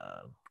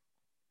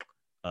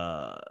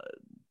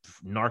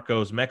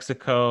Narcos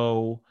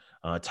Mexico.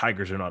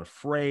 Tigers Are Not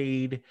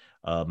Afraid,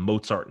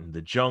 Mozart in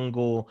the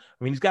Jungle.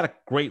 I mean, he's got a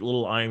great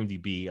little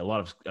IMDb, a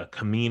lot of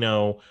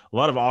Camino, a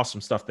lot of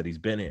awesome stuff that he's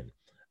been in.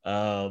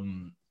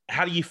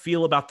 How do you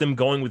feel about them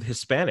going with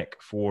Hispanic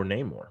for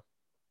Namor?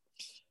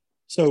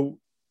 So,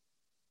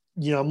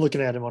 I'm looking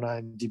at him on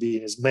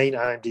IMDb, his main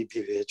IMDb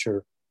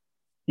picture.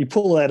 You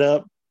pull that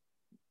up,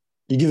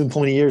 you give him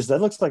 20 years, that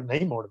looks like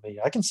Namor to me.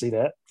 I can see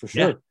that for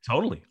sure. Yeah,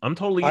 totally.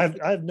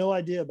 I have no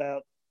idea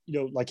about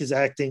like his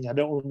acting. I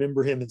don't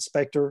remember him in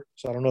Spectre,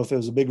 so I don't know if it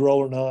was a big role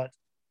or not.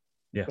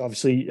 Yeah.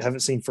 Obviously,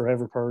 haven't seen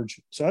Forever Purge,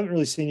 so I haven't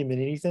really seen him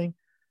in anything.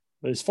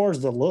 But as far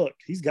as the look,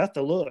 he's got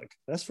the look.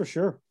 That's for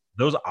sure.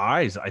 Those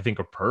eyes, I think,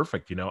 are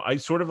perfect. I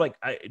sort of like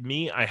I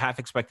half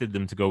expected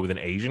them to go with an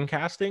Asian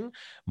casting,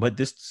 but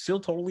this still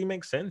totally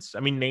makes sense. I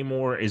mean,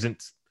 Namor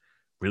isn't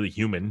really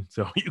human,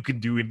 so you can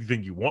do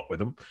anything you want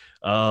with him.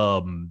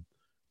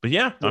 But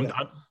yeah.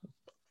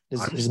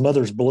 His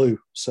mother's blue,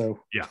 so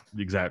yeah,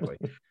 exactly.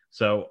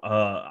 So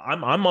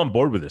I'm on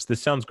board with this.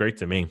 This sounds great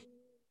to me.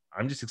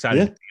 I'm just excited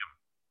to see him.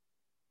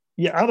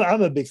 Yeah,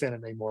 I'm a big fan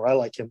of Namor. I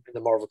like him in the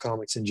Marvel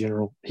comics in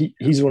general.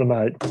 He's one of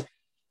my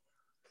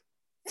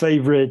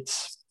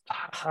favorites.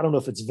 I don't know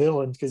if it's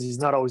villain because he's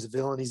not always a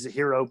villain. He's a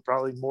hero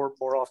probably more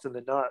often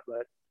than not.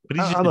 But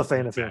I'm a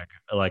fan of him.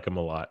 I like him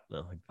a lot.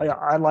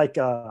 I like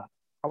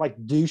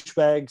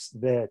douchebags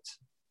that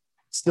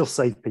still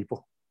save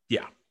people.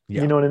 Yeah.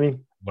 You know what I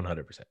mean?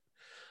 100%.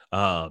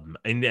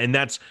 And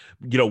that's,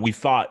 we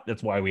thought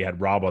that's why we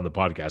had Rob on the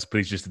podcast, but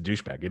he's just a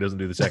douchebag. He doesn't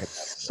do the second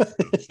half.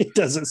 He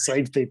doesn't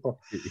save people.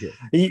 Yeah.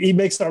 He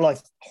makes our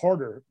life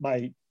harder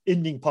by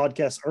ending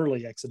podcasts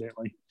early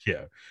accidentally.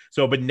 Yeah.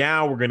 So, but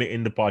now we're going to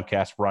end the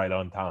podcast right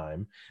on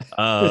time.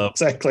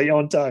 Exactly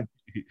on time.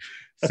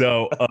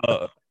 So,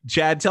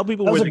 Chad, tell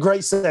people that was a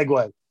great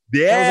segue.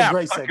 Yeah, that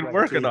was a great segue.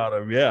 Working on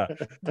him. Yeah.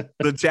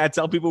 So, Chad,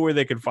 tell people where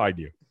they can find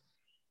you.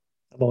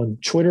 I'm on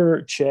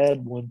Twitter,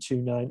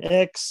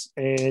 Chad129X,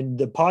 and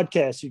the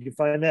podcast, you can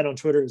find that on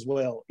Twitter as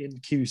well,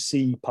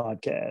 NQC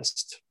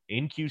Podcast.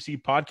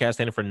 NQC Podcast,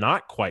 and for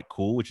Not Quite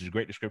Cool, which is a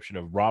great description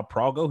of Rob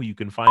Prago, who you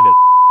can find at...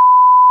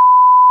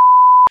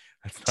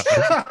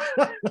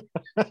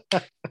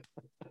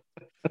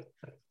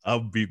 I'll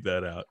beep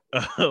that out.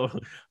 I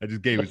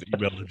just gave his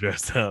email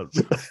address out.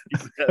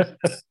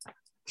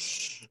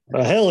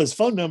 Hell, his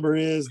phone number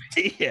is...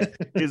 Yeah,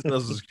 his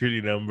social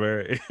security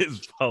number is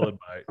followed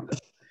by...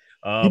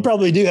 you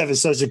probably do have his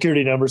social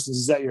security number since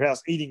he's at your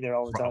house eating there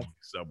all the time.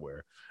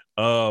 Somewhere.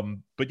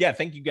 But yeah,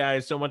 thank you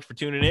guys so much for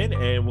tuning in,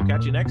 and we'll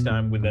catch you next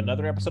time with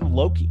another episode of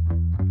Loki.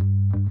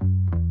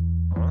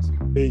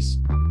 Awesome. Peace.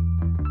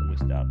 Let me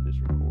stop this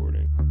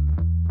recording.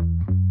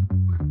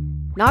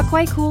 Not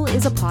Quite Cool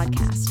is a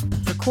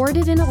podcast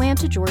recorded in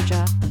Atlanta,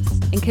 Georgia,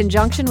 in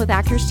conjunction with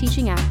Actors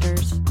Teaching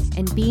Actors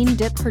and Bean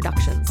Dip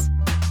Productions.